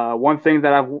 One thing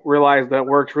that I've realized that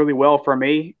works really well for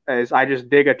me is I just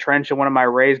dig a trench in one of my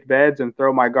raised beds and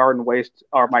throw my garden waste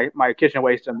or my kitchen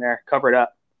waste in there, cover it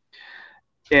up.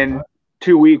 In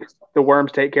 2 weeks, the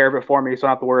worms take care of it for me, so I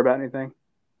don't have to worry about anything.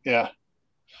 Yeah.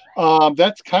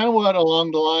 That's kind of what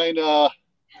along the line.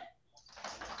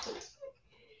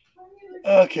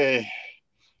 Okay.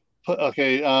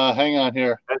 Hang on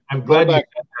here. I'm glad you said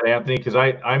that, Anthony, because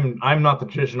I'm not the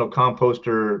traditional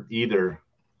composter either.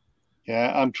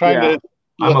 Yeah, I'm trying to.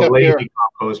 I'm a lazy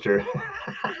composter.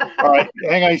 All right,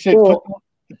 hang on. You said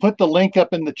put the link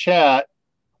up in the chat.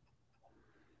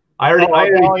 Yeah.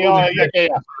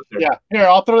 Here,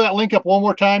 I'll throw that link up one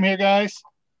more time here, guys.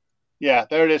 Yeah,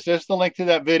 there it is. There's the link to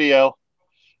that video.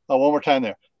 One more time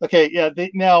there. Okay, yeah.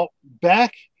 Now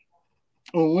back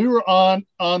when we were on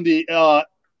the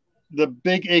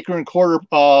big acre and quarter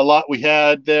lot we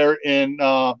had there in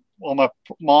on my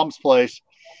mom's place,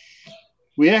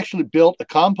 we actually built a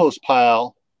compost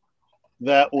pile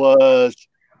that was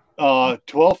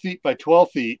 12 feet by 12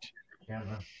 feet. Yeah.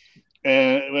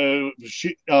 And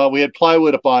we had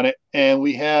plywood up on it, and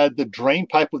we had the drain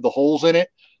pipe with the holes in it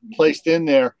placed in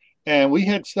there. And we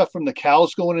had stuff from the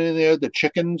cows going in there. The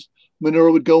chickens'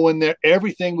 manure would go in there.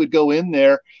 Everything would go in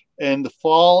there. And the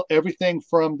fall, everything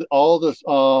from all the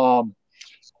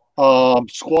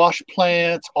squash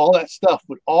plants, all that stuff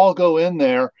would all go in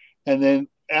there. And then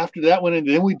after that went in,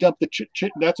 then we dumped the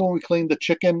that's when we cleaned the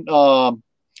chicken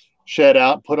shed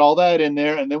out, put all that in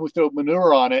there, and then we throw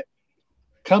manure on it.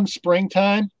 Come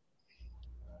springtime,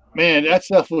 man, that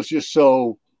stuff was just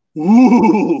so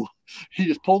woo. You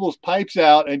just pull those pipes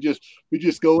out and we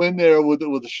just go in there with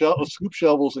the scoop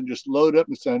shovels and just load up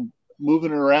and start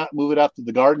moving it around, move it out to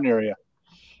the garden area.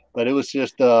 But it was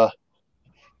just and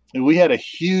we had a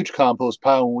huge compost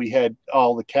pile when we had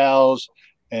all the cows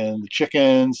and the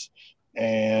chickens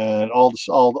and all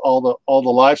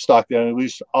the livestock there,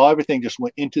 and everything just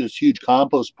went into this huge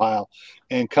compost pile.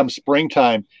 And come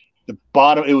springtime, the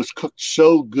bottom, it was cooked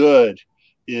so good.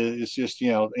 It's just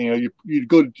you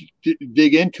go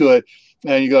dig into it,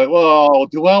 and you go, well,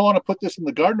 do I want to put this in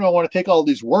the garden, or I want to take all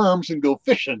these worms and go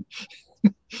fishing?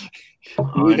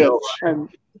 And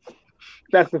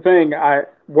that's the thing.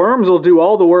 Worms will do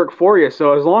all the work for you.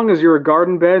 So as long as your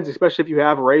garden beds, especially if you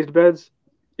have raised beds,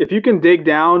 if you can dig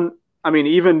down, I mean,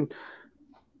 even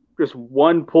just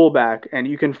one pullback, and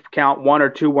you can count 1 or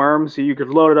 2 worms, so you could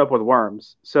load it up with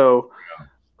worms. So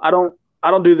I don't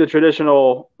do the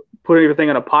traditional put everything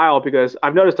in a pile, because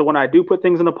I've noticed that when I do put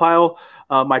things in a pile,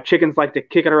 my chickens like to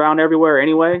kick it around everywhere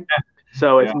anyway.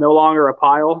 So it's no longer a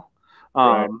pile.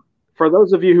 Right. For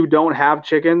those of you who don't have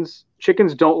chickens,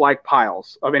 chickens don't like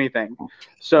piles of anything.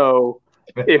 So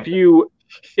if you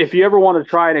ever want to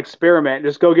try an experiment,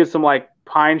 just go get some like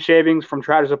pine shavings from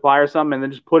Tractor Supply or something, and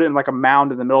then just put it in like a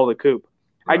mound in the middle of the coop.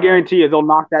 Right. I guarantee you they'll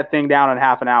knock that thing down in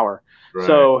half an hour. Right.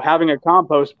 So having a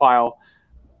compost pile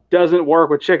doesn't work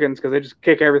with chickens because they just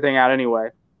kick everything out anyway.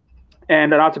 And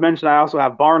not to mention, I also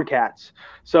have barn cats.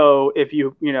 So if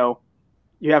you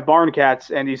have barn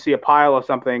cats and you see a pile of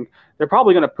something, they're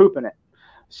probably going to poop in it.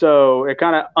 So it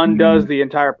kind of undoes the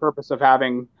entire purpose of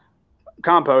having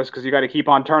compost, because you got to keep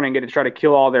on turning it to try to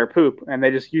kill all their poop, and they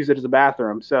just use it as a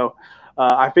bathroom. So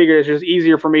I figured it's just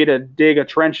easier for me to dig a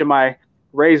trench in my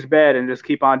raised bed and just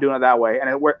keep on doing it that way.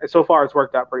 And so far it's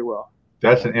worked out pretty well.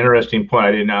 That's an interesting point.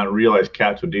 I did not realize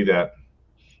cats would do that.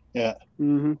 Yeah.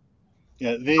 Mm-hmm.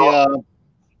 Yeah.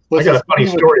 I got a funny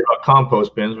story about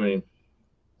compost bins.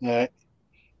 Right.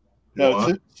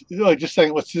 No, just a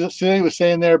second. What Celia was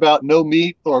saying there about no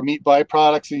meat or meat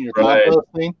byproducts in your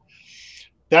composting,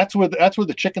 that's where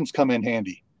the chickens come in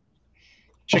handy.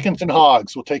 Chickens and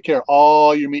hogs will take care of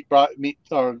all your meat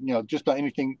or just about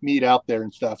anything meat out there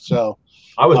and stuff. So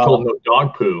I was told no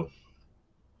dog poo.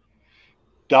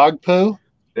 Dog poo?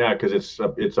 Yeah, because it's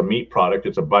a meat product.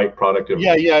 It's a bite product.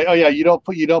 Yeah. Oh yeah. You don't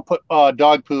put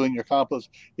dog poo in your compost.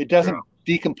 It doesn't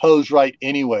decompose right,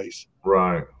 anyways.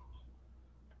 Right.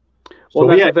 Well,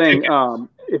 that's the thing.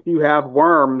 If you have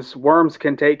worms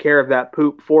can take care of that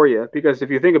poop for you, because if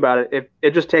you think about it,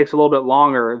 it just takes a little bit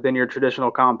longer than your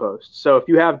traditional compost. So if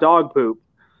you have dog poop,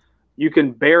 you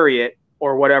can bury it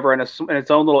or whatever in its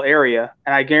own little area,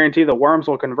 and I guarantee the worms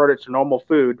will convert it to normal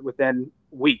food within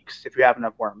weeks if you have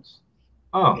enough worms.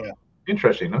 Oh, yeah.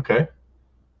 Interesting. Okay.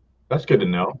 That's good to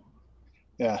know.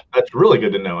 Yeah. That's really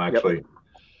good to know, actually. Yep.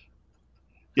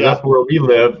 Yeah. That's where we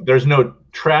live. There's no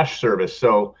trash service.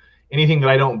 So anything that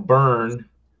I don't burn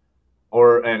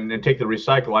and take the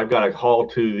recycle, I've got to haul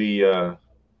to the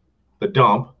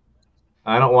dump.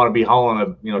 I don't want to be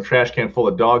hauling a trash can full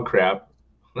of dog crap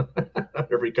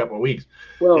every couple of weeks.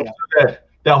 Well, so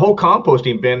that whole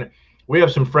composting bin, we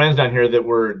have some friends down here that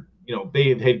were,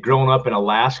 they had grown up in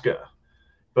Alaska,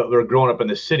 but they're growing up in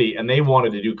the city, and they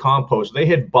wanted to do compost. They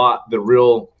had bought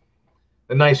the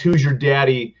nice Who's Your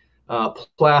Daddy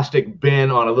plastic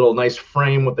bin on a little nice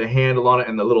frame with the handle on it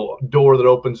and the little door that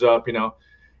opens up,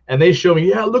 and they show me,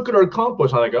 yeah, look at our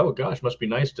compost. I'm like, oh gosh, must be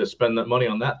nice to spend that money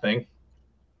on that thing.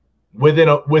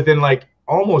 Within like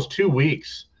almost 2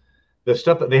 weeks, the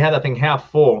stuff that they had that thing half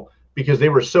full, because they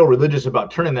were so religious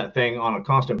about turning that thing on a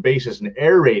constant basis and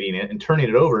aerating it and turning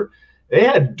it over, they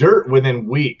had dirt within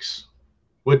weeks,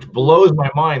 which blows my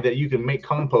mind that you can make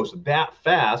compost that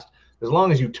fast as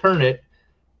long as you turn it,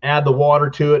 add the water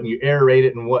to it, and you aerate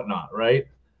it and whatnot, right?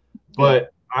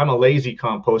 But I'm a lazy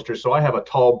composter, so I have a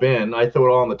tall bin. I throw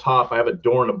it all on the top. I have a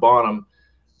door on the bottom.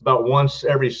 About once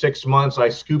every 6 months, I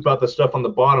scoop out the stuff on the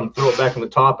bottom, throw it back on the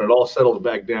top, and it all settles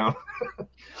back down.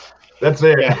 That's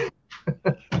it. Yeah.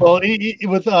 Well,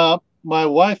 with my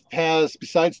wife has,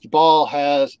 besides the ball,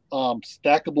 has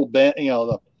stackable bin.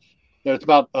 It's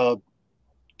about a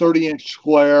 30-inch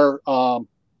square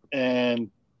and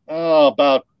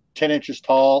about 10 inches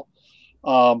tall,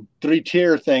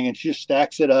 3-tier thing, and she just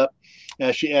stacks it up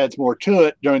as she adds more to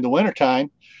it during the wintertime.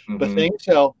 Mm-hmm. But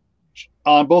so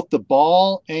on both the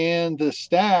ball and the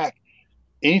stack,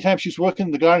 anytime she's working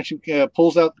in the garden, she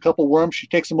pulls out a couple worms, she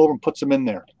takes them over and puts them in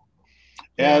there.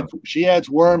 She adds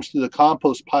worms to the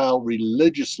compost pile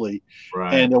religiously,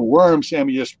 right. And the worms,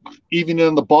 just even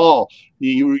in the ball,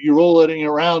 you roll it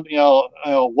around,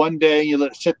 one day, you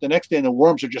let it sit the next day, and the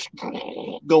worms are just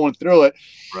going through it,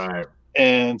 right?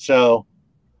 And so,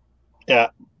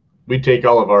 we take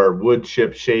all of our wood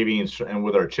chip shavings and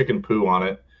with our chicken poo on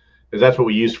it, because that's what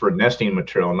we use for nesting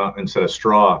material, not instead of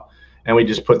straw, and we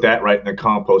just put that right in the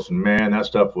compost, and man, that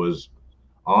stuff was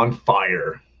on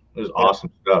fire. It was awesome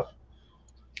stuff.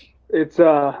 It's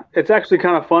actually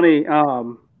kind of funny.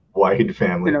 Wide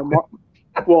family.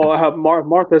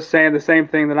 Martha's saying the same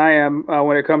thing that I am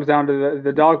when it comes down to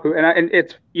the dog food, and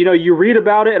it's you read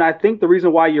about it, and I think the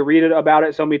reason why you read about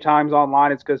it so many times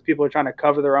online is because people are trying to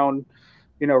cover their own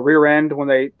rear end when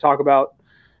they talk about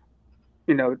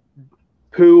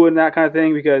poo and that kind of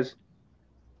thing, because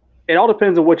it all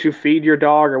depends on what you feed your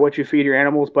dog or what you feed your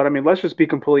animals. But I mean, let's just be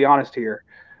completely honest here.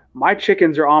 My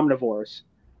chickens are omnivores.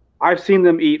 I've seen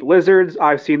them eat lizards.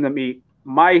 I've seen them eat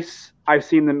mice. I've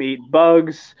seen them eat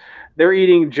bugs. They're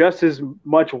eating just as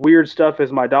much weird stuff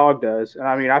as my dog does. And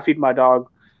I mean, I feed my dog.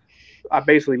 I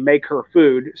basically make her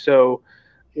food. So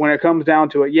when it comes down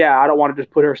to it, yeah, I don't want to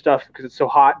just put her stuff because it's so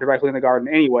hot directly in the garden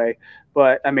anyway.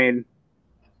 But I mean,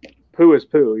 poo is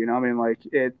poo, you know. I mean, like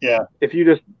it. Yeah. If you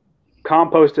just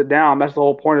compost it down, that's the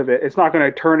whole point of it. It's not going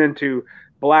to turn into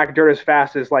black dirt as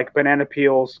fast as like banana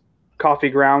peels, coffee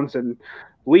grounds, and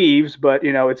leaves, but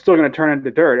you know, it's still going to turn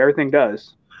into dirt. Everything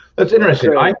does. That's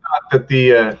interesting. So, I thought that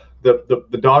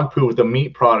the dog poo with the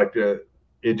meat product,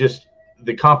 it just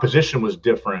the composition was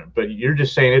different. But you're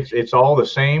just saying it's all the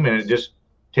same, and it just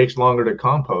takes longer to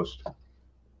compost.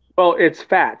 well, it's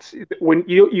fats. When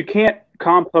you can't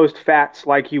compost fats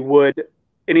like you would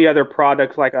any other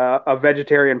product, like a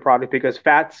vegetarian product, because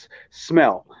fats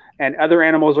smell, and other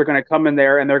animals are going to come in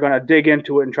there and they're going to dig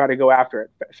into it and try to go after it.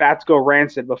 Fats go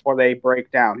rancid before they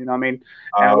break down. You know what I mean?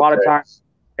 And a lot of times,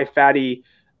 a fatty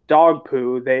dog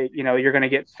poo, you're going to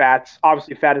get fats.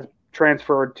 Obviously, fat is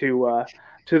transferred to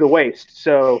the waste.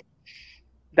 So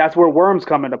that's where worms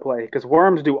come into play, because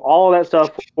worms do all of that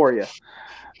stuff for you.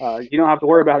 You don't have to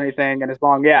worry about anything, and as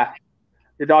long,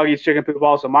 your dog eats chicken poop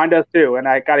also. Mine does too, and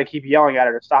I got to keep yelling at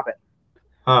her to stop it.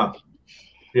 Huh?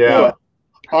 Yeah.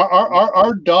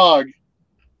 Our dog,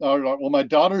 my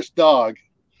daughter's dog,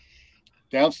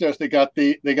 downstairs they got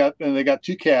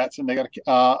two cats, and they got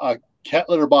a cat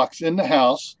litter box in the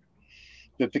house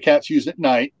that the cats use at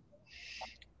night,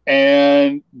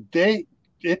 and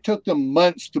it took them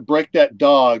months to break that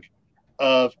dog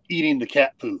of eating the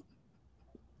cat poo.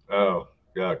 Oh,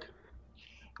 yuck.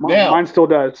 Mine still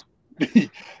does.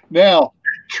 Now,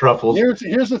 truffles.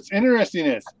 Here's what's interesting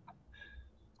is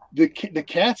the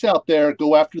cats out there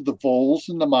go after the voles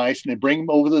and the mice, and they bring them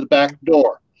over to the back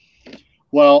door.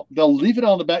 Well, they'll leave it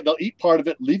on the back. They'll eat part of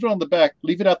it, leave it on the back,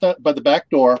 leave it out by the back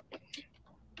door.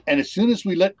 And as soon as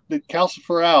we let the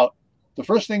calcifer out, the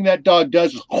first thing that dog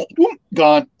does is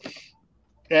gone,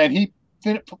 and he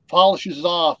polishes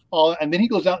off all, and then he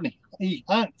goes out and he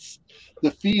hunts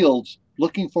the fields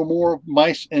looking for more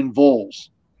mice and voles.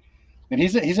 And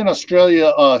he's an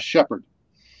Australia shepherd,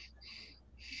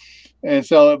 and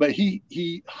so but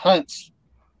he hunts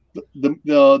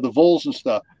the voles and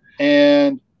stuff.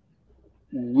 And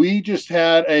we just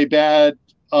had a bad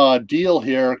deal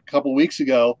here a couple weeks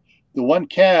ago. The one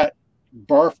cat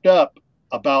barfed up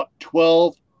about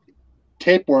 12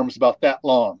 tapeworms about that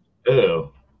long.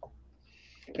 Ew.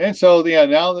 And so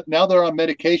now they're on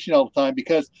medication all the time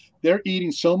because they're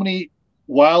eating so many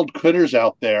wild critters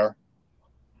out there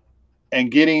and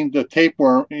getting the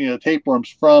tapeworms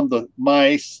from the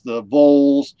mice, the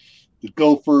voles, the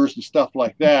gophers, and stuff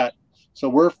like that. So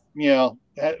we're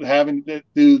having to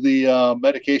do the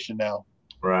medication now.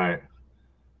 Right.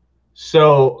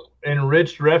 So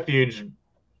Enriched Refuge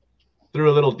threw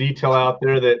a little detail out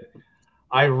there that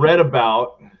I read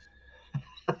about.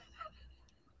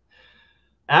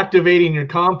 Activating your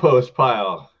compost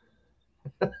pile.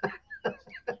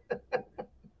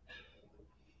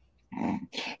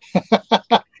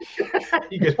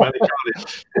 You guys finally got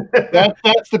it.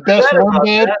 That's the best worm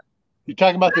bed. You're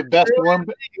talking about the best worm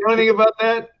bed. You know anything about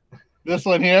that? This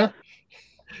one here?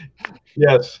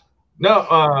 Yes.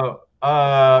 No.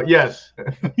 Yes.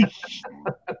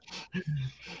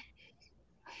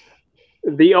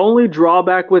 The only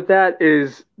drawback with that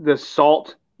is the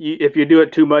salt. If you do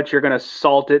it too much, you're going to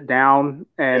salt it down,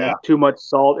 and too much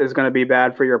salt is going to be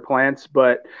bad for your plants.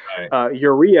 But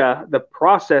urea, the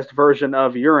processed version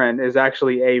of urine, is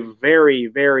actually a very,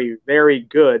 very, very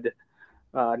good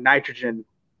nitrogen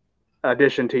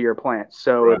addition to your plants.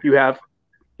 So if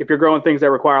you're growing things that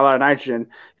require a lot of nitrogen,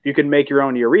 if you can make your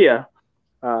own urea,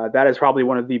 that is probably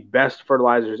one of the best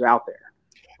fertilizers out there.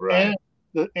 Right.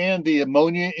 And the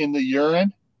ammonia in the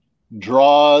urine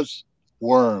draws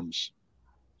worms.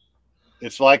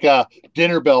 It's like a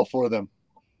dinner bell for them.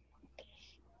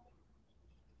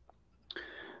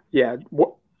 Yeah.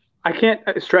 I can't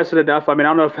stress it enough. I mean, I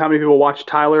don't know how many people watch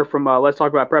Tyler from Let's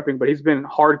Talk About Prepping, but he's been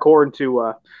hardcore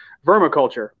into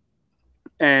vermiculture.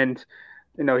 And,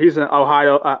 he's in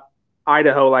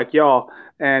Idaho like y'all.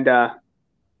 And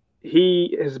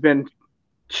he has been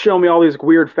showing me all these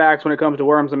weird facts when it comes to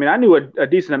worms. I mean, I knew a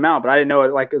decent amount, but I didn't know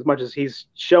it like as much as he's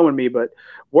showing me. But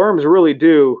worms really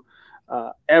do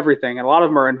everything, and a lot of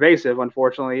them are invasive,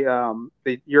 unfortunately.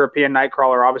 The European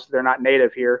nightcrawler, obviously they're not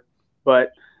native here,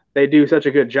 but they do such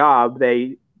a good job.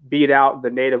 They beat out the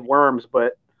native worms.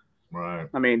 But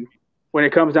I mean, when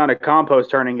it comes down to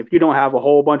compost turning, if you don't have a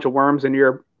whole bunch of worms in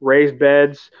your raised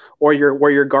beds or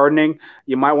where you're gardening,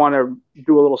 you might want to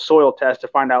do a little soil test to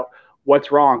find out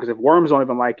what's wrong. Because if worms don't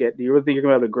even like it, do you really think you're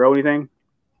going to be able to grow anything?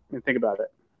 I mean, think about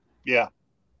it. Yeah.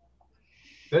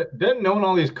 Doesn't knowing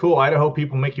all these cool Idaho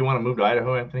people make you want to move to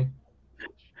Idaho, Anthony?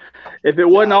 If it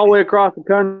wasn't all the way across the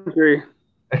country.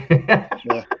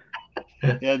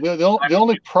 Yeah, the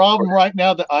only problem right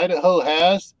now that Idaho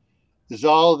has is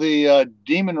all the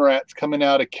demon rats coming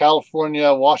out of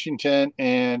California, Washington,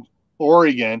 and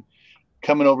Oregon,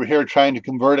 coming over here trying to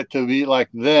convert it to be like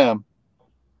them.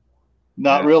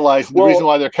 Not realizing the reason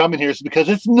why they're coming here is because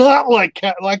it's not like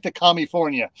the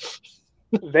California.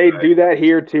 They do that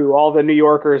here too. All the New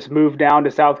Yorkers move down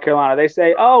to South Carolina. They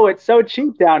say, "Oh, it's so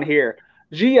cheap down here."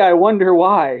 Gee, I wonder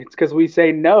why. It's because we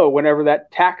say no whenever that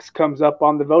tax comes up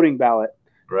on the voting ballot.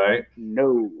 Right.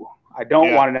 No, I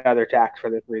don't want another tax for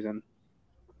this reason.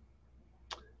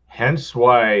 Hence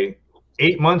why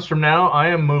 8 months from now I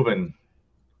am moving.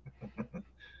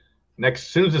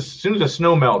 Soon as the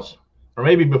snow melts, or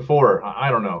maybe before, I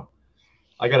don't know.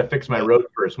 I got to fix my road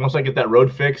first. Once I get that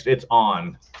road fixed, it's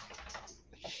on.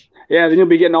 Yeah, then you'll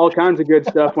be getting all kinds of good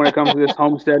stuff when it comes to this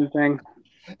homesteading thing.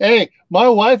 Hey, my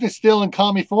wife is still in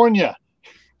California.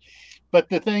 But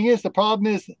the thing is, the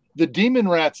problem is the demon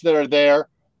rats that are there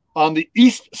on the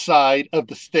east side of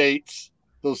the states,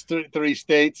 those three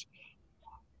states,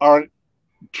 are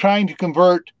trying to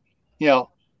convert,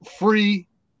 free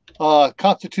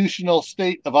constitutional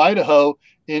state of Idaho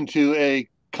into a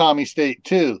commie state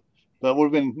too. But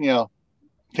we've been,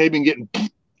 they've been getting,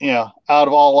 out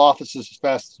of all offices as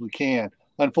fast as we can.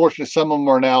 Unfortunately, some of them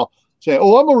are now saying,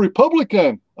 "Oh, I'm a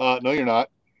Republican." No, you're not.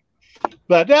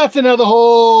 But that's another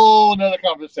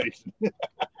conversation.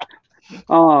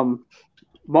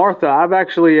 Martha, I've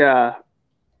actually,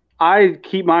 I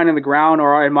keep mine in the ground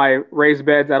or in my raised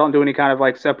beds. I don't do any kind of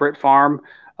like separate farm.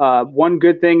 One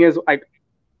good thing is I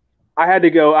had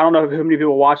to go. I don't know how many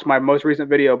people watched my most recent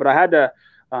video, but I had to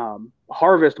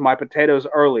harvest my potatoes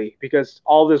early because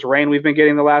all this rain we've been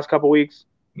getting the last couple weeks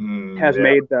has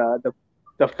made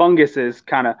the funguses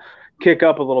kind of kick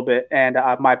up a little bit, and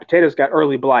my potatoes got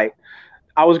early blight.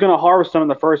 I was going to harvest them in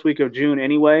the first week of June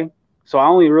anyway, so I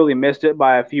only really missed it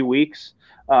by a few weeks.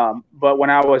 But when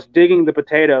I was digging the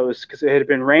potatoes, because it had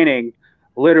been raining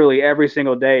literally every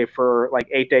single day for like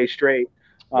 8 days straight.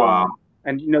 Wow.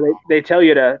 And they tell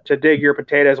you to dig your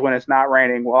potatoes when it's not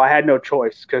raining. Well, I had no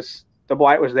choice because the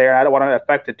blight was there. I don't want to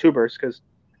affect the tubers because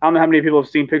I don't know how many people have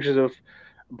seen pictures of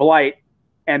blight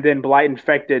and then blight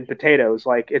infected potatoes.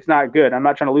 Like, it's not good. I'm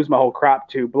not trying to lose my whole crop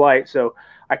to blight. So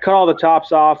I cut all the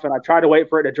tops off and I tried to wait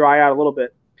for it to dry out a little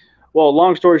bit. Well,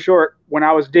 long story short, when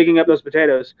I was digging up those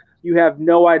potatoes, you have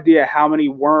no idea how many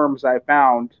worms I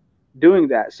found doing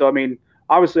that. So, I mean,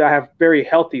 obviously I have very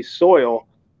healthy soil.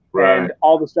 Right. And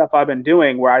all the stuff I've been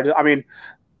doing where I don't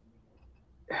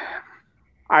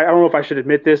know if I should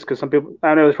admit this because some people,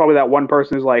 I know there's probably that one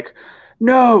person who's like,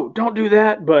 "No, don't do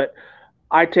that." But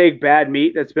I take bad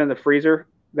meat that's been in the freezer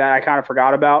that I kind of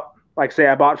forgot about. Like, say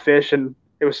I bought fish and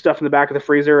it was stuffed in the back of the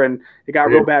freezer and it got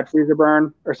real bad freezer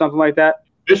burn or something like that.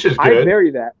 Fish is good. I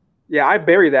bury that. Yeah, I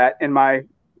bury that in my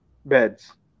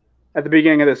beds at the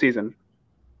beginning of the season.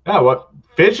 Oh, well,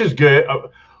 fish is good.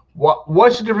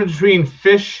 What's the difference between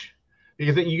fish?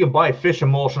 Because you can buy fish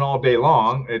emulsion all day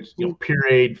long. It's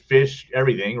pureed fish,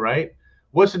 everything, right?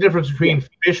 What's the difference between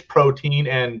fish protein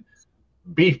and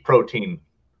beef protein?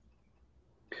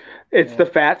 It's the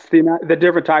fats, the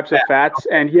different types of fats,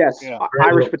 and yes,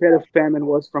 Irish potato famine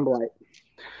was from blight.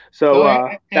 So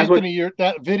that's Anthony,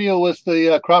 that video was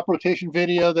the crop rotation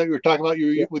video that you were talking about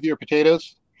with your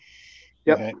potatoes.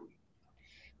 Yep.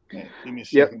 Okay, give me a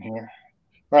second here.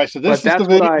 All right, so this is the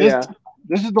video.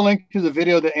 This is the link to the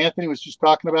video that Anthony was just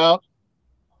talking about.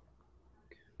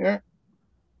 Here.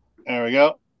 There we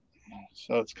go.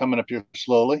 So it's coming up here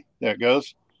slowly. There it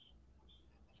goes.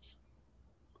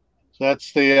 So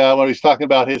that's the what he's talking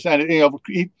about.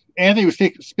 Anthony was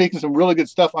speaking some really good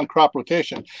stuff on crop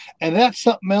rotation, and that's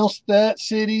something else that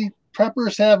city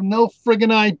preppers have no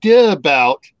friggin' idea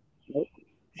about. Nope.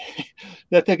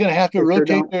 That they're going to have to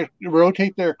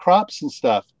rotate their crops and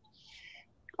stuff.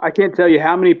 I can't tell you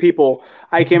how many people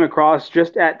I came across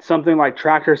just at something like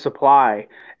Tractor Supply,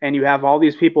 and you have all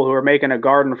these people who are making a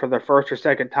garden for the first or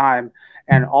second time,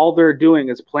 and all they're doing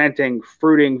is planting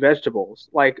fruiting vegetables.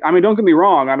 Like, I mean, don't get me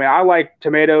wrong. I mean, I like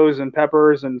tomatoes and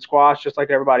peppers and squash just like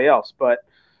everybody else, but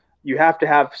you have to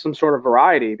have some sort of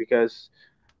variety because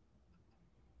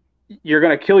you're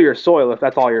going to kill your soil if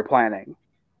that's all you're planting.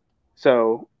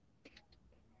 So,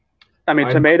 I mean,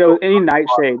 tomatoes, any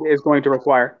nightshade is going to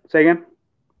require. Say again?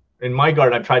 In my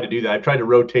garden, I've tried to do that. I've tried to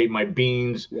rotate my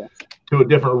beans to a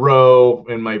different row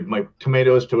and my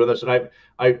tomatoes to others. And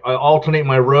I alternate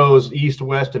my rows east,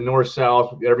 west, and north,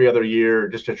 south every other year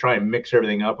just to try and mix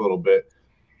everything up a little bit.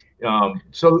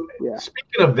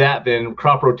 Speaking of that, then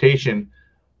crop rotation,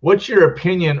 what's your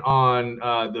opinion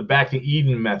on the back to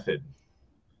Eden method?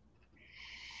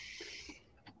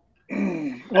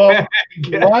 Well,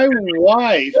 my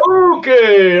wife.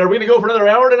 Okay, are we gonna go for another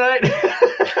hour tonight?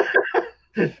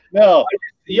 No,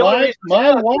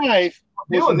 my wife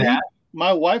was doing that.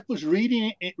 My wife was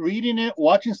reading it,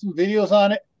 watching some videos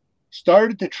on it,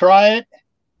 started to try it,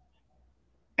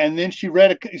 and then she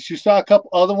saw a couple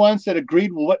other ones that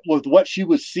agreed with what she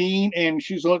was seeing, and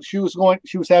she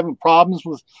was having problems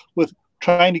with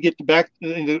trying to get back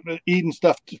into eating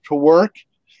stuff to work.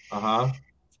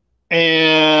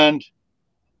 And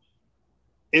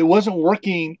it wasn't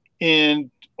working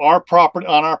on our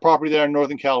property there in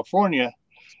Northern California.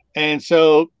 And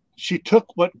so she took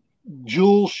what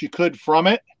jewels she could from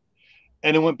it,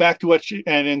 and then went back to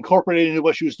and incorporated into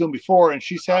what she was doing before. And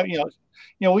she's having,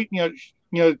 if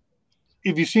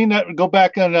you've seen that, go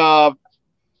back in the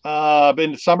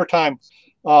summertime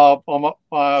on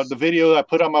the video I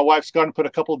put on my wife's garden, put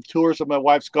a couple of tours of my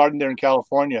wife's garden there in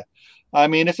California. I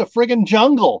mean, it's a friggin'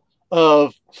 jungle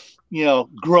of,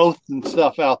 growth and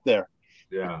stuff out there.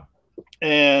 Yeah.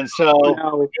 And so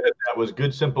that was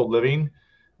Good Simple Living.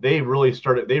 They really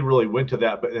went to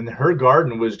that, and her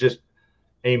garden was just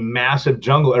a massive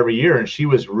jungle every year. And she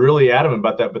was really adamant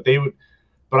about that, but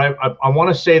I want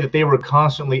to say that they were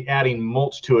constantly adding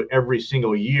mulch to it every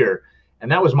single year.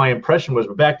 And that was my impression was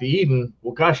back to Eden.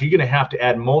 Well, gosh, you're going to have to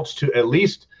add mulch to at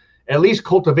least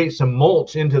cultivate some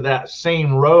mulch into that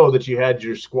same row that you had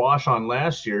your squash on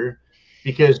last year,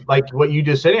 because like what you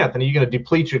just said, Anthony, you're going to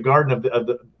deplete your garden of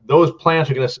those plants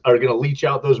are going to leach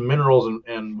out those minerals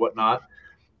and whatnot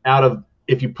out of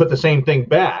if you put the same thing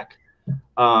back.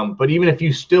 But even if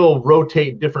you still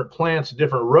rotate different plants,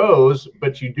 different rows,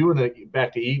 but you do it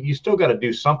back to Eden, you still got to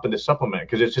do something to supplement,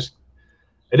 because it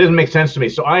doesn't make sense to me.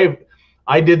 So I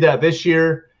did that this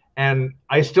year, and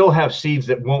I still have seeds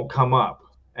that won't come up.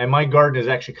 And my garden is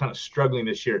actually kind of struggling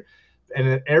this year. And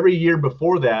then every year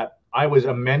before that, I was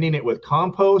amending it with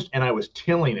compost, and I was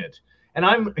tilling it. And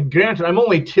I'm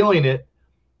only tilling it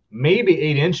maybe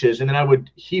 8 inches, and then I would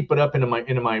heap it up into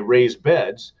my raised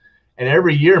beds. And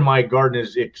every year my garden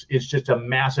it's just a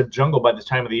massive jungle by this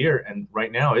time of the year. And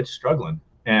right now it's struggling.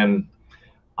 And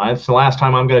it's the last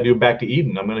time I'm going to do back to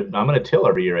Eden. I'm going to till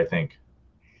every year, I think.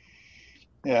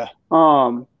 Yeah.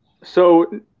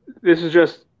 So this is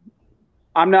just,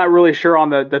 I'm not really sure on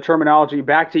the terminology.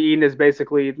 Back to Eden is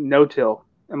basically no-till.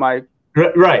 Am I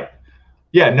right?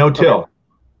 Yeah, no-till. Okay.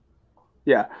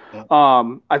 Yeah.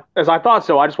 As I thought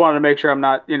so. I just wanted to make sure I'm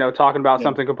not, talking about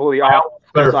something completely off.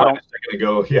 Clarify a second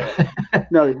ago. Yeah.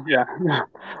 No. Yeah.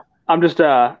 I'm just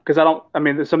because some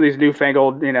of these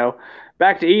newfangled,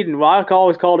 back to Eden. Well, I've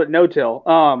always called it no-till.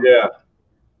 Yeah.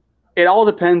 It all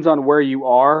depends on where you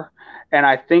are, and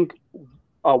I think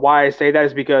why I say that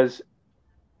is because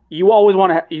you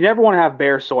never want to have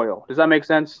bare soil. Does that make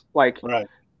sense? Like, right.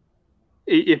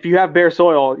 If you have bare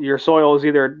soil, your soil is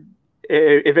either,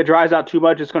 if it dries out too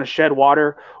much, it's going to shed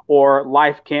water, or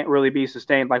life can't really be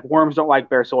sustained. Like worms don't like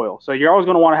bare soil. So you're always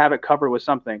going to want to have it covered with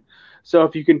something. So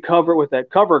if you can cover it with that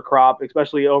cover crop,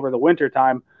 especially over the winter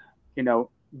time,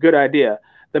 good idea.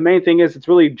 The main thing is it's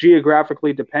really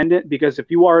geographically dependent, because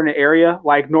if you are in an area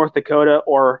like North Dakota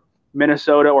or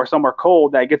Minnesota or somewhere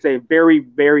cold that gets a very,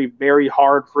 very, very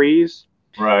hard freeze,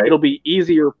 right, it'll be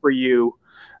easier for you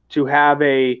to have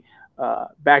a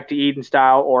back to Eden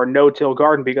style or no-till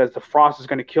garden, because the frost is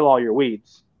going to kill all your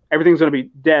weeds. Everything's going to be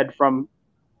dead from,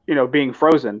 being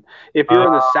frozen. If you're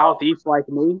in the southeast like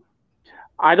me,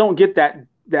 I don't get that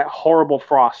horrible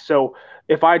frost. So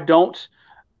if I don't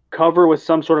cover with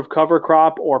some sort of cover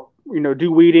crop or,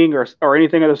 do weeding or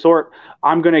anything of the sort,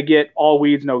 I'm going to get all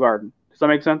weeds, no garden. Does that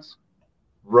make sense?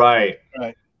 Right.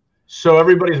 So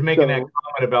everybody's making that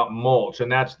comment about mulch,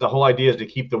 and that's the whole idea, is to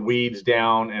keep the weeds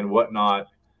down and whatnot.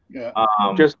 Yeah.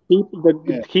 Just keep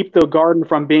the garden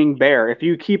from being bare. If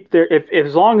you keep if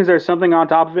as long as there's something on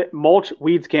top of it, mulch,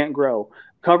 weeds can't grow.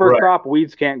 Cover crop,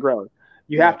 weeds can't grow.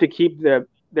 You have to keep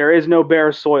there is no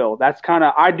bare soil. That's kind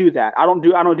of, I do that. I don't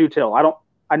do till.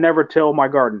 I never till my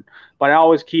garden, but I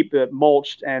always keep it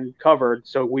mulched and covered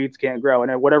so weeds can't grow. And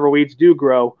then whatever weeds do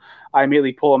grow, I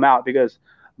immediately pull them out, because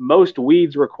most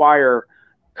weeds require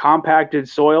compacted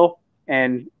soil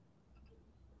and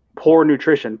poor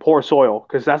nutrition, poor soil,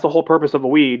 because that's the whole purpose of a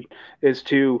weed, is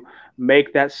to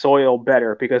make that soil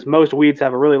better, because most weeds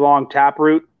have a really long tap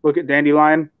root. Look at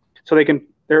dandelion. So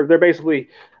they're basically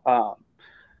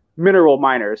mineral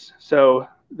miners. So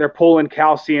they're pulling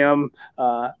calcium,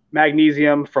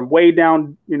 magnesium from way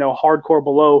down, hardcore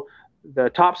below the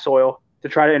topsoil to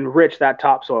try to enrich that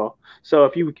topsoil. So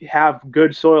if you have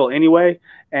good soil anyway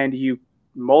and you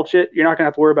mulch it, you're not going to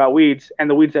have to worry about weeds. And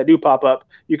the weeds that do pop up,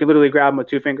 you can literally grab them with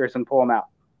 2 fingers and pull them out.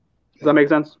 Does that make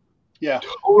sense? Yeah,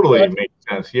 Totally makes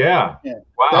sense. Yeah. Yeah.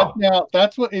 Wow.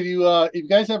 That's what if you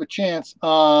guys have a chance,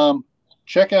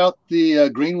 check out the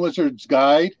Green Wizard's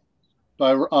Guide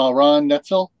by Ron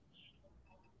Netzel.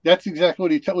 That's exactly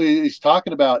what he's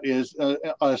talking about. Is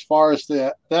as far as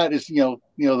that is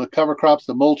the cover crops,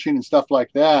 the mulching and stuff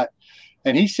like that.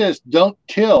 And he says don't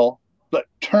till, but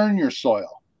turn your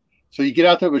soil. So you get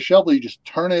out there with a shovel, you just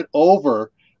turn it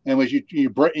over, and when you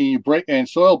break and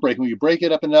soil break, when you break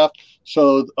it up enough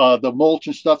so the mulch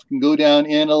and stuff can go down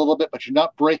in a little bit, but you're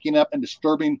not breaking up and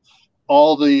disturbing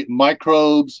all the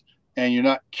microbes, and you're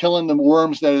not killing the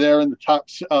worms that are there in the top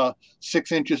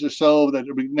 6 inches or so that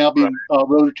are now being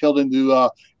rototilled into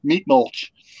meat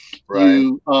mulch. Right.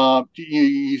 You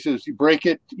break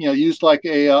it, use like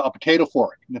a potato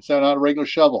fork, and it's not a regular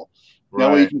shovel. That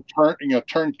way you can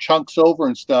turn chunks over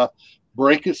and stuff,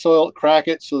 break it, soil, crack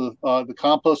it, so the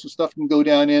compost and stuff can go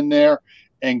down in there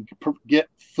and get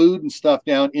food and stuff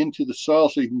down into the soil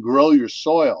so you can grow your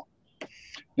soil.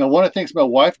 Now, one of the things my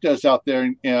wife does out there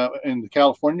in the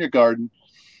California garden,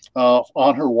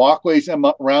 on her walkways and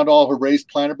around all her raised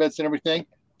planter beds and everything,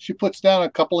 she puts down a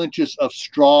couple inches of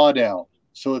straw down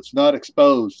so it's not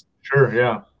exposed. Sure,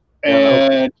 yeah.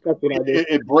 And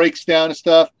it breaks down and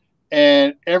stuff.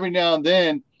 And every now and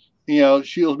then,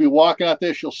 she'll be walking out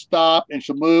there, she'll stop and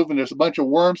she'll move, and there's a bunch of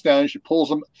worms down, and she pulls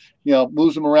them,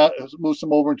 moves them around, moves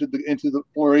them over into the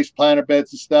raised planter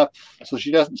beds and stuff, so she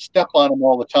doesn't step on them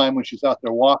all the time when she's out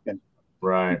there walking.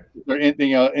 Right. They're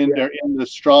they're in the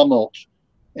straw mulch,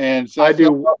 and so I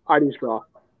do straw.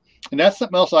 And that's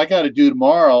something else I got to do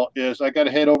tomorrow. Is I got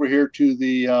to head over here to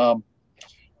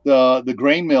the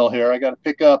grain mill here. I got to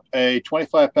pick up a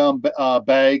 25-pound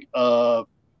bag of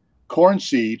corn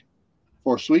seed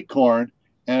for sweet corn,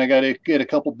 and I got to get a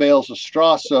couple bales of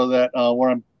straw so that where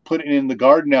I'm putting in the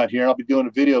garden out here, I'll be doing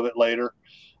a video of it later.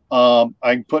 I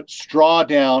can put straw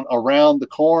down around the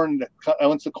corn.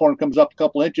 Once the corn comes up a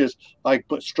couple inches, I can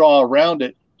put straw around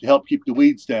it to help keep the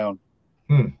weeds down.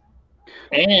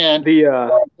 And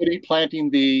planting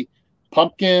the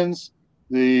pumpkins,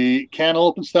 the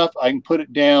cantaloupe and stuff, I can put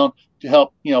it down to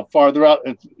help farther out,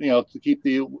 to keep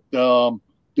the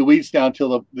weeds down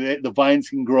till the vines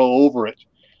can grow over it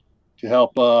to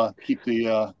help keep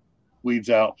the weeds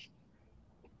out.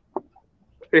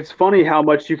 It's funny how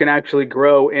much you can actually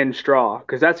grow in straw,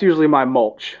 because that's usually my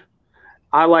mulch.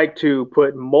 I like to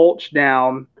put mulch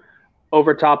down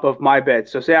over top of my bed.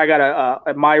 So say I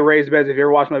got my raised beds, if you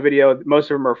ever watched my video, most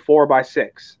of them are 4 by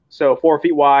 6. So 4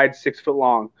 feet wide, 6 foot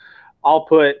long. I'll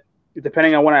put,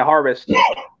 depending on when I harvest,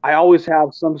 I always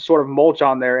have some sort of mulch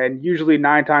on there. And usually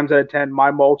 9 times out of 10, my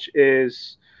mulch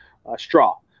is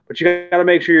straw. But you got to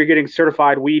make sure you're getting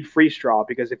certified weed-free straw,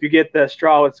 because if you get the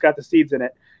straw that's got the seeds in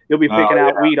it, you'll be picking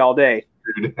out weed all day.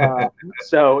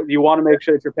 So you want to make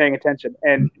sure that you're paying attention.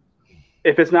 And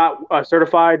if it's not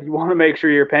certified, you want to make sure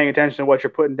you're paying attention to what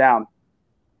you're putting down.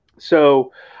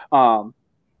 So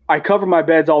I cover my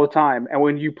beds all the time. And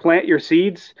when you plant your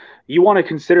seeds, you want to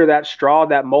consider that straw,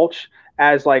 that mulch,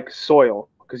 as like soil,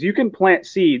 because you can plant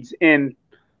seeds in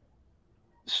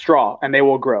straw and they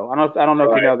will grow. I don't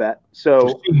know if you know that.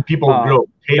 So people grow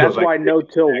potatoes. That's why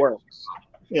no-till works.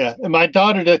 Yeah, and my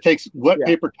daughter that takes wet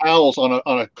paper towels on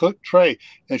a cooked tray,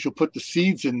 and she'll put the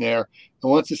seeds in there. And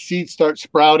once the seeds start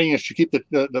sprouting, and she keep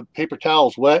the paper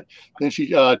towels wet, then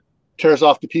she tears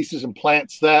off the pieces and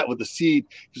plants that with the seed,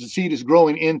 because the seed is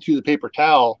growing into the paper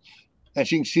towel, and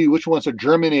she can see which ones are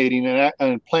germinating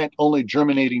and plant only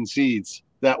germinating seeds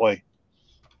that way.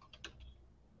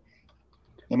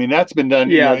 I mean, that's been done.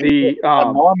 Yeah,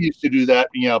 my mom used to do that,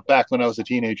 back when I was a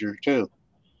teenager too.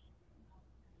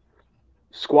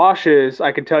 Squashes,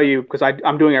 I can tell you, because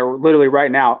I'm doing it literally right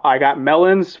now. I got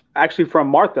melons actually from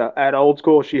Martha at Old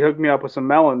School. She hooked me up with some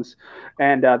melons,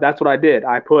 and that's what I did.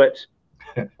 I put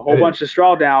a whole bunch of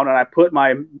straw down, and I put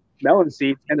my melon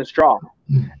seeds in the straw,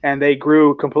 and they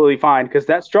grew completely fine, because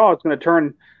that straw is going to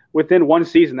turn within 1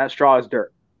 season. That straw is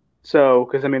dirt. So,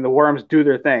 because the worms do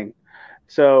their thing.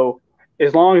 So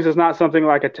as long as it's not something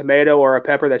like a tomato or a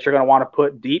pepper that you're going to want to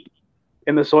put deep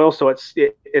in the soil, so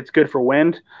it's good for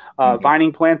wind.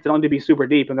 Vining plants, they don't need to be super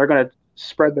deep, and they're going to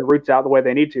spread their roots out the way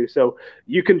they need to. So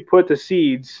you can put the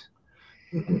seeds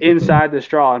inside the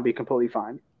straw and be completely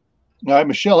fine. All right,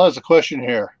 Michelle has a question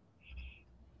here.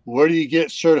 Where do you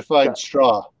get certified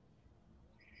straw?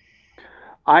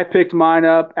 I picked mine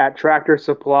up at Tractor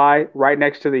Supply, right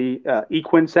next to the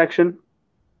Equine section.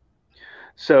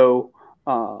 So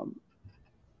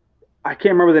I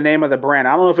can't remember the name of the brand.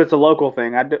 I don't know if it's a local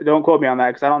thing. Don't quote me on that,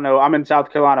 because I don't know. I'm in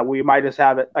South Carolina. We might just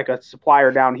have it like a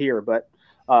supplier down here. But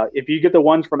if you get the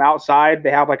ones from outside,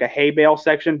 they have like a hay bale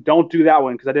section. Don't do that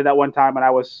one, because I did that one time and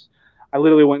I was I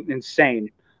literally went insane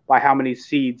by how many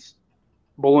seeds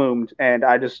bloomed, and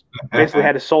I just basically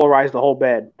had to solarize the whole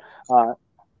bed.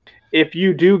 If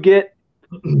you do get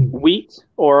wheat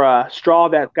or straw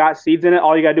that's got seeds in it,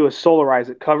 all you gotta do is solarize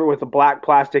it, cover it with a black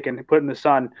plastic, and put it in the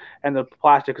sun, and the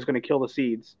plastic is going to kill the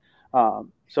seeds.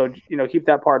 So keep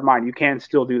that part in mind. You can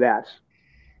still do that.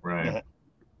 Right.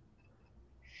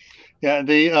 Yeah.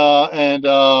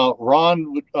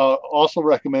 Ron would, also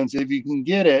recommends, if you can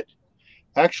get it,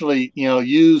 actually,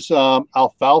 use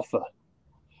alfalfa,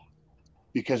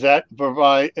 because that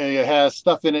it has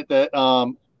stuff in it that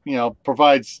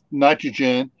provides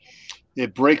nitrogen.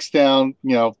 It breaks down,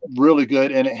 really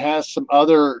good, and it has some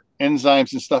other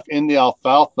enzymes and stuff in the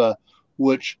alfalfa,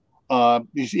 which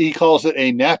he calls it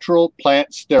a natural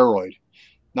plant steroid,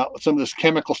 not some of this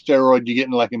chemical steroid you get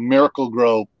in like a Miracle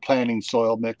Grow planting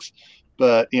soil mix,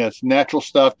 but it's natural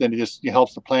stuff. Then it just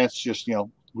helps the plants just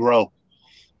grow.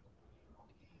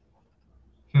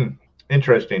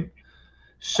 Interesting.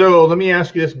 So let me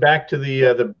ask you this: back to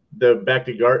the back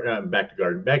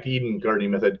to Eden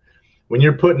gardening method. When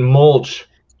you're putting mulch,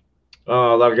 a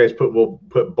lot of guys will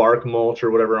put bark mulch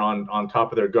or whatever on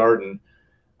top of their garden.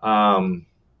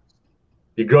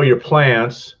 You grow your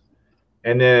plants,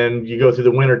 and then you go through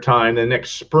the winter time. The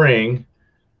next spring,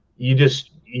 you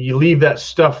leave that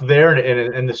stuff there,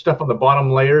 and the stuff on the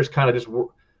bottom layers kind of just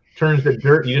turns to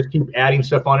dirt. You just keep adding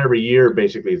stuff on every year,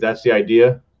 basically. That's the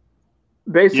idea.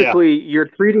 Basically, You're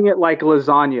treating it like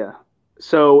lasagna.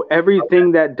 So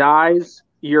everything that dies,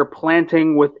 you're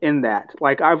planting within that.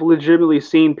 Like, I've legitimately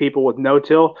seen people with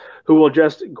no-till who will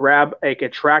just grab a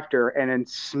tractor and then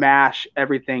smash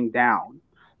everything down.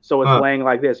 So it's laying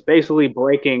like this, basically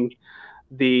breaking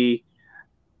the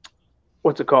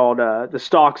the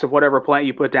stalks of whatever plant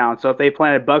you put down. So if they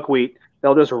planted buckwheat,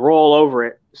 they'll just roll over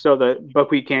it so the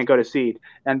buckwheat can't go to seed.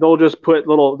 And they'll just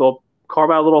they'll carve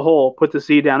out a little hole, put the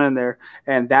seed down in there,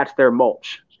 and that's their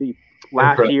mulch. The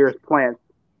last year's plants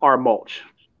are mulch.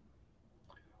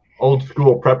 Old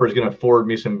school prepper is going to forward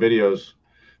me some videos.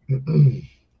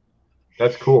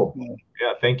 That's cool.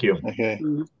 Yeah, thank you. Okay.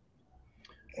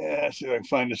 Yeah, see if I can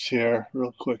find this here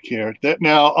real quick here. That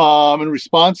now, in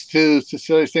response to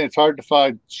Cecilia saying it's hard to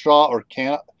find straw or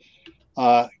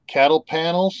cattle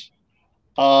panels.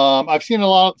 I've seen a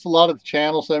lot of the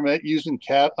channels that are using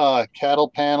cattle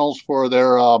panels for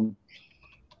their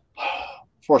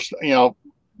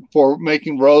for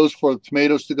making rows for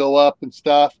tomatoes to go up and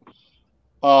stuff.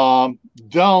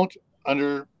 Don't,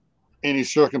 under any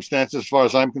circumstances, as far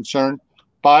as I'm concerned,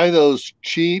 buy those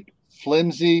cheap,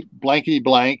 flimsy, blankety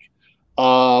blank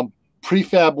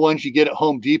prefab ones you get at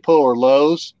Home Depot or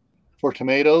Lowe's for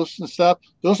tomatoes and stuff.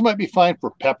 Those might be fine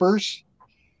for peppers,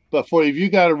 but if you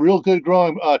got a real good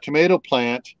growing tomato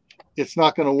plant, it's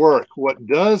not going to work. What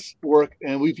does work,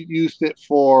 and we've used it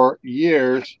for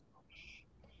years.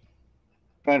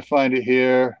 Trying to find it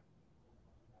here.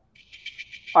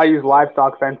 I use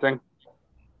livestock fencing.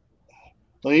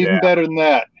 Well, even better than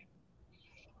that.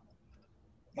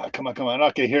 Oh, come on.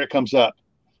 Okay, here it comes up.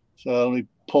 So let me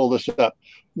pull this up.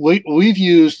 We've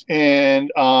used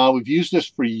this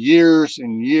for years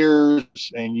and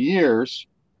years and years.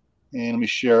 And let me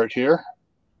share it here.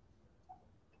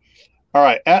 All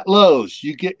right, at Lowe's,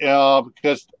 you get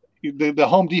because the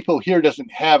Home Depot here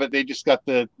doesn't have it. They just got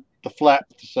the flat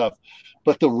stuff.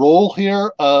 But the roll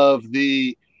here of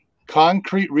the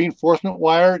concrete reinforcement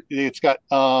wire, it's got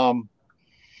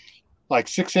like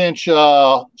 6-inch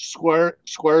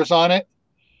squares on it.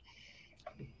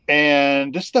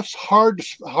 And this stuff's hard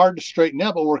to straighten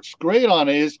out, but works great on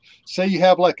it is, say you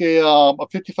have like a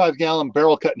 55-gallon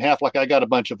barrel cut in half, like I got a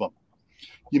bunch of them.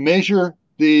 You measure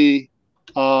the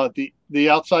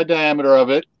outside diameter of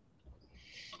it.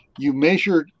 You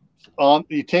measure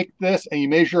you take this and you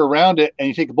measure around it, and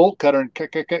you take a bolt cutter and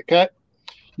cut.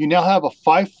 You now have a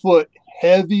 5-foot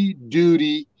heavy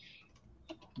duty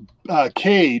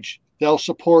cage that'll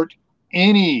support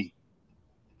any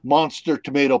monster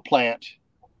tomato plant.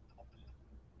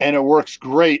 And it works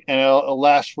great, and it'll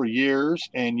last for years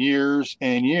and years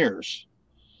and years.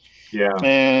 Yeah.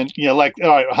 And like, all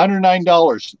right,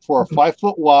 $109 for a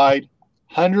 5-foot wide,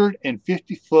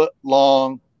 150-foot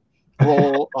long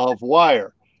roll of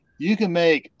wire. You can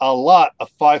make a lot of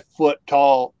 5-foot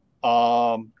tall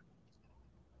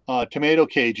tomato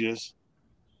cages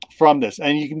from this,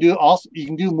 and you can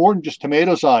do more than just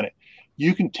tomatoes on it.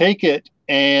 You can take it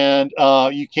and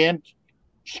you can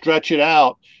stretch it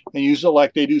out and use it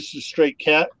like they do straight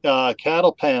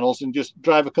cattle panels, and just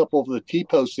drive a couple of the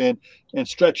T-posts in and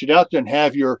stretch it out there, and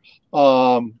have your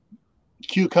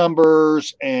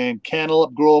cucumbers and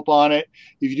cantaloupe grow up on it.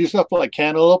 If you do stuff like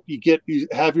cantaloupe, you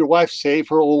have your wife save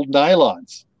her old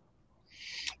nylons.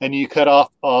 and you cut off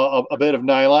a bit of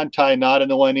nylon, tie a knot in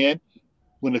the one end.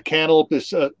 When the cantaloupe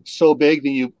is so big,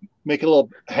 then you make a little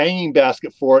hanging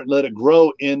basket for it and let it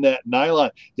grow in that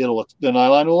nylon. The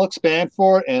nylon will expand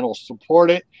for it and it'll support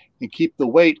it and keep the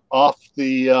weight off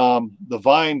the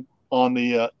vine on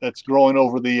the that's growing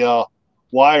over the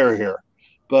wire here.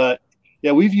 But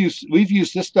yeah, we've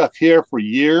used this stuff here for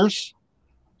years,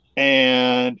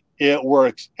 and it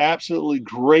works absolutely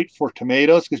great for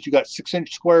tomatoes because you got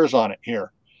 6-inch squares on it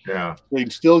here. Yeah. So you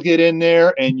can still get in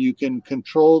there, and you can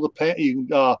control the you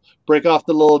can break off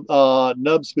the little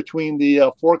nubs between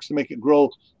the forks to make it grow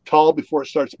tall before it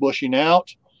starts bushing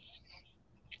out.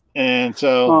 And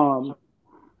so,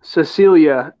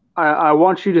 Cecilia, I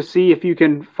want you to see if you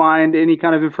can find any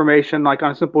kind of information, like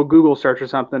on a simple Google search or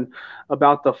something,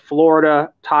 about the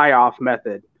Florida tie-off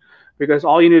method. Because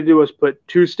all you need to do is put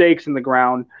 2 stakes in the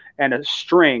ground and a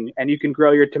string, and you can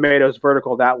grow your tomatoes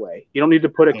vertical that way. You don't need to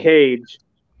put a cage.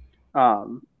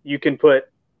 You can put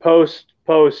post,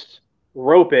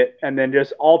 rope it, and then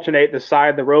just alternate the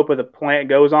side the rope of the plant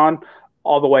goes on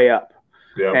all the way up.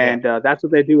 Yeah. And that's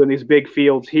what they do in these big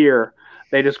fields here.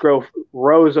 They just grow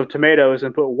rows of tomatoes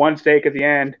and put 1 stake at the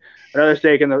end, another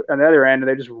stake on the other end, and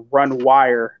they just run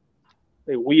wire.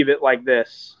 They weave it like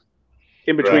this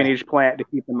in between each plant to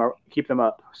keep them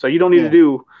up. So you don't need to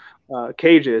do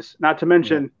cages. Not to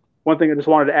mention, one thing I just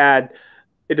wanted to add,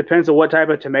 it depends on what type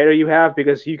of tomato you have,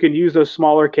 because you can use those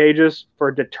smaller cages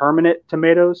for determinate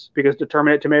tomatoes, because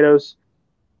determinate tomatoes,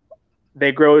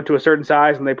 they grow to a certain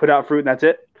size and they put out fruit and that's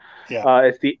it. Yeah.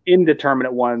 It's the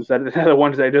indeterminate ones that are the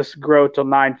ones that just grow till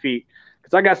 9 feet.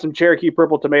 Because I got some Cherokee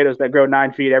purple tomatoes that grow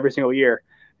 9 feet every single year.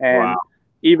 And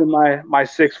even my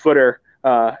 6-footer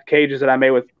cages that I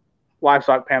made with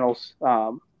livestock panels,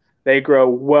 they grow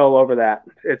well over that.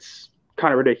 It's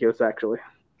kind of ridiculous, actually.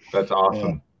 That's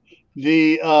awesome.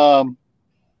 Yeah.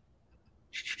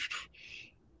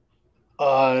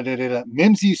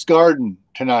 Mimsy's garden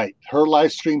tonight, her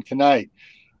live stream tonight,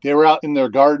 they were out in their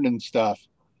garden and stuff,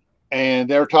 and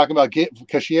they were talking about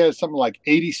because she has something like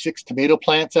 86 tomato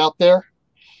plants out there,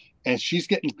 and she's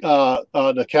getting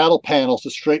the cattle panels,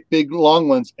 the straight big long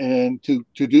ones, and to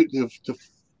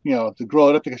grow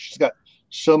it up because she's got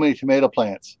so many tomato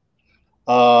plants.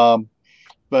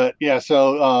 But yeah,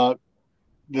 so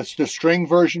the string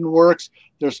version works.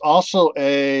 There's also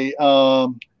a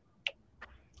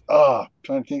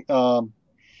trying to think,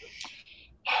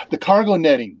 the cargo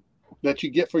netting that you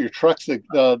get for your trucks,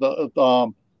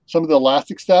 some of the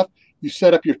elastic stuff. You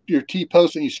set up your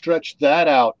T-post and you stretch that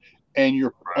out, and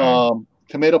your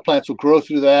tomato plants will grow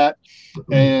through that.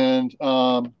 And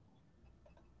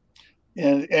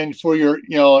for your,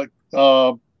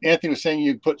 Anthony was saying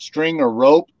you put string or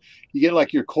rope. You get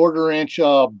like your 1/4-inch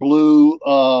blue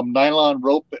nylon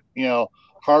rope at,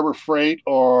 Harbor Freight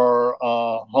or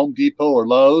Home Depot or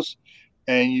Lowe's,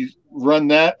 and you run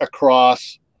that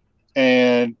across,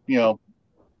 and you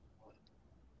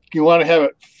want to have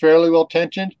it fairly well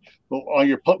tensioned, but on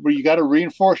your where you got to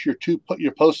reinforce your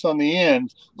posts on the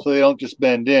ends so they don't just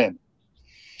bend in.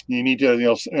 You need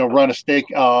to run a stake,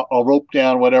 a rope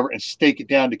down, whatever, and stake it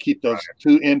down to keep those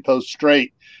 2 end posts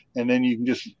straight, and then you can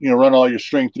just run all your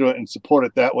string through it and support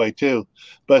it that way too.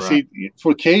 But see,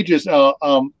 for cages, a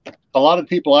lot of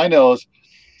people I know is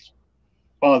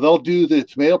they'll do the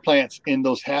tomato plants in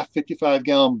those half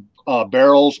 55-gallon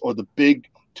barrels or the big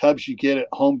tubs you get at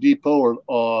Home Depot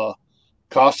or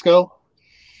Costco.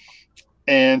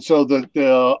 And so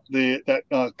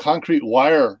that concrete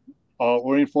wire,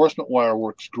 reinforcement wire,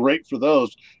 works great for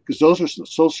those, because those are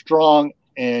so strong.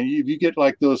 And if you get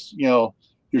like those, your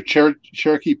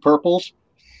Cherokee purples,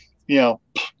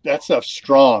 that stuff's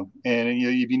strong. And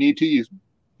if you need to,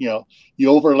 you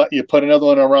put another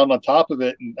one around on top of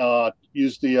it and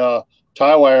use the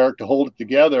tie wire to hold it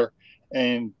together,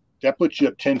 and that puts you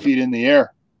up 10 feet in the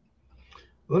air.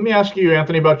 Let me ask you,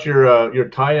 Anthony, about your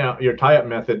tie-up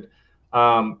method.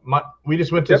 We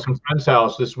just went to some friend's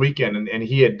house this weekend, and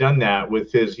he had done that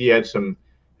with his. He had some,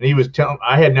 and he was telling.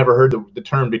 I had never heard the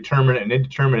term determinate and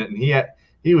indeterminate, and he's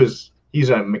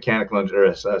a mechanical engineer,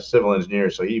 a civil engineer,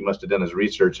 so he must have done his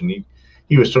research, and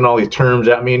he was throwing all these terms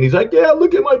at me, and he's like, "Yeah,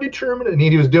 look at my determinate," and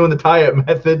he was doing the tie-up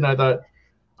method, and I thought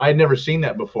I had never seen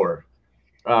that before.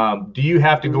 Do you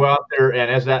have to go out there,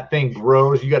 and as that thing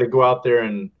grows, you got to go out there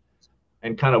and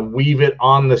kind of weave it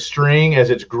on the string as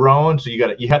it's growing? So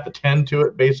you have to tend to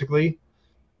it, basically?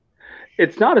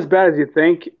 It's not as bad as you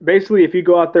think. Basically, if you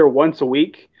go out there once a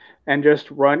week and just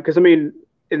run, because in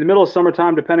the middle of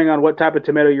summertime, depending on what type of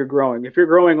tomato you're growing, if you're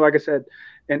growing, like I said,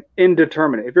 an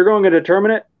indeterminate, if you're growing a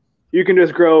determinate, you can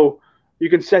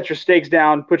set your stakes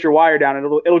down, put your wire down, and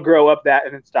it'll grow up that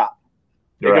and then stop.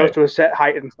 It goes to a set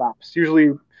height and stops.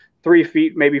 Usually 3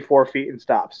 feet, maybe 4 feet, and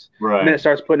stops. Right. And then it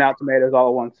starts putting out tomatoes all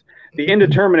at once. The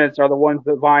indeterminates are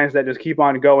the vines that just keep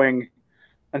on going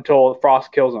until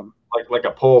frost kills them. Like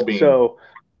a pole bean. So,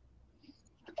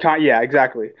 yeah,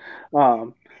 exactly.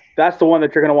 That's the one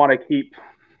that you're going to want to keep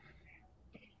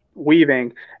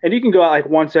weaving. And you can go out like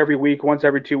once every week, once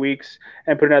every 2 weeks,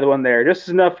 and put another one there. Just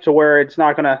enough to where it's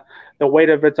not going to, the weight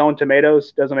of its own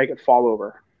tomatoes doesn't make it fall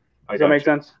over. Does that make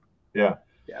sense? Yeah.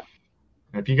 Yeah.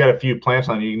 If you got a few plants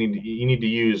on you need to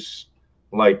use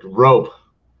like rope,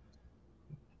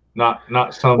 not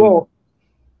something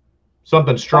strong.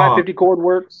 550 cord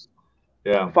works.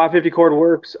 Yeah. 550 cord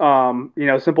works.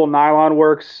 Simple nylon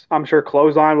works. I'm sure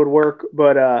clothesline would work,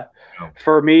 but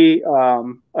for me,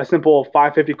 a simple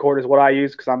 550 cord is what I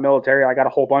use because I'm military. I got a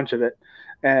whole bunch of it,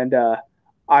 and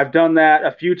I've done that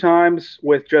a few times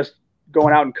with just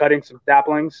going out and cutting some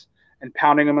saplings and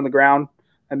pounding them in the ground,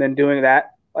 and then doing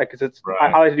that. Like, cause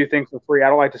I like to do things for free. I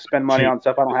don't like to spend money on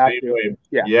stuff I don't have to.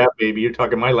 Yeah, baby, you're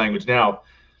talking my language now.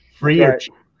 Free. Right.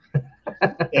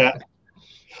 Yeah.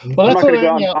 Well, I'm not going to go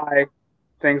out and buy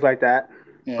things like that.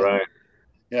 Yeah. Right.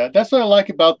 Yeah, that's what I like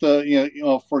about the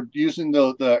for using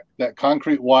that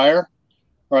concrete wire,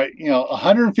 right?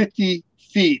 150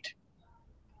 feet,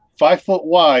 5 foot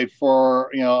wide for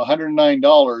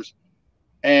 $109,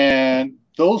 and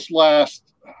those last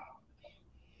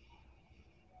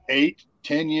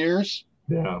 8-10 years.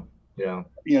 Yeah.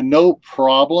 No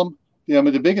problem.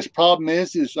 The biggest problem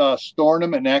is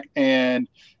storing them and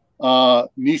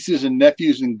nieces and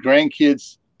nephews and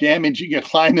grandkids damaging and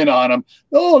climbing on them.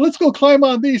 Oh, let's go climb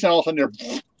on these, and all of a sudden they're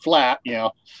flat. Yeah.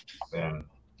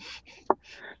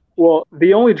 Well,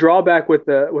 the only drawback with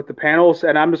the panels,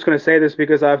 and I'm just going to say this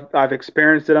because I've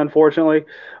experienced it, unfortunately.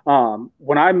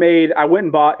 When I went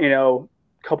and bought a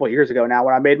couple of years ago now,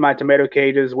 when I made my tomato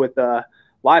cages with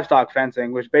livestock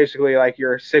fencing, which basically like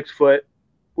your 6 foot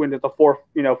with the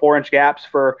 4-inch gaps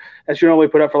that you normally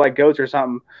put up for like goats or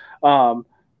something.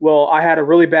 Well, I had a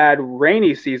really bad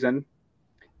rainy season,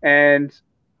 and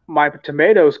my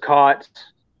tomatoes caught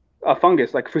a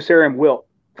fungus like Fusarium wilt.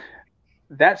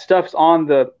 That stuff's on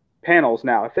the panels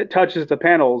now. If it touches the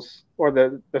panels or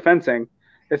the fencing,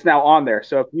 it's now on there.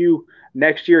 So if you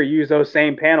next year use those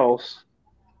same panels,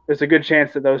 there's a good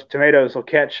chance that those tomatoes will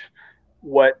catch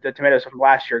what the tomatoes from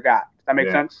last year got. Does that make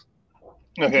sense?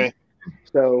 Okay.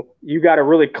 So you got to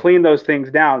really clean those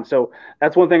things down. So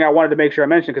that's one thing I wanted to make sure I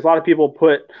mentioned, because a lot of people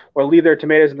put or leave their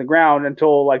tomatoes in the ground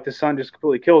until like the sun just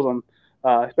completely kills them,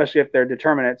 especially if they're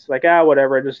determinants. Like,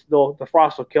 whatever, the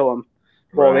frost will kill them.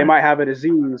 Well, they might have a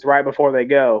disease right before they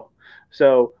go.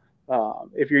 So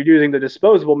if you're using the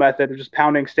disposable method of just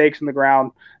pounding stakes in the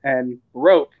ground and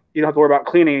rope, you don't have to worry about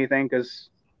cleaning anything because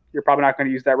you're probably not going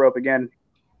to use that rope again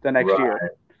the next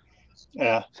year.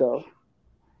 Yeah. So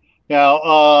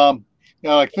now,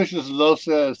 like Fishes Low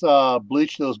says,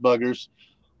 bleach those buggers.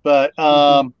 But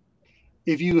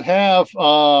if you have,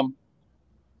 I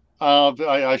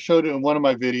showed it in one of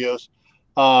my videos,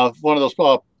 one of those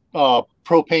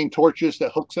propane torches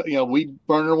that hooks up, weed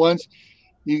burner ones.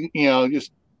 You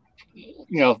just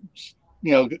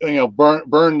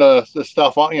burn the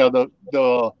stuff on,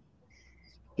 the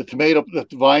tomato, the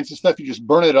vines and stuff. You just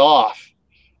burn it off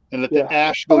and let the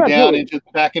ash go down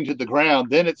back into the ground.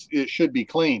 Then it should be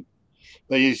clean.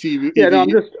 But you see,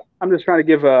 I'm just trying to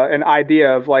give an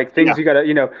idea of like things you gotta,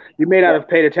 you may not have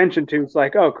paid attention to. It's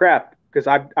like, oh crap, because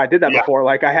I did that before.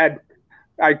 Like I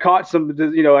caught some,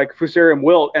 like Fusarium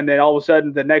wilt, and then all of a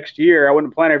sudden the next year I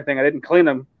wouldn't plant everything. I didn't clean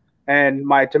them, and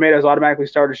my tomatoes automatically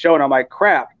started showing. I'm like,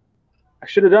 crap, I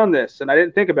should have done this, and I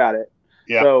didn't think about it.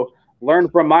 Yeah. So learn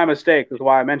from my mistake is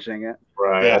why I'm mentioning it.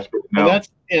 Right. Yeah.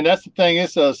 And that's the thing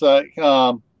is like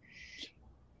a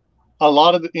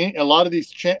lot of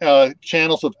these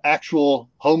channels of actual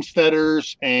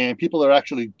homesteaders and people that are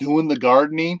actually doing the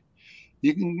gardening.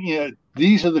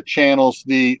 These are the channels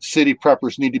the city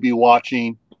preppers need to be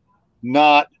watching,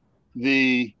 not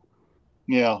the,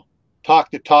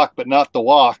 talk the talk, but not the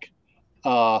walk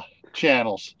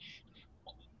channels.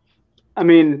 I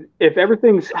mean, if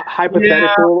everything's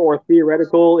hypothetical or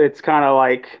theoretical, it's kind of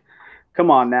like,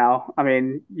 come on now. I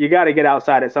mean, you got to get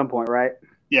outside at some point, right?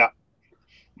 Yeah.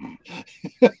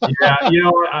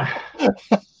 Yeah,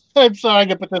 I'm sorry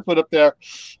to put this one up there.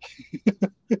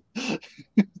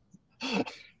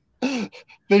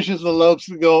 Fishes the Lopes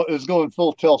is going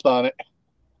full tilt on it.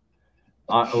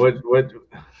 What?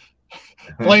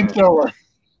 Flamethrower.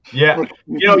 Yeah,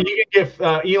 you can get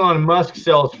Elon Musk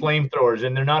sells flamethrowers,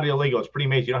 and they're not illegal. It's pretty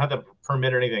amazing. You don't have to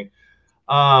permit or anything.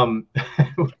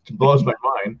 Which blows my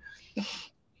mind.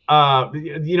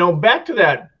 Back to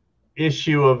that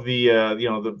issue of the you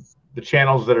know, the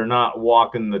channels that are not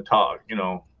walking the talk, you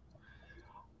know.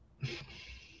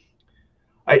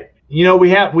 You know,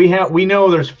 we know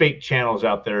there's fake channels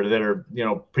out there that are, you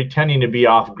know, pretending to be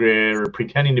off grid or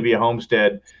pretending to be a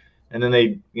homestead, and then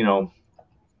they, you know,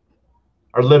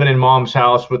 are living in mom's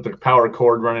house with the power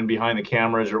cord running behind the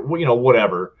cameras, or, you know,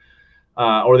 whatever,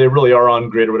 or they really are on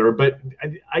grid or whatever. But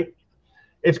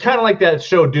it's kind of like that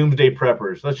show Doomsday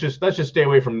Preppers. Let's just stay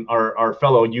away from our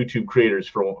fellow YouTube creators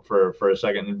for a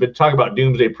second, but talk about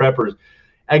Doomsday Preppers.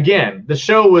 Again, the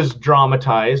show was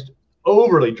dramatized,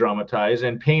 overly dramatized,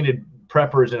 and painted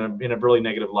preppers in a really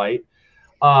negative light.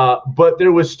 But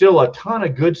there was still a ton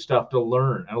of good stuff to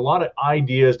learn and a lot of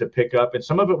ideas to pick up, and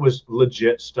some of it was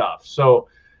legit stuff. So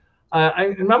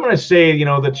I'm going to say, you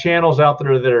know, the channels out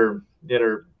there that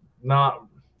are not,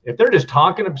 if they're just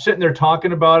sitting there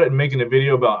talking about it and making a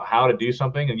video about how to do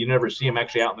something, and you never see them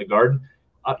actually out in the garden,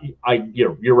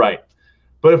 you're right.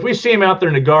 But if we see them out there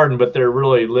in the garden, but they're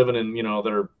really living in, you know,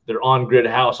 their on-grid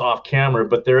house off camera,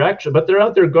 but they're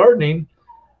out there gardening,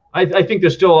 I think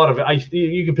there's still a lot of,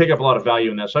 you can pick up a lot of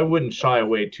value in that. So I wouldn't shy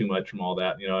away too much from all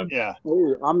that. You know, yeah.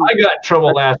 I got in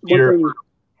trouble last year for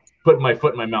putting my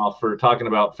foot in my mouth for talking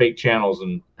about fake channels,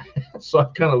 and so I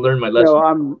kind of learned my lesson.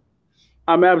 No,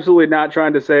 I'm absolutely not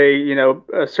trying to say, you know,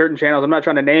 certain channels. I'm not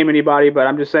trying to name anybody, but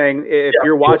I'm just saying, if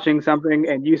you're watching something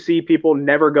and you see people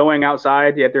never going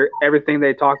outside, yet everything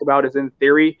they talk about is in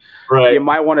theory, right, you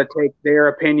might want to take their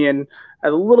opinion a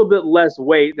little bit less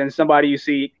weight than somebody you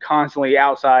see constantly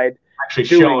outside actually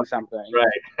doing something.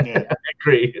 Right. Yeah. I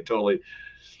agree totally.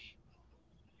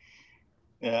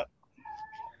 Yeah.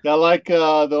 Yeah, like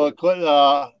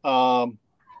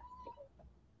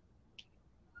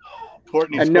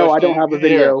Courtney's and no, I don't have a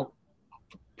video.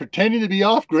 Pretending to be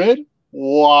off grid.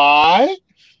 Why?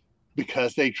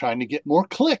 Because they're trying to get more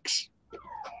clicks.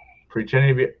 Pretending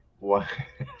to be what?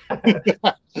 I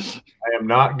am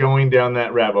not going down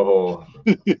that rabbit hole.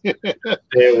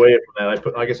 Stay away from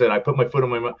that. Like I said, I put my foot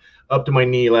on up to my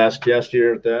knee last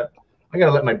year at that. I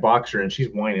gotta let my boxer in. She's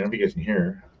whining. I don't know if you guys can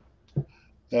hear her.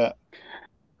 Yeah.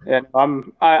 And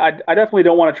I definitely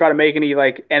don't want to try to make any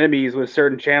like enemies with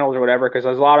certain channels or whatever, because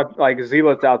there's a lot of like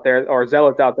zealots out there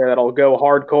that'll go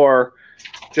hardcore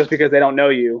just because they don't know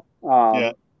you.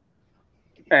 Yeah.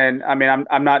 And I mean,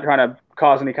 I'm not trying to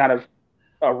cause any kind of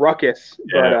a ruckus,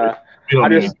 yeah,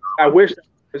 but I wish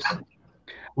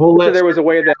there was a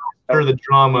way that the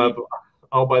drama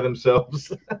all by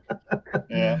themselves.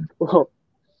 Yeah. Well,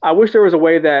 I wish there was a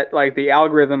way that like the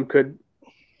algorithm could,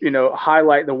 you know,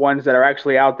 highlight the ones that are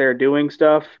actually out there doing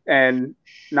stuff and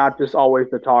not just always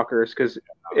the talkers. Because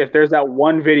if there's that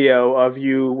one video of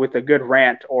you with a good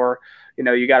rant, or, you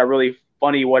know, you got a really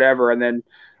funny whatever, and then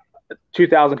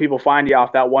 2,000 people find you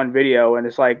off that one video, and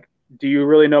it's like, do you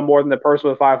really know more than the person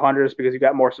with 500s because you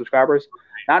got more subscribers?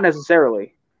 Not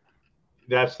necessarily.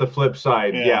 That's the flip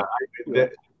side. Yeah.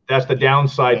 That's the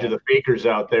downside to the fakers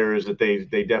out there, is that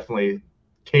they definitely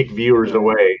take viewers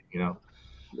away, you know.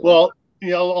 Well, you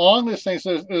know, along this thing,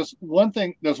 so there's one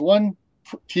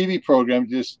TV program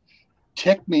just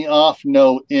ticked me off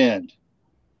no end.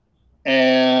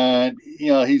 And,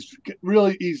 you know, he's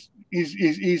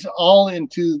all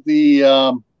into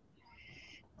the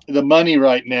money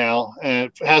right now,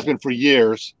 and has been for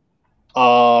years.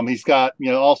 He's got,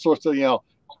 you know, all sorts of, has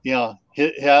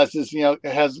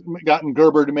gotten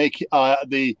Gerber to make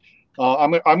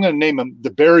I'm going to name him the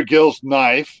Bear Grylls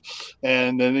knife,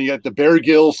 and then you got the Bear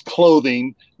Grylls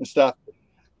clothing and stuff.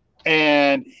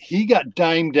 And he got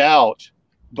dimed out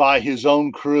by his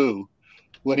own crew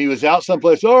when he was out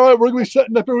someplace. All right, we're going to be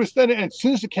setting up here. And as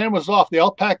soon as the camera was off, they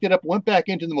all packed it up, went back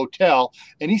into the motel,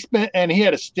 and he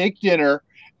had a steak dinner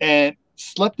and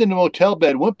slept in the motel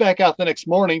bed, went back out the next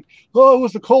morning. Oh, it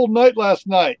was a cold night last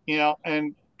night, you know.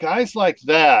 And guys like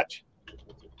that,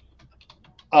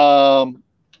 to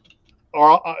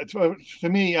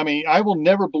me, I mean, I will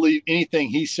never believe anything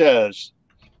he says,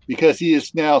 because he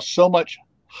is now so much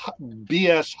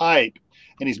BS hype,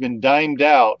 and he's been dimed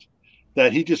out,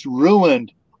 that he just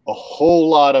ruined a whole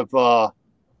lot of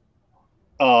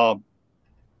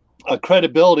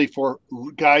credibility for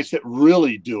guys that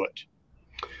really do it.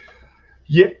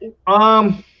 Yeah.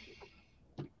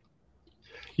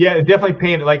 Yeah, it definitely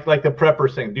painted like the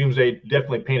preppers thing. Doomsday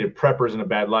definitely painted preppers in a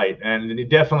bad light, and he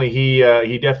definitely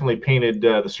painted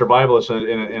the survivalists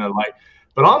in a light.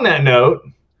 But on that note,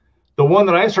 the one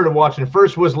that I started watching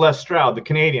first was Les Stroud, the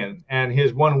Canadian, and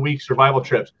his 1 week survival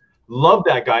trips. Love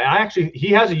that guy. He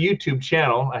has a YouTube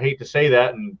channel. I hate to say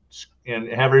that and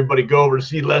have everybody go over to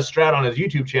see Les Stroud on his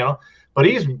YouTube channel, but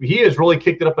he has really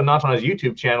kicked it up a notch on his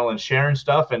YouTube channel and sharing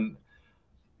stuff. And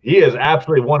He is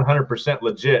absolutely 100%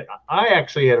 legit. I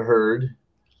actually had heard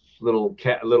little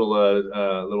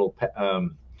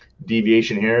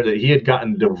deviation here that he had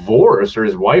gotten divorced, or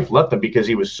his wife left him because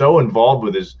he was so involved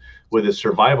with his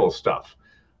survival stuff.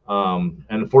 And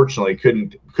unfortunately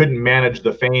couldn't manage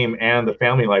the fame and the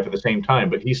family life at the same time,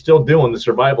 but he's still doing the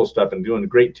survival stuff and doing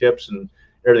great tips and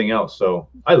everything else. So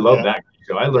I love that.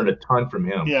 So I learned a ton from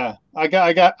him. Yeah. I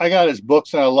got his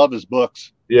books, and I love his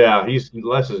books. Yeah.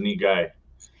 Les is a neat guy.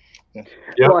 Yeah.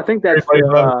 Well, I think that's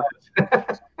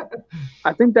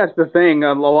I think that's the thing.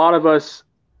 A lot of us,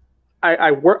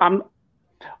 a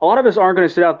lot of us aren't going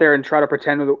to sit out there and try to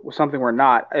pretend something we're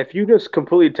not. If you just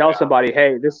completely tell somebody,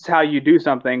 hey, this is how you do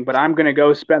something, but I'm going to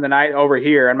go spend the night over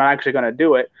here, I'm not actually going to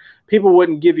do it, people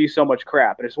wouldn't give you so much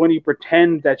crap. And it's when you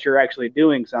pretend that you're actually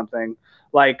doing something.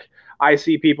 Like I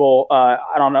see people, I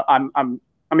don't know, I'm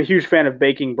a huge fan of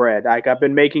baking bread. Like I've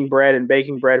been making bread and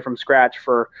baking bread from scratch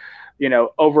for,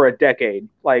 over a decade,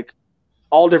 like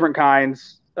all different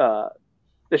kinds.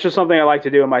 It's just something I like to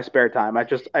do in my spare time.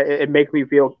 It makes me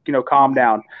feel, calm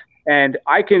down. And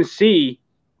I can see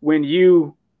when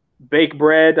you bake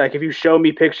bread, like if you show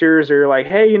me pictures or you're like,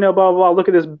 hey, blah, blah, blah, look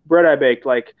at this bread I baked.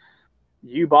 Like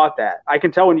you bought that. I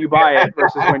can tell when you buy it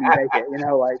versus when you make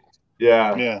it, like.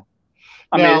 Yeah. Yeah.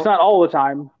 I mean, it's not all the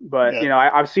time, but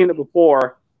I've seen it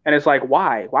before, and it's like,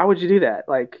 why? Why would you do that?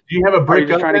 Like, do you have a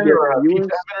brick oven or a pizza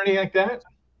oven or anything like that?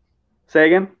 Say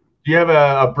again? Do you have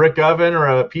a brick oven or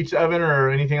a pizza oven or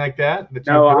anything like that?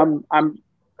 No,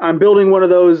 I'm building one of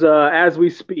those as we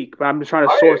speak, but I'm just trying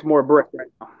to source more brick right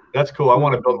now. That's cool. I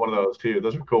want to build one of those too.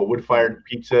 Those are cool. Wood-fired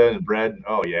pizza and bread.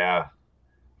 Oh yeah,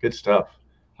 good stuff.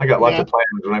 I got lots of plans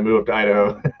when I move up to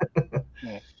Idaho.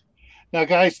 Now,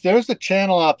 guys, there's a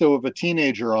channel out there with a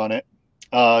teenager on it.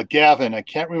 Gavin, I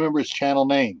can't remember his channel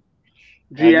name.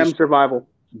 Survival.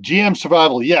 GM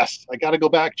Survival. Yes, I got to go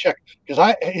back check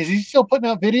because is he still putting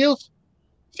out videos?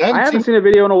 I haven't seen a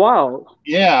video in a while.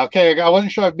 Yeah. Okay. I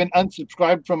wasn't sure. I've been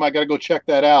unsubscribed from. I got to go check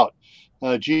that out.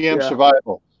 GM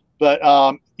Survival. But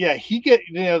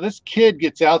this kid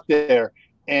gets out there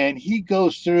and he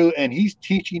goes through and he's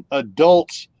teaching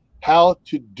adults how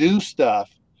to do stuff.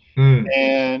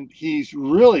 And he's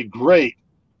really great.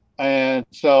 And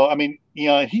so, I mean,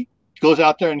 he goes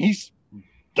out there and he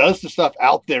does the stuff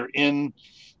out there in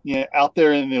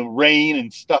the rain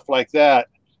and stuff like that.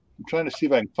 I'm trying to see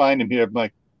if I can find him here.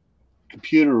 My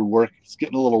computer work. It's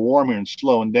getting a little warm here and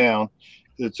slowing down.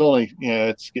 It's only,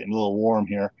 it's getting a little warm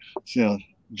here. So,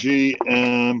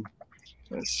 GM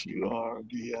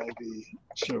SURVIV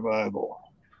Survival.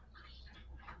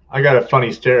 I got a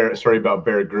funny story about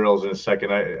Bear Grylls in a second.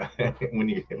 When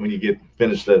you get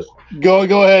finished this, go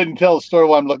ahead and tell the story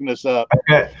while I'm looking this up.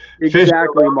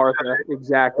 Exactly, Martha.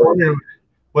 Exactly.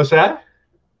 What's that?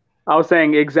 I was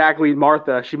saying exactly,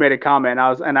 Martha. She made a comment.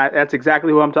 That's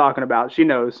exactly who I'm talking about. She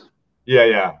knows.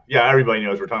 Yeah. Everybody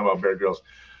knows we're talking about Bear Grylls.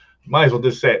 Might as well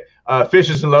just say it.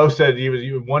 Fishes and Low said he was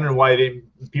wondering why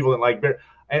people didn't like Bear.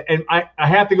 And I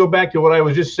have to go back to what I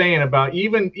was just saying about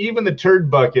even the turd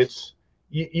buckets.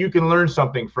 You can learn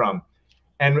something from.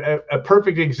 And a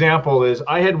perfect example is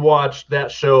I had watched that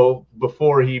show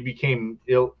before he became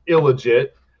illegit.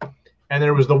 And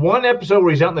there was the one episode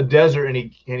where he's out in the desert and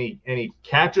he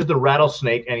catches the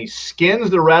rattlesnake and he skins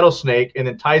the rattlesnake and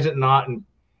then ties it in a knot and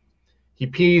he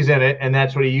pees in it. And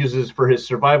that's what he uses for his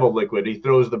survival liquid. He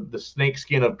throws the snake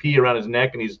skin of pee around his neck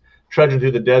and he's trudging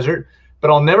through the desert.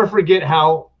 But I'll never forget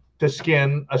how to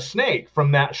skin a snake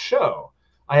from that show.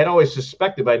 I had always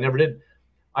suspected, but I never did.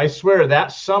 I swear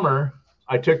that summer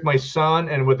I took my son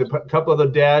and with a couple of the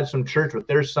dads from church with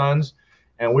their sons,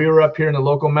 and we were up here in the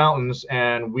local mountains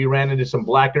and we ran into some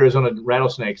black Arizona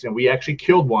rattlesnakes and we actually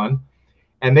killed one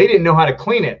and they didn't know how to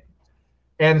clean it.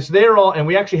 And so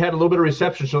we actually had a little bit of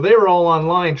reception. So they were all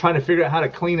online trying to figure out how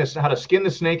to skin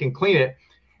the snake and clean it.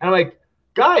 And I'm like,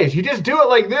 guys, you just do it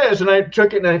like this. And I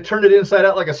took it and I turned it inside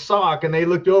out like a sock and they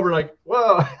looked over like,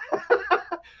 whoa.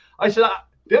 I said,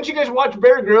 didn't you guys watch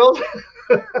Bear Grylls?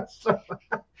 So,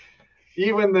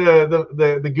 even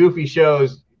the goofy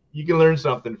shows you can learn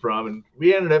something from, and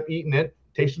we ended up eating it.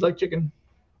 Tasted like chicken.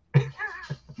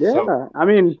 Yeah, so. I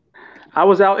mean, I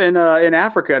was out in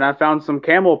Africa and I found some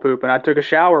camel poop and I took a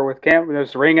shower with camel,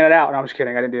 just wringing it out. And I'm just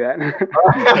kidding, I didn't do that.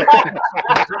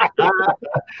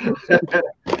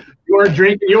 You weren't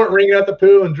drinking. You weren't wringing out the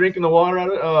poo and drinking the water out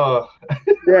of it. Oh.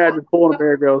 Yeah, just pulling a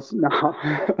Bear Grylls. No.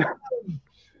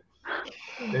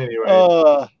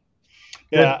 Anyway.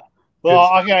 Yeah.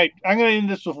 Well, okay. I'm going to end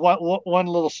this with one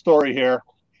little story here.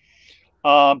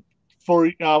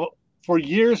 For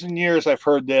years and years, I've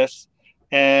heard this,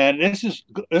 and this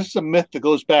is a myth that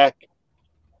goes back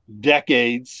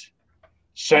decades,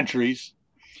 centuries.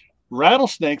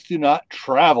 rattlesnakes do not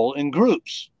travel in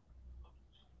groups.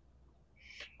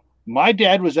 My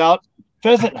dad was out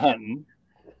pheasant hunting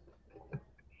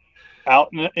out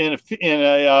in a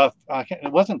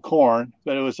it wasn't corn,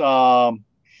 but it was about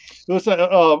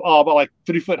like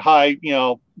 3 foot high,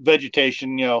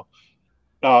 vegetation,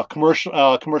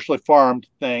 commercially farmed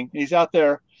thing. He's out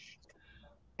there,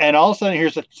 and all of a sudden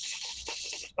here's a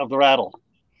of the rattle,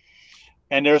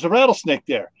 and there's a rattlesnake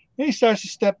there. And he starts to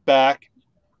step back,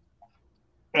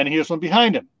 and here's one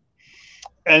behind him,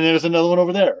 and there's another one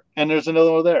over there, and there's another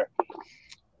one over there.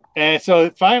 And so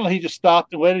finally he just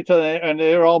stopped and waited and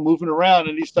they were all moving around,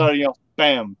 and he started,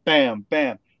 bam, bam,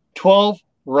 bam, 12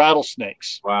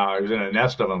 rattlesnakes. Wow, he was in a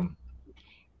nest of them.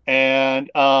 And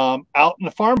out in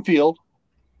the farm field.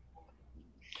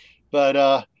 But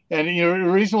and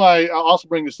the reason why I also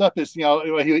bring this up is he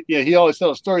always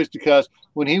tells stories because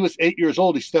when he was 8 years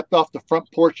old, he stepped off the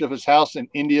front porch of his house in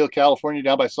Indio, California,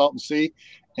 down by Salton Sea,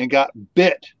 and got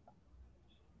bit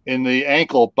in the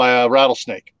ankle by a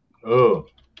rattlesnake. Oh.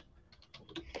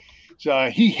 So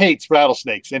he hates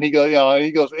rattlesnakes, and he goes,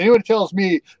 anyone tells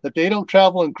me that they don't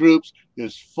travel in groups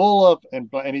is full of, and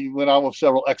he went on with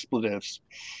several expletives.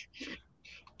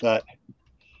 But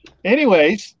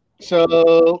anyways,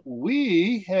 so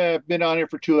we have been on here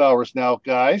for 2 hours now,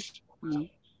 guys.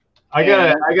 I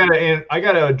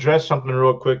gotta address something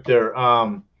real quick there.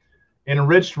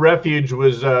 Enriched Refuge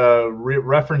was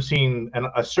referencing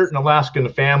a certain Alaskan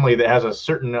family that has a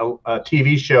certain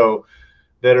TV show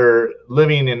that are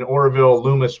living in Oroville,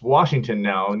 Loomis, Washington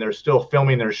now, and they're still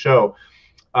filming their show.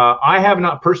 I have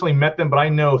not personally met them, but I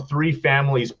know 3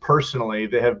 families personally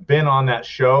that have been on that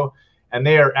show, and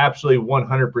they are absolutely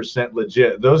 100%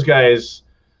 legit. Those guys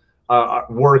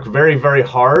work very, very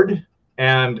hard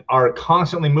and are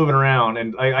constantly moving around.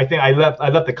 And I think I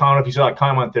left the comment, if you saw that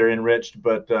comment there, Enriched,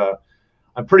 but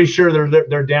I'm pretty sure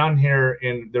they're down here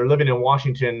they're living in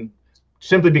Washington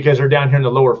simply because they're down here in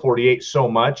the lower 48 so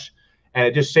much. And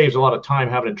it just saves a lot of time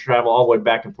having to travel all the way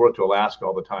back and forth to Alaska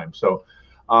all the time. So,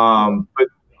 but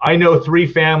I know 3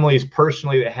 families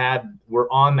personally that were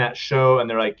on that show, and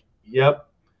they're like, "Yep,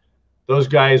 those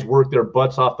guys worked their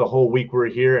butts off the whole week we're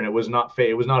here, and it was not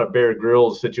a Bear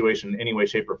Grylls situation in any way,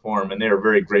 shape, or form." And they are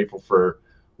very grateful for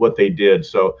what they did.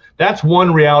 So that's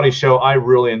one reality show I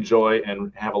really enjoy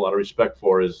and have a lot of respect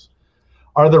for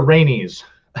are the Rainies.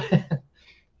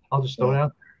 I'll just throw it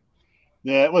out there.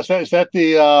 Yeah, is that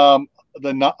the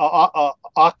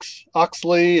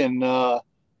Oxley and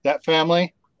that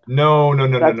family? No.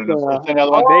 Another one. They come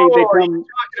talking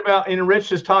about.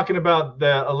 Enrich is talking about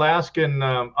the Alaskan.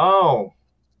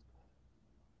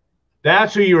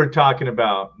 That's who you were talking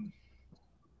about.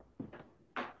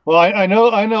 Well, I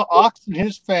know Ox and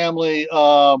his family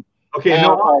have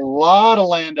a lot of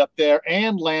land up there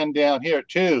and land down here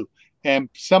too. And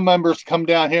some members come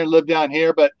down here and live down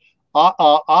here, but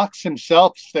Ox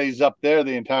himself stays up there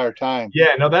the entire time.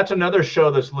 Yeah, no, that's another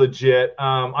show that's legit.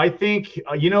 I think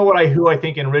who I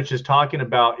think Enrich is talking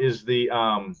about is the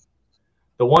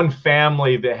one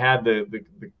family that had the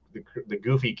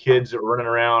goofy kids that were running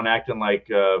around acting like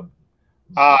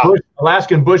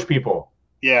Alaskan bush people.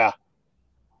 Yeah.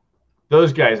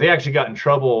 Those guys, they actually got in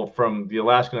trouble from the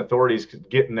Alaskan authorities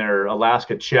getting their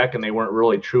Alaska check, and they weren't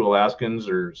really true Alaskans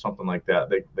or something like that.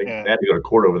 They had to go to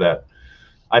court over that.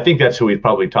 I think that's who he's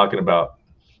probably talking about.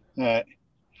 All right.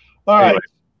 Anyway.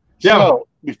 Yeah. So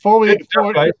before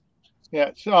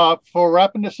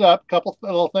wrapping this up, a couple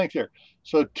little things here.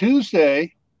 So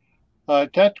Tuesday,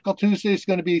 Tactical Tuesday is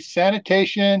going to be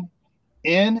sanitation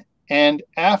in and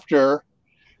after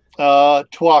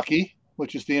Twaki,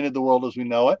 which is the end of the world as we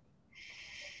know it,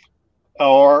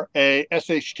 or a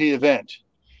SHT event.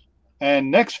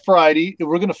 And next Friday,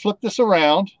 we're going to flip this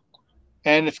around,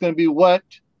 and it's going to be what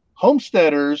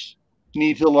homesteaders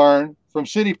need to learn from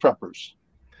city preppers.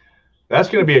 That's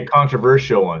going to be a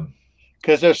controversial one.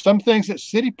 Because there's some things that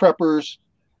city preppers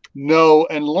know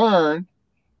and learn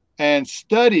and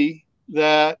study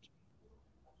that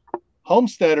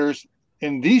homesteaders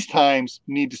in these times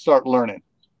need to start learning.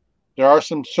 There are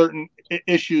some certain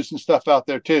issues and stuff out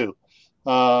there too.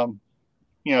 Such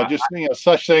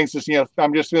things as,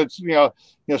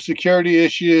 security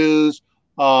issues,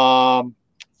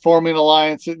 forming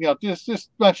alliances, just a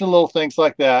bunch of little things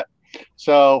like that.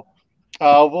 So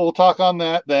we'll talk on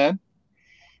that then.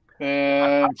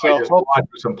 And so just watch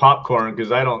some popcorn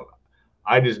because I don't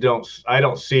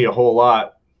see a whole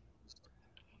lot.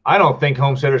 I don't think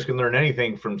homesteaders can learn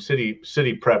anything from city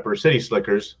preppers, city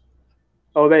slickers.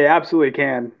 Oh, they absolutely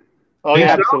can. Oh,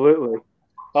 yeah, absolutely.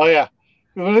 Oh, yeah.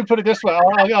 Let me put it this way.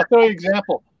 I'll throw you an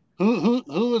example.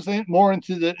 Who is more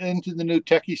into the new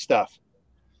techie stuff?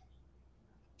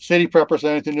 city preppers,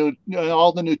 and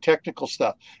all the new technical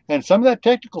stuff. And some of that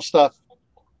technical stuff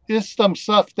is some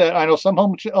stuff that I know some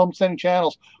homesteading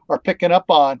channels are picking up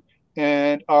on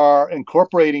and are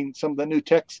incorporating some of the new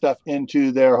tech stuff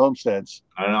into their homesteads.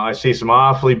 I don't know. I see some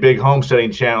awfully big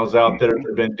homesteading channels out there that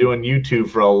have been doing YouTube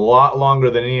for a lot longer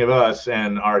than any of us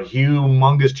and are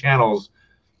humongous channels.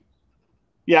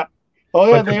 Yeah. Oh,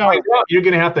 yeah, they are. You're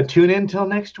going to have to tune in till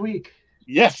next week.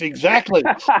 Yes, exactly.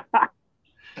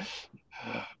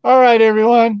 All right,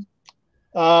 everyone.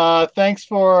 Thanks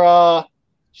for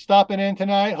stopping in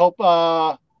tonight. Hope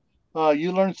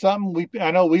you learned something.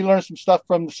 I know we learned some stuff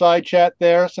from the side chat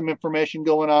there, some information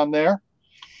going on there.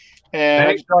 And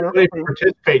thanks for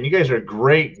participating. You guys are a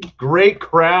great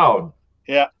crowd.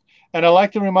 Yeah. And I'd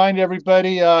like to remind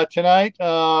everybody tonight,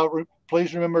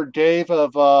 please remember Dave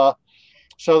of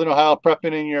Southern Ohio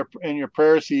Prepping in your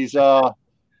prayers. He's going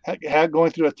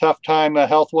through a tough time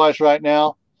health-wise right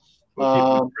now. We'll keep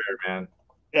him in prayer, man.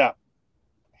 Yeah.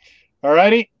 All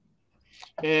righty.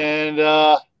 And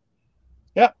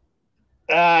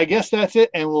I guess that's it.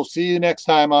 And we'll see you next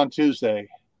time on Tuesday.